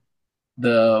the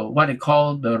what they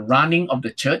call the running of the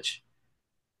church,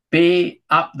 pay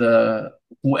up the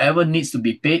whoever needs to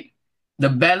be paid. The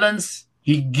balance,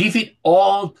 he give it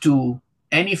all to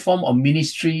any form of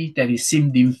ministry that he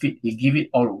seemed deemed fit. He give it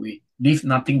all away, leave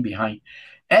nothing behind.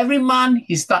 Every month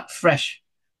he start fresh.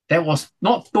 That was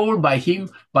not told by him,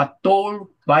 but told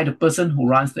by the person who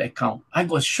runs the account. I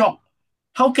got shocked.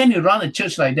 How can you run a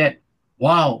church like that?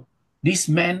 Wow, this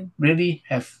man really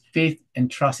have faith and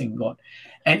trust in God.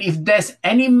 And if there's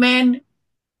any man,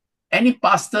 any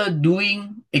pastor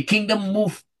doing a kingdom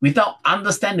move without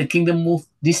understand the kingdom move,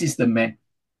 this is the man.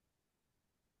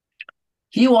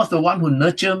 He was the one who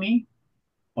nurtured me,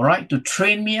 all right, to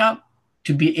train me up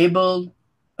to be able,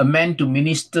 a man to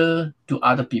minister to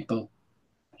other people.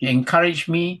 He encouraged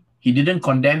me. He didn't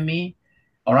condemn me,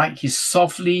 all right. He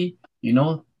softly,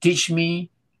 teach me,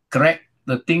 correct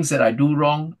the things that I do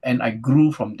wrong, and I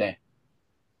grew from there.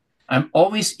 I'm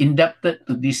always indebted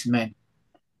to this man.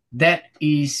 That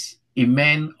is a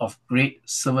man of great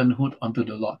servanthood unto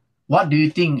the Lord. What do you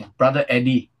think, Brother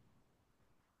Eddie?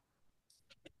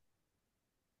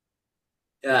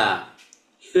 Yeah,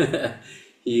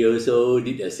 he also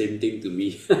did the same thing to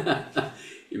me.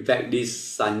 In fact, this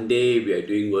Sunday we are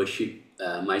doing worship.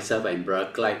 Myself and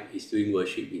Brother Clyde is doing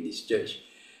worship in his church.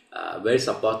 Very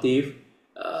supportive,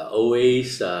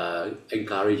 always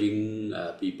encouraging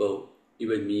people,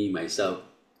 even me, myself.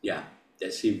 Yeah,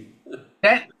 that's him.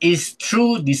 That is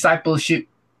true discipleship.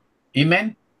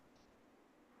 Amen.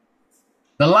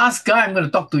 The last guy I'm going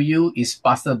to talk to you is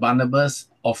Pastor Barnabas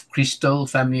of Crystal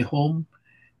Family Home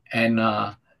and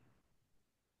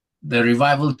the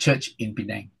Revival Church in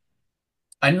Penang.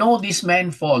 I know this man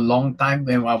for a long time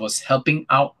when I was helping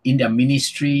out in their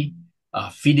ministry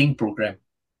feeding program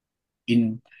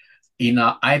in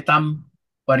Aitam,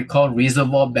 what they call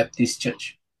Reservoir Baptist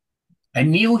Church. I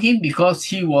knew him because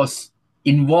he was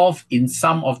involved in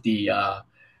some of the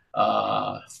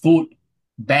food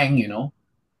bank,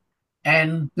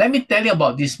 And let me tell you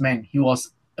about this man. He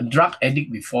was a drug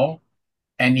addict before,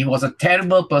 and he was a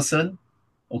terrible person.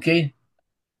 Okay,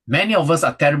 many of us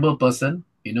are terrible person,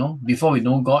 before we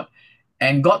know God,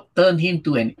 and God turned him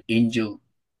to an angel.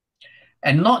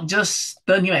 And not just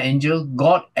turned him an angel,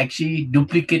 God actually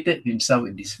duplicated himself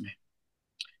in this man.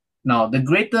 Now, the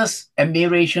greatest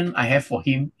admiration I have for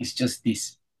him is just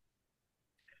this.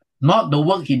 Not the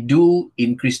work he do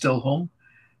in Crystal Home,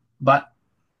 but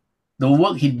the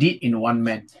work he did in one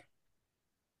man.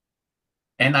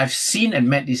 And I've seen and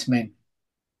met this man.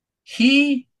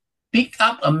 He picked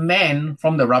up a man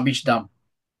from the rubbish dump,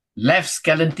 left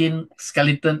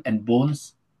skeleton and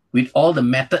bones with all the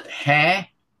matted hair,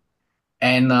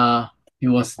 and he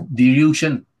was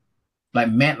delusion, like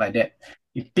mad like that.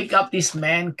 He picked up this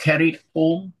man, carried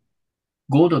home,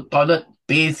 go to the toilet,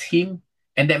 bathe him,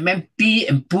 and that man pee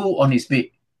and poo on his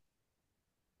bed.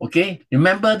 Okay,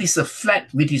 remember this is a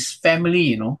flat with his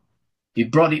family, He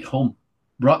brought it home,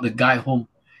 brought the guy home,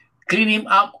 clean him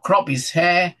up, crop his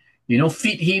hair,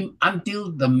 feed him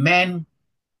until the man,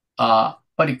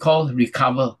 what you call,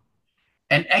 recover.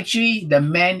 And actually, the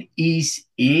man is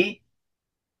a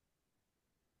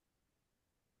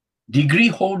degree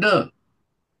holder,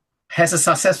 has a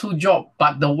successful job,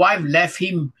 but the wife left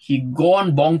him. He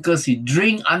gone bonkers. He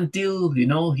drink until,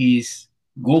 he's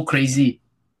go crazy.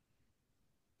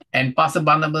 And Pastor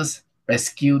Barnabas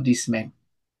rescued this man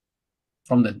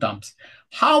from the dumps.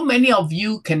 How many of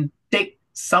you can take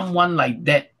someone like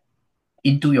that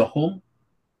into your home?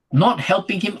 Not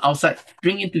helping him outside,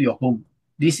 bring into your home.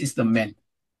 This is the man.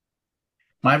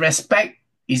 My respect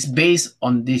is based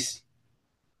on this.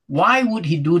 Why would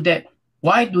he do that?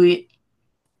 Why do he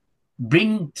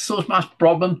bring so much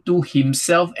problem to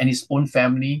himself and his own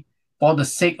family for the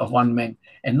sake of one man?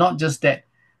 And not just that,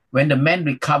 when the man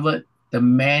recovered, the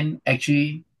man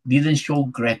actually didn't show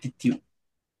gratitude.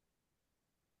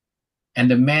 And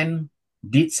the man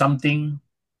did something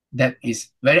that is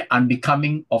very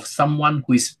unbecoming of someone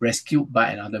who is rescued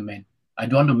by another man. I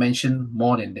don't want to mention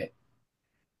more than that.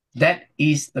 That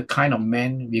is the kind of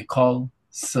man we call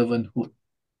servanthood.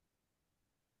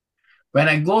 When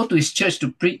I go to his church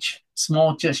to preach,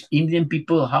 small church, Indian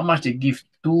people, how much they give?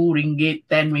 2 ringgit,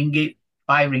 10 ringgit,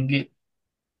 5 ringgit.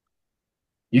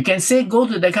 You can say, go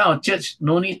to that kind of church,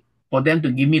 no need for them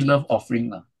to give me love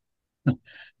offering.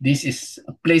 This is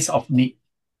a place of need.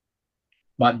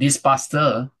 But this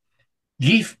pastor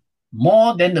give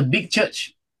more than the big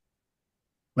church.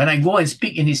 When I go and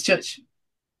speak in his church,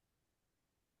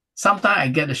 sometimes I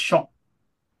get a shock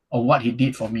of what he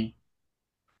did for me.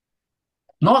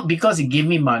 Not because he gave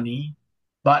me money,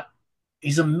 but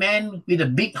he's a man with a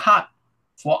big heart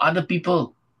for other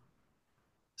people.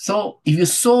 So if you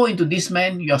sow into this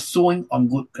man, you are sowing on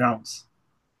good grounds.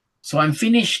 So I'm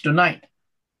finished tonight.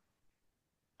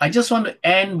 I just want to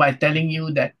end by telling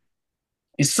you that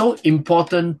it's so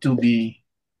important to be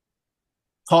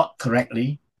taught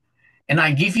correctly. And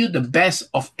I give you the best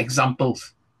of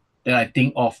examples that I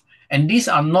think of. And these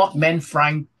are not men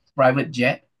flying private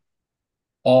jet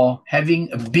or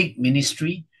having a big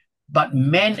ministry, but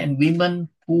men and women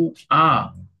who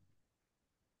are,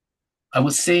 I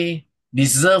would say,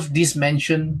 deserve this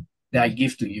mention that I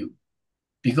give to you,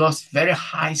 because very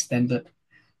high standard.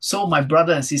 So my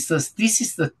brother and sisters, this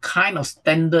is the kind of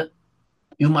standard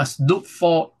you must look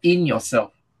for in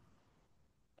yourself.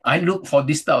 I look for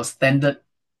this type of standard,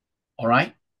 all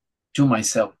right, to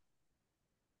myself.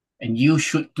 And you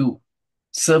should too,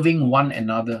 serving one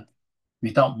another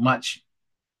without much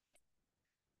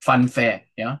fanfare,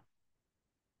 yeah?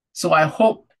 So I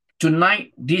hope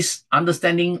tonight this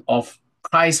understanding of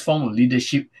Christ's form of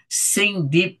leadership sink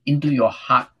deep into your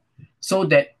heart so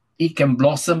that it can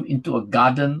blossom into a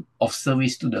garden of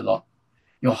service to the Lord.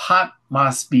 Your heart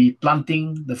must be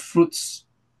planting the fruits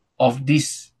of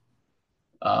these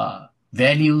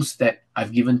values that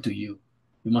I've given to you.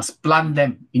 You must plant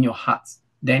them in your hearts.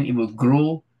 Then it will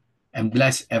grow and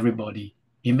bless everybody.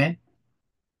 Amen.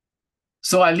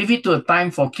 So I leave it to a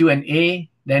time for Q&A.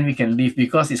 Then we can leave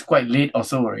because it's quite late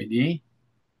also already.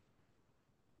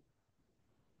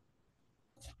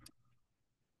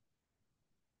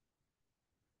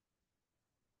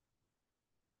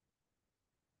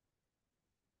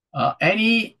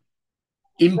 Any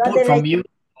input Brother from Reggie. you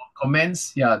or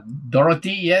comments? Yeah,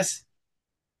 Dorothy, yes?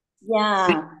 Yeah.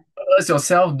 Immerse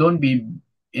yourself. Don't be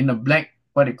in a black,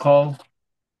 what they call,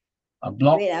 a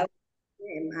block. Wait, where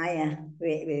am I?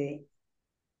 Wait.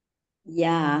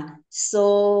 Yeah.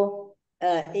 So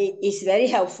it is very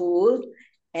helpful.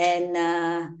 And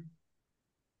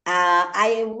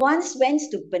I once went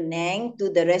to Penang to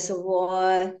the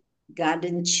Reservoir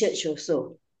Garden Church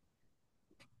also.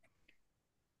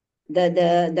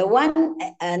 The one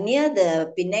near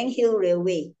the Penang Hill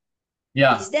Railway.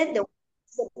 Yeah. Is that the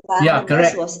Yeah,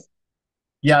 correct.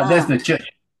 Yeah, that's the church.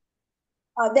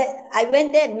 That I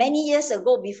went there many years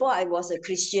ago before I was a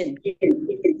Christian.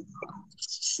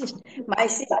 My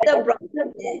sister brought me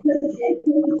there.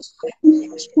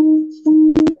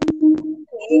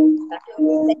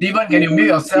 Stephen, can you mute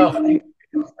yourself?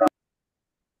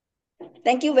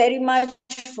 Thank you very much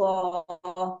for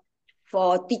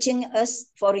teaching us,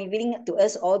 for revealing to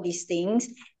us all these things.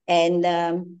 And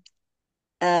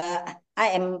I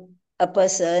am a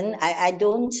person, I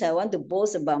don't want to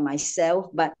boast about myself,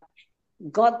 but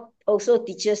God also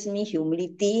teaches me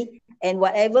humility. And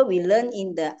whatever we learn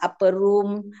in the upper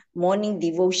room, morning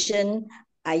devotion,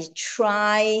 I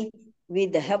try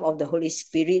with the help of the Holy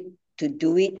Spirit to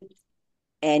do it,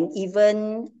 and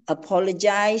even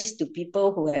apologize to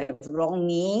people who have wronged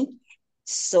me,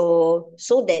 so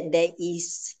that there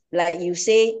is, like you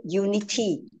say,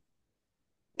 unity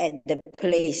at the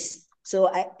place. So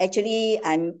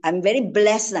I'm very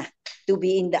blessed to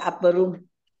be in the upper room.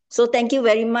 So thank you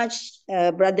very much,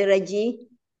 Brother Reggie,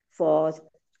 for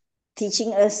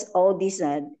teaching us all these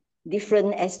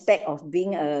different aspect of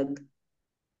being a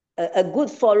good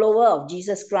follower of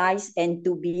Jesus Christ and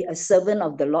to be a servant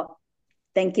of the Lord.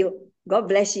 Thank you. God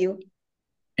bless you.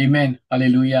 Amen.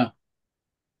 Hallelujah.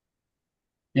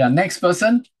 Yeah, next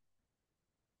person.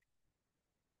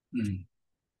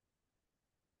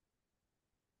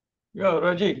 Yeah,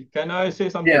 Reggie, can I say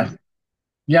something? Yeah.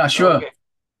 Yeah, sure. Okay.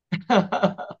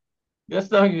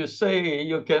 Just now you say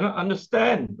you cannot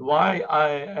understand why I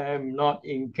am not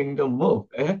in Kingdom Move.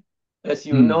 As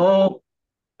you know,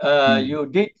 you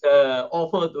did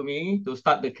offer to me to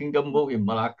start the Kingdom Move in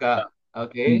Malacca.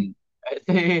 Okay. I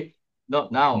say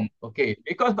not now. Okay.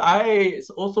 Because I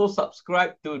also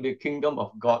subscribe to the Kingdom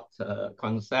of God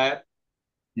concept.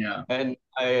 Yeah. And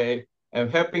I am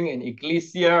helping an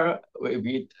ecclesia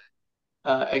with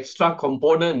extra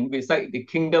component beside the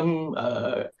Kingdom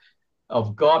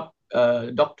of God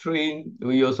doctrine.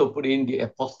 We also put in the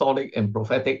apostolic and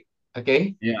prophetic.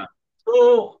 Okay. Yeah.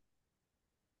 So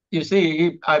you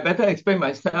see, I better explain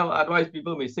myself. Otherwise,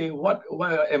 people may say, "What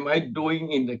am I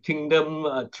doing in the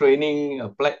Kingdom training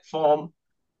platform?"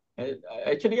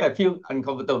 Actually, I feel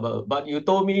uncomfortable. But you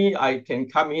told me I can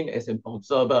come in as an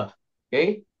observer.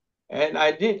 Okay, and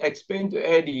I did explain to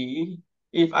Eddie,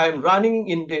 if I'm running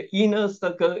in the inner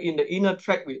circle, in the inner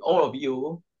track with all of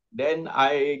you, then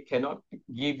I cannot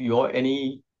give you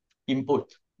any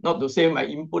input. Not to say my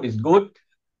input is good,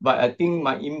 but I think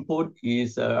my input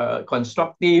is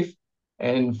constructive,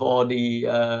 and for the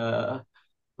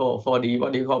what do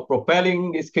you call,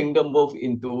 propelling this kingdom move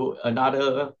into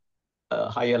another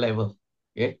higher level.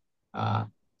 Okay,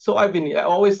 so I've been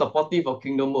always supportive of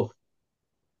kingdom move.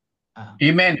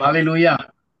 Amen.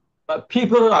 Hallelujah. But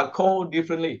people are called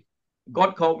differently.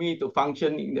 God called me to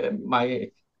function in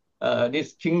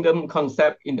this kingdom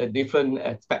concept in a different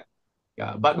aspect.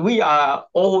 Yeah, but we are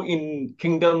all in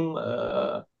kingdom,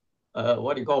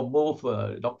 what do you call, move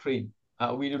doctrine.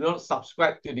 We do not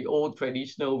subscribe to the old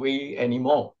traditional way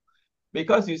anymore,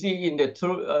 because you see, in the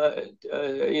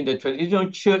traditional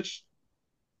church,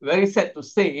 very sad to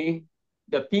say,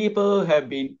 the people have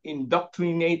been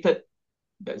indoctrinated.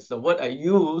 That's the word I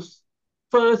use.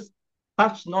 First,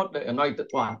 touch not the anointed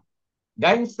one.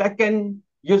 Then second,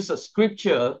 use the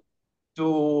scripture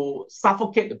to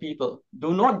suffocate the people.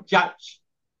 Do not judge.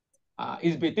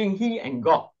 It's between he and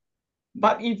God.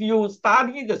 But if you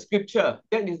study the scripture,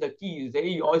 that is the key.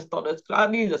 You always taught us,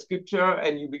 study the scripture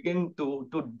and you begin to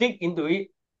dig into it.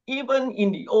 Even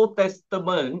in the Old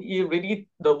Testament,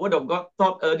 the word of God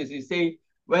taught us, he say,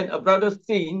 when a brother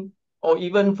sin, or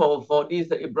even for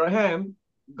this Abraham,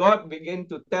 God began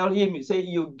to tell him, he say,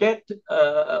 you get,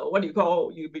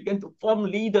 you begin to form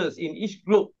leaders in each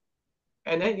group.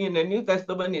 And then in the New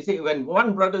Testament, he say, when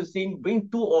one brother sin, bring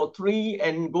 2 or 3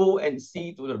 and go and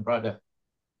see to the brother.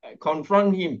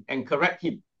 Confront him and correct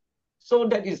him. So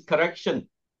that is correction.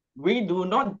 We do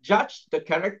not judge the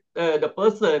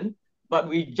person, but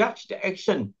we judge the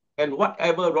action, and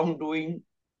whatever wrongdoing,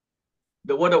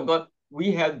 the word of God,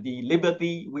 we have the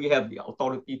liberty, we have the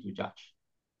authority to judge.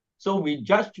 So we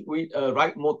judge with a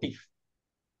right motive.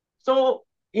 So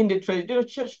in the traditional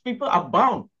church, people are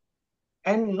bound,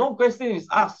 and no question is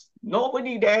asked.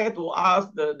 Nobody dare to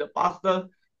ask the pastor,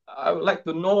 I would like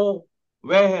to know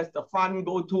where has the fund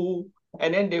go to,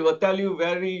 and then they will tell you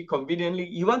very conveniently,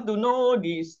 you want to know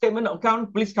the statement of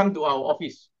account, please come to our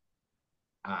office.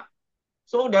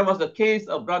 So there was a case,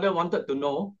 a brother wanted to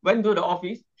know, went to the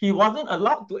office, he wasn't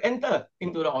allowed to enter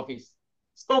into the office.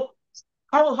 So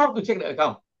how to check the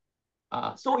account?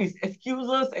 So it's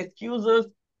excuses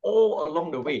all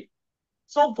along the way.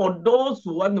 So for those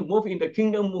who want to move in the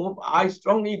kingdom move, I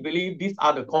strongly believe these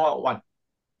are the call out one.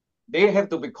 They have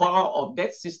to be called out of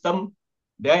that system,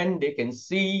 then they can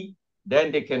see,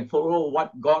 then they can follow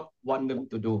what God wants them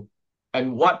to do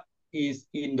and what is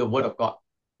in the word of God.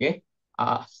 Okay.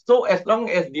 So as long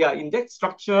as they are in that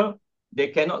structure, they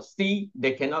cannot see,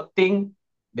 they cannot think,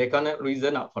 they cannot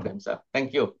reason out for themselves.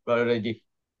 Thank you, Brother Reggie.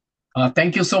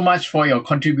 Thank you so much for your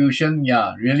contribution.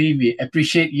 Yeah, really, we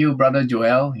appreciate you, Brother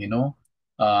Joel.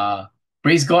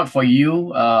 Praise God for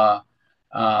you.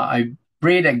 I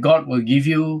pray that God will give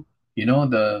you,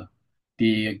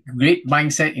 the great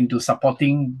mindset into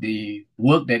supporting the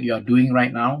work that you are doing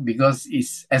right now, because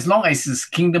it's as long as it's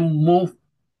kingdom move,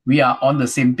 we are on the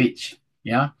same page.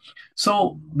 Yeah.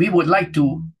 So we would like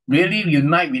to really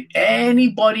unite with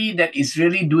anybody that is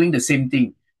really doing the same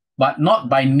thing, but not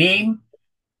by name,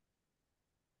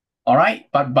 all right,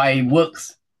 but by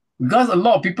works. Because a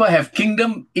lot of people have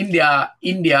kingdom in their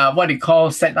what they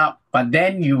call set up, but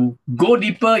then you go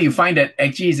deeper, you find that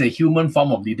actually it's a human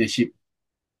form of leadership,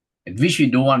 which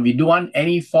we don't want. We don't want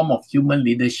any form of human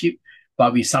leadership,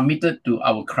 but we submitted to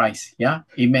our Christ. Yeah,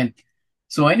 amen.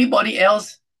 So anybody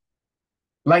else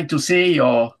like to say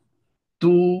your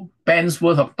 2 pence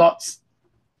worth of thoughts?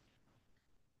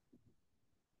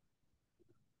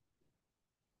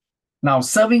 Now,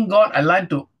 serving God, I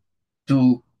like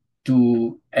to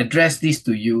address this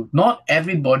to you. Not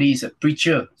everybody is a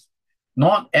preacher.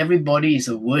 Not everybody is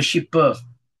a worshiper.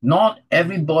 Not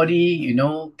everybody,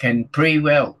 can pray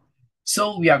well.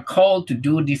 So we are called to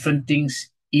do different things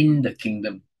in the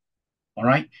kingdom. All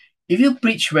right. If you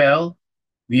preach well,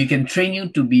 we can train you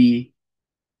to be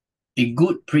a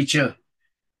good preacher.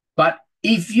 But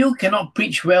if you cannot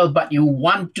preach well, but you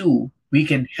want to, we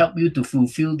can help you to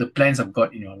fulfill the plans of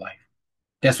God in your life.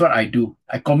 That's what I do.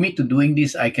 I commit to doing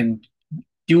this. I can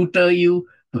tutor you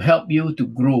to help you to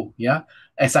grow. Yeah.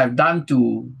 As I've done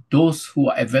to those who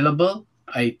are available,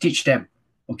 I teach them.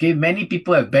 Okay. Many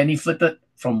people have benefited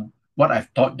from what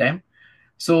I've taught them.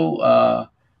 So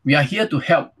we are here to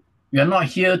help. We are not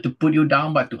here to put you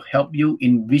down, but to help you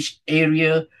in which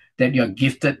area that you're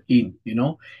gifted in.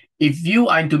 If you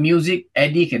are into music,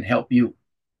 Eddie can help you.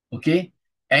 Okay.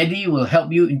 Eddie will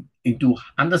help you into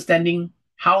understanding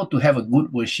how to have a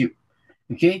good worship.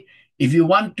 Okay. If you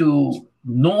want to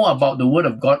know about the word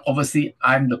of God, obviously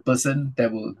I'm the person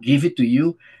that will give it to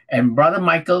you. And Brother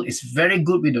Michael is very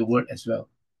good with the word as well.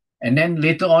 And then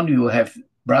later on, we will have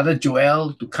Brother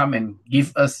Joel to come and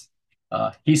give us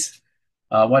his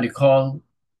what you call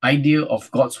idea of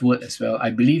God's word as well. I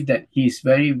believe that he is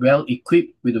very well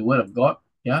equipped with the word of God.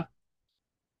 Yeah.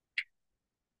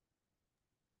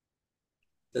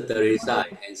 Sister Teresa,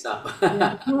 hands up.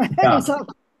 Yeah. Yeah. Hands up.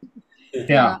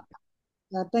 Yeah.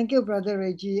 Thank you, Brother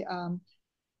Reggie.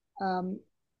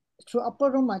 Through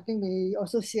Upper Room, I think we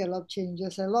also see a lot of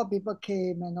changes. A lot of people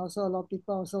came, and also a lot of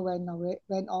people also went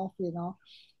off.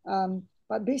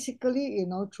 But basically,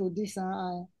 through this,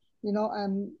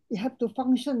 we have to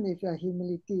function with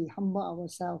humility, humble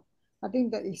ourselves. I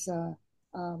think that is a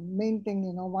main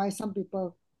thing. Why some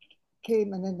people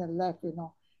came and then they left.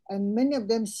 And many of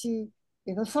them see,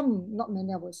 some, not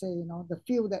many, I would say, the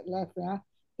few that left. Yeah,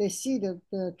 they see the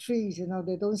trees.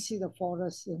 They don't see the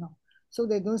forest. So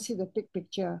they don't see the big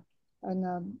picture.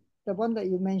 And the one that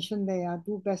you mentioned there,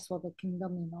 do best for the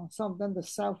kingdom. Some of them the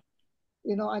self.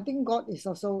 I think God is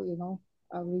also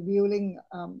revealing,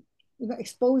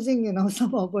 exposing,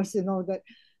 some of us,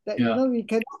 Yeah. we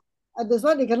can. That's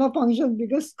why they cannot function,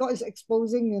 because God is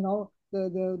exposing,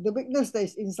 the weakness that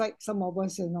is inside some of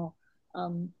us. Yeah,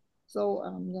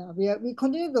 we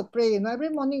continue to pray. Every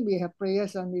morning we have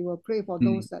prayers, and we will pray for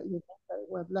those that that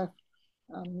have left.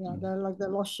 Yeah, they're like the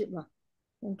lost sheep.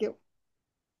 Thank you.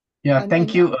 Yeah. And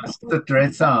Thank you, Sister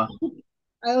Teresa.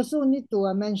 I also need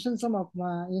to mention some of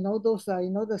my, those,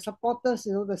 the supporters,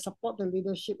 that support the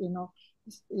leadership.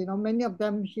 Many of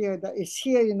them here that is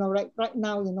here, right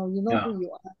now. Yeah. Who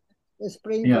you are. Is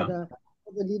praying Yeah. for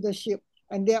the leadership,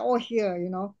 and they're all here.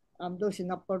 Those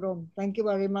in Upper Room. Thank you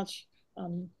very much.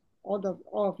 All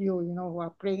of you, who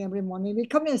are praying every morning. We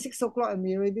come in at 6 o'clock and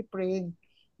we're already praying.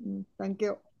 Thank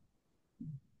you.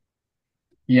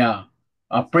 Yeah.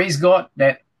 Praise God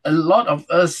that a lot of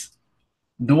us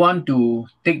don't want to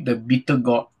take the bitter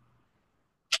God.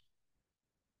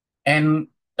 And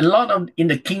a lot of in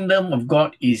the kingdom of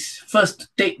God is first to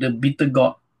take the bitter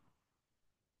God.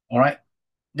 All right.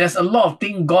 There's a lot of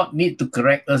things God need to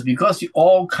correct us, because we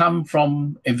all come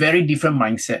from a very different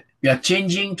mindset. We are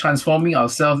changing, transforming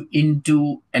ourselves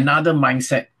into another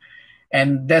mindset.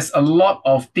 And there's a lot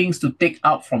of things to take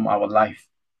out from our life.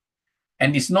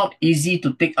 And it's not easy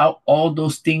to take out all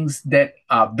those things that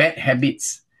are bad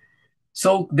habits.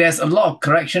 So there's a lot of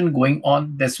correction going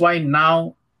on. That's why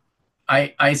now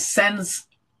I sense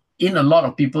in a lot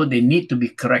of people, they need to be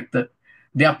corrected.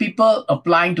 There are people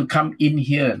applying to come in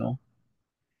here,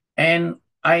 and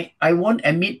I won't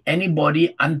admit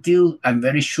anybody until I'm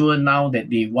very sure now that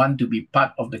they want to be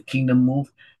part of the kingdom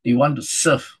move. They want to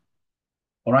serve.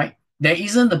 All right. There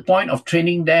isn't the point of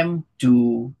training them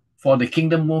for the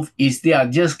kingdom move is they are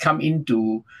just come in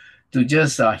to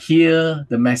just hear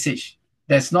the message.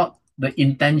 That's not the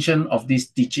intention of this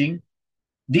teaching.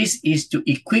 This is to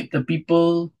equip the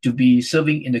people to be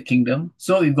serving in the kingdom.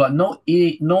 So you've got no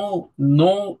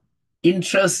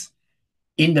interest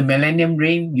in the millennium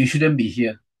reign, you shouldn't be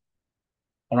here.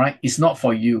 All right. It's not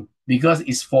for you, because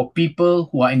it's for people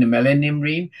who are in the millennium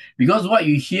reign, because what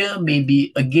you hear may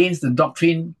be against the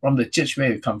doctrine from the church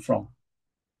where you come from,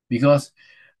 because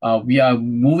we are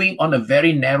moving on a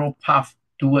very narrow path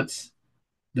towards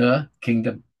the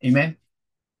kingdom. Amen.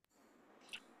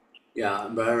 Yeah,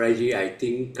 Brother Reggie, I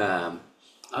think I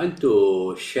want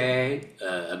to share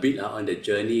a bit on the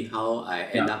journey how I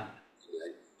end Yeah. up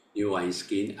in new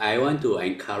wineskin. I want to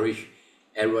encourage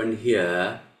everyone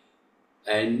here.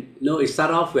 And it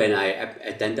started off when I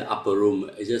attended upper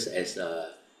room. It's just as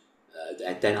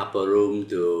attend upper room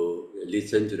to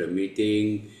listen to the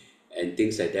meeting and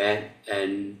things like that.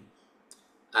 And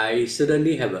I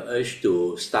suddenly have an urge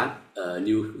to start a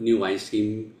new wine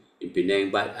scheme in Penang.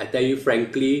 But I tell you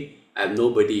frankly, I have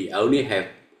nobody. I only have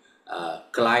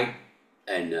Clyde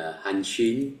and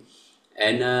Hanshin.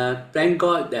 And thank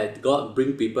God that God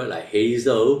bring people like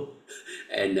Hazel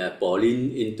and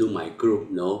Pauline into my group,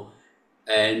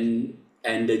 and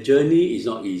the journey is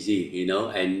not easy,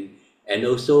 and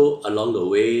also along the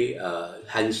way,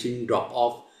 Hanshin drop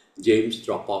off, James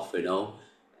drop off,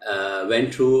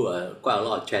 went through quite a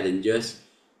lot of challenges.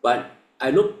 But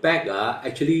I look back,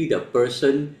 actually the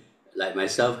person like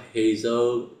myself,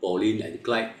 Hazel, Pauline, and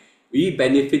Clyde, we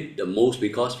benefit the most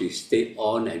because we stayed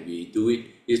on and we do it.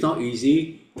 It's not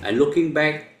easy. And looking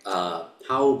back,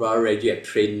 how Brother Reggie had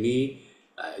trained me,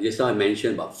 just now I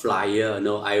mentioned about flyer.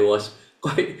 I was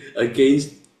quite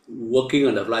against working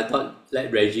on the flyer. I thought,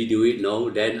 let Reggie do it.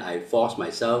 Then I forced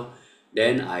myself.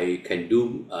 Then I can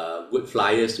do good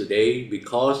flyers today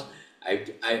because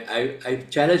I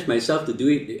challenged myself to do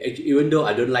it, even though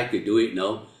I don't like to do it.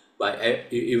 But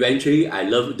eventually I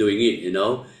love doing it.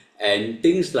 And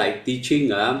things like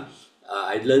teaching.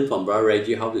 I learned from Brother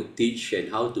Reggie how to teach and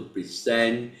how to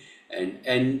present.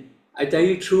 And I tell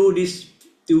you, through these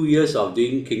 2 years of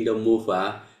doing Kingdom Move,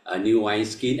 a new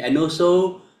wineskin, and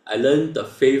also I learned the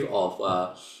faith of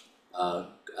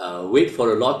wait for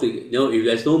the Lord to, if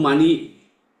there's no money,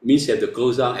 means you have to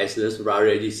close down, as Brother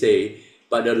Reggie say.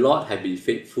 But the Lord have been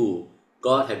faithful.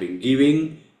 God have been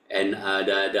giving, and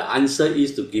the answer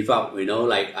is to give up.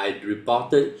 Like I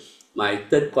reported my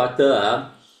third quarter,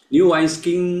 new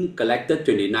wineskin collected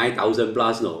 29,000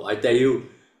 plus. I tell you,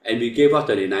 and we gave out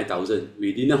 29,000.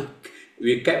 We did not.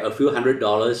 We kept a few $100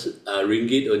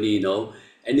 ringgit only,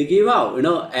 and they gave out,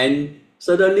 and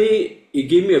suddenly it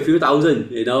gave me a few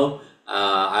thousand,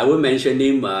 I won't mention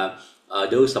him.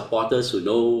 Those supporters who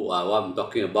know what I'm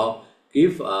talking about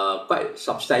give quite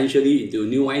substantially into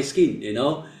new wineskin,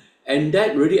 and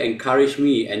that really encouraged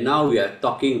me. And now we are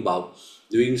talking about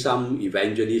doing some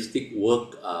evangelistic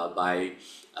work by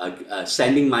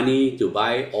sending money to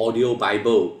buy audio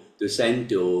Bible to send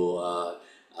to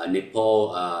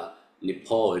Nepal.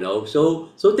 So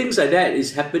things like that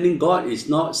is happening. God is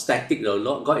not static,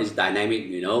 God is dynamic,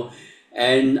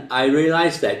 and I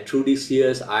realized that through these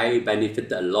years I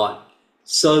benefited a lot.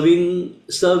 Serving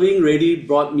really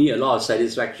brought me a lot of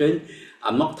satisfaction.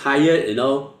 I'm not tired,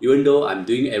 even though I'm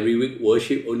doing every week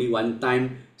worship, only one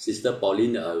time Sister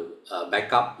Pauline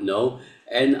backup,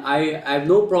 and I have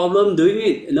no problem doing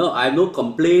it, I have no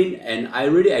complaint, and I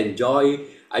really enjoy.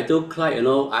 I told Clyde,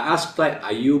 I asked Clyde,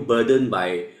 are you burdened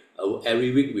by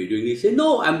every week we're doing this? He said,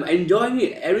 no, I'm enjoying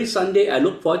it. Every Sunday I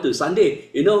look forward to Sunday.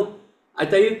 I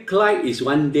tell you, Clyde is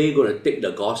one day going to take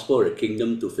the gospel of the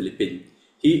kingdom to Philippines.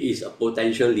 He is a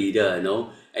potential leader,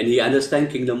 and he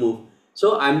understands Kingdom Move.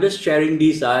 So I'm just sharing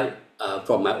this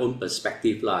from my own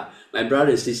perspective. My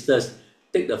brothers and sisters,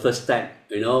 take the first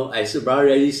step. As Brother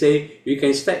Reggie say, we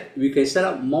can set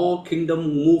up more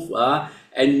Kingdom Move,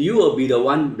 and you will be the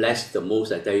one blessed the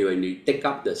most. I tell you, when you take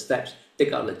up the steps,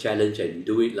 take up the challenge and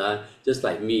do it, just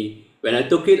like me. When I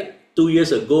took it 2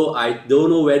 years ago, I don't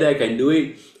know whether I can do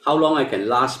it, how long I can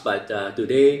last, but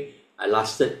today I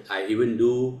lasted. I even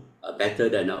do better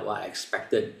than what I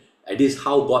expected. And this is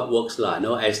how God works,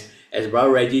 as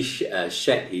Brother Reggie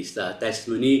shared his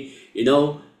testimony.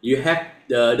 You have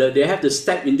they have to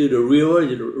step into the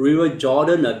river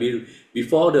Jordan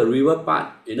before the river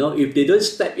part. If they don't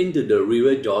step into the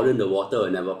river Jordan, the water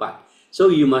will never part. So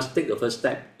you must take the first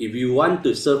step. If you want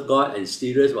to serve God and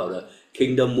serious about the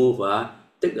Kingdom Move,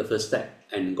 take the first step,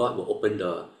 and God will open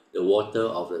the water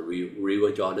of the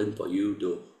river Jordan for you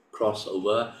to cross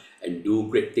over and do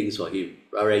great things for Him.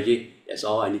 Brother Reggie, that's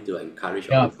all I need to encourage.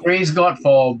 Praise God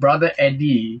for Brother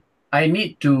Eddie. I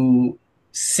need to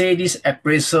say this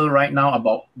appraisal right now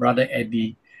about Brother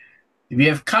Eddie. We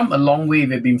have come a long way.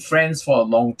 We've been friends for a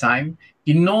long time.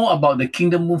 He know about the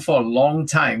Kingdom Move for a long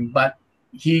time, but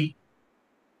he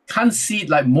can't see it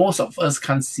like most of us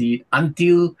can't see it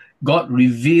until God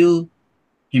reveal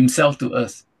Himself to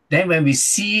us. Then when we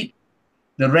see it,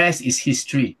 the rest is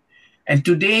history. And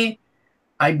today,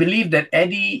 I believe that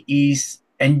Eddie is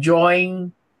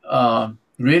enjoying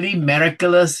really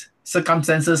miraculous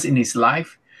circumstances in his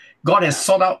life. God has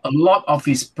sorted out a lot of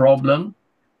his problem,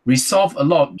 resolved a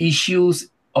lot of issues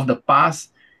of the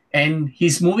past, and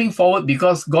he's moving forward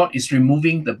because God is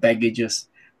removing the baggages.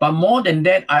 But more than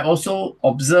that, I also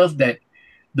observed that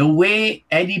the way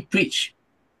Eddie preached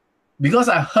because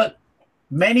I heard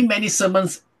many, many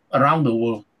sermons around the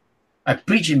world. I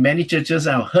preach in many churches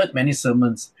and I've heard many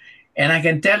sermons. And I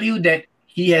can tell you that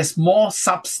he has more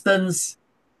substance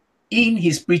in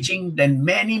his preaching than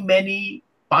many, many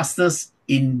pastors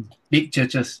in big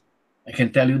churches. I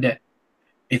can tell you that.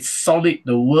 It's solid.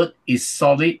 The word is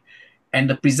solid and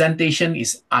the presentation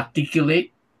is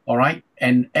articulate. All right.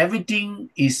 And everything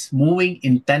is moving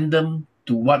in tandem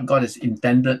to what God has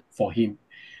intended for him.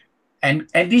 And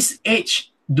at this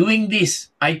age, doing this,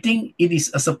 I think it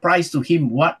is a surprise to him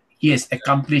what he has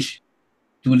accomplished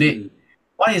today.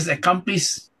 What he has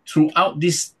accomplished throughout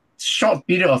this short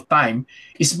period of time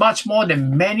is much more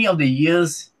than many of the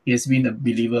years he has been a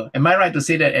believer. Am I right to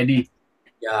say that, Eddie?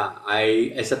 Yeah,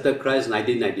 I accepted Christ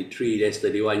 1993. That's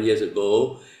 31 years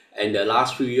ago. And the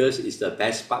last few years is the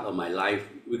best part of my life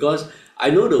because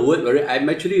I know the word very. I'm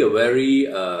actually a very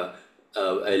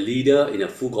a leader in a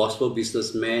full gospel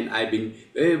businessman. I've been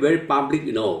very, very public,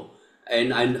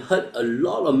 and I heard a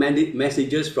lot of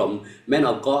messages from men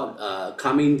of God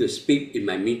coming to speak in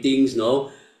my meetings,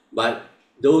 but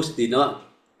those did not.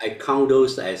 I count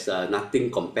those as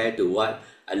nothing compared to what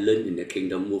I learned in the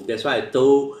Kingdom Move. That's why I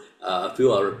told a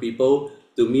few other people.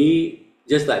 To me,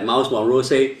 just like Miles Monroe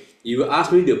say, you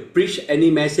ask me to preach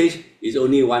any message, it's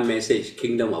only one message: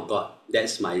 Kingdom of God.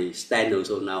 That's my stand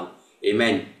also now.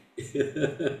 Amen.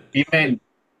 Amen.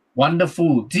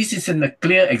 Wonderful. This is a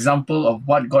clear example of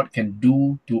what God can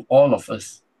do to all of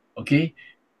us. Okay.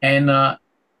 And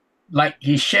like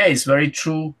he shares is very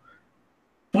true.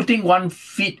 Putting one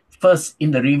feet first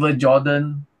in the river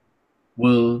Jordan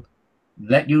will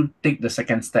let you take the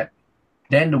second step.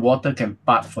 Then the water can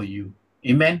part for you.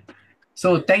 Amen.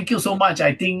 So thank you so much.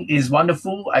 I think it's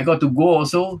wonderful. I got to go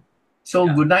also. So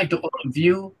good night to all of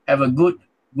you. Have a good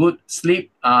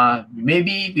sleep.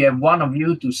 Maybe we have one of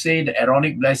you to say the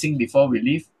Aaronic blessing before we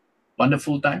leave.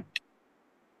 Wonderful time.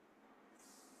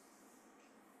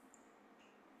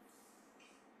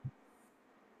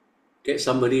 Get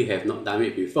somebody have not done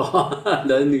it before.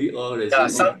 Then we all Yeah,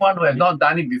 someone who have not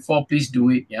done it before, please do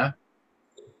it. Yeah.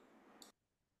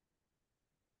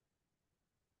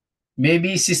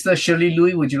 Maybe Sister Shirley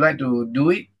Louis, would you like to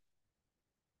do it?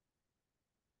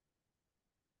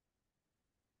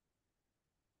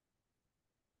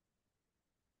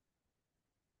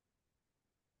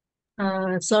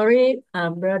 Sorry,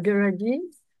 Brother Reggie.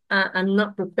 I'm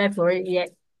not prepared for it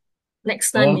yet.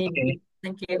 Next time, Okay. maybe.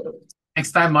 Thank you.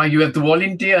 Next time, you have to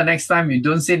volunteer. Next time, you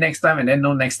don't say next time and then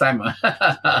no next time.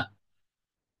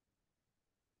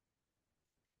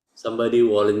 Somebody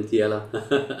volunteer lah.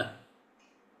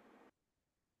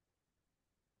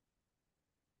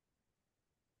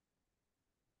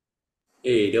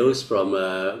 Hey, those from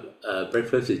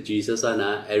Breakfast with Jesus,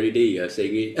 every day you are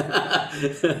saying it.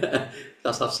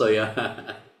 Stop,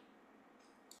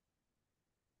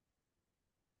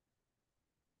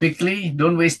 Quickly,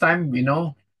 don't waste time. We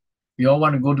all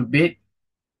want to go to bed.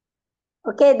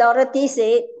 Okay, Dorothy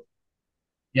said.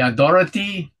 Yeah,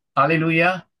 Dorothy,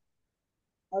 hallelujah.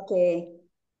 Okay.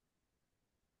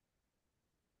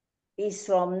 It's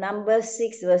from Numbers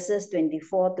 6, verses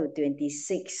 24 to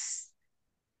 26.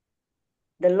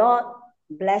 The Lord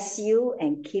bless you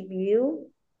and keep you.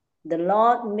 The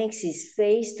Lord makes his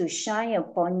face to shine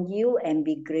upon you and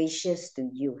be gracious to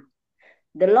you.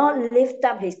 The Lord lift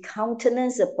up his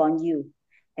countenance upon you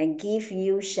and give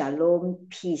you shalom,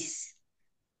 peace.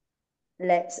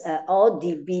 Let's all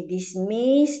be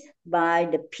dismissed by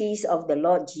the peace of the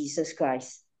Lord Jesus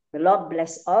Christ. The Lord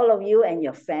bless all of you and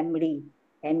your family,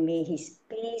 and may his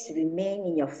peace remain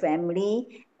in your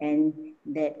family, and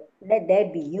that let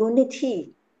there be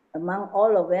unity among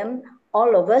all of them,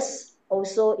 all of us,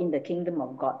 also in the kingdom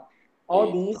of God.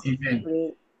 All these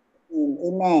pray in.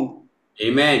 Amen.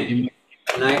 Amen.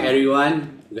 Good night,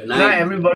 everyone. Good night. Good night, everybody.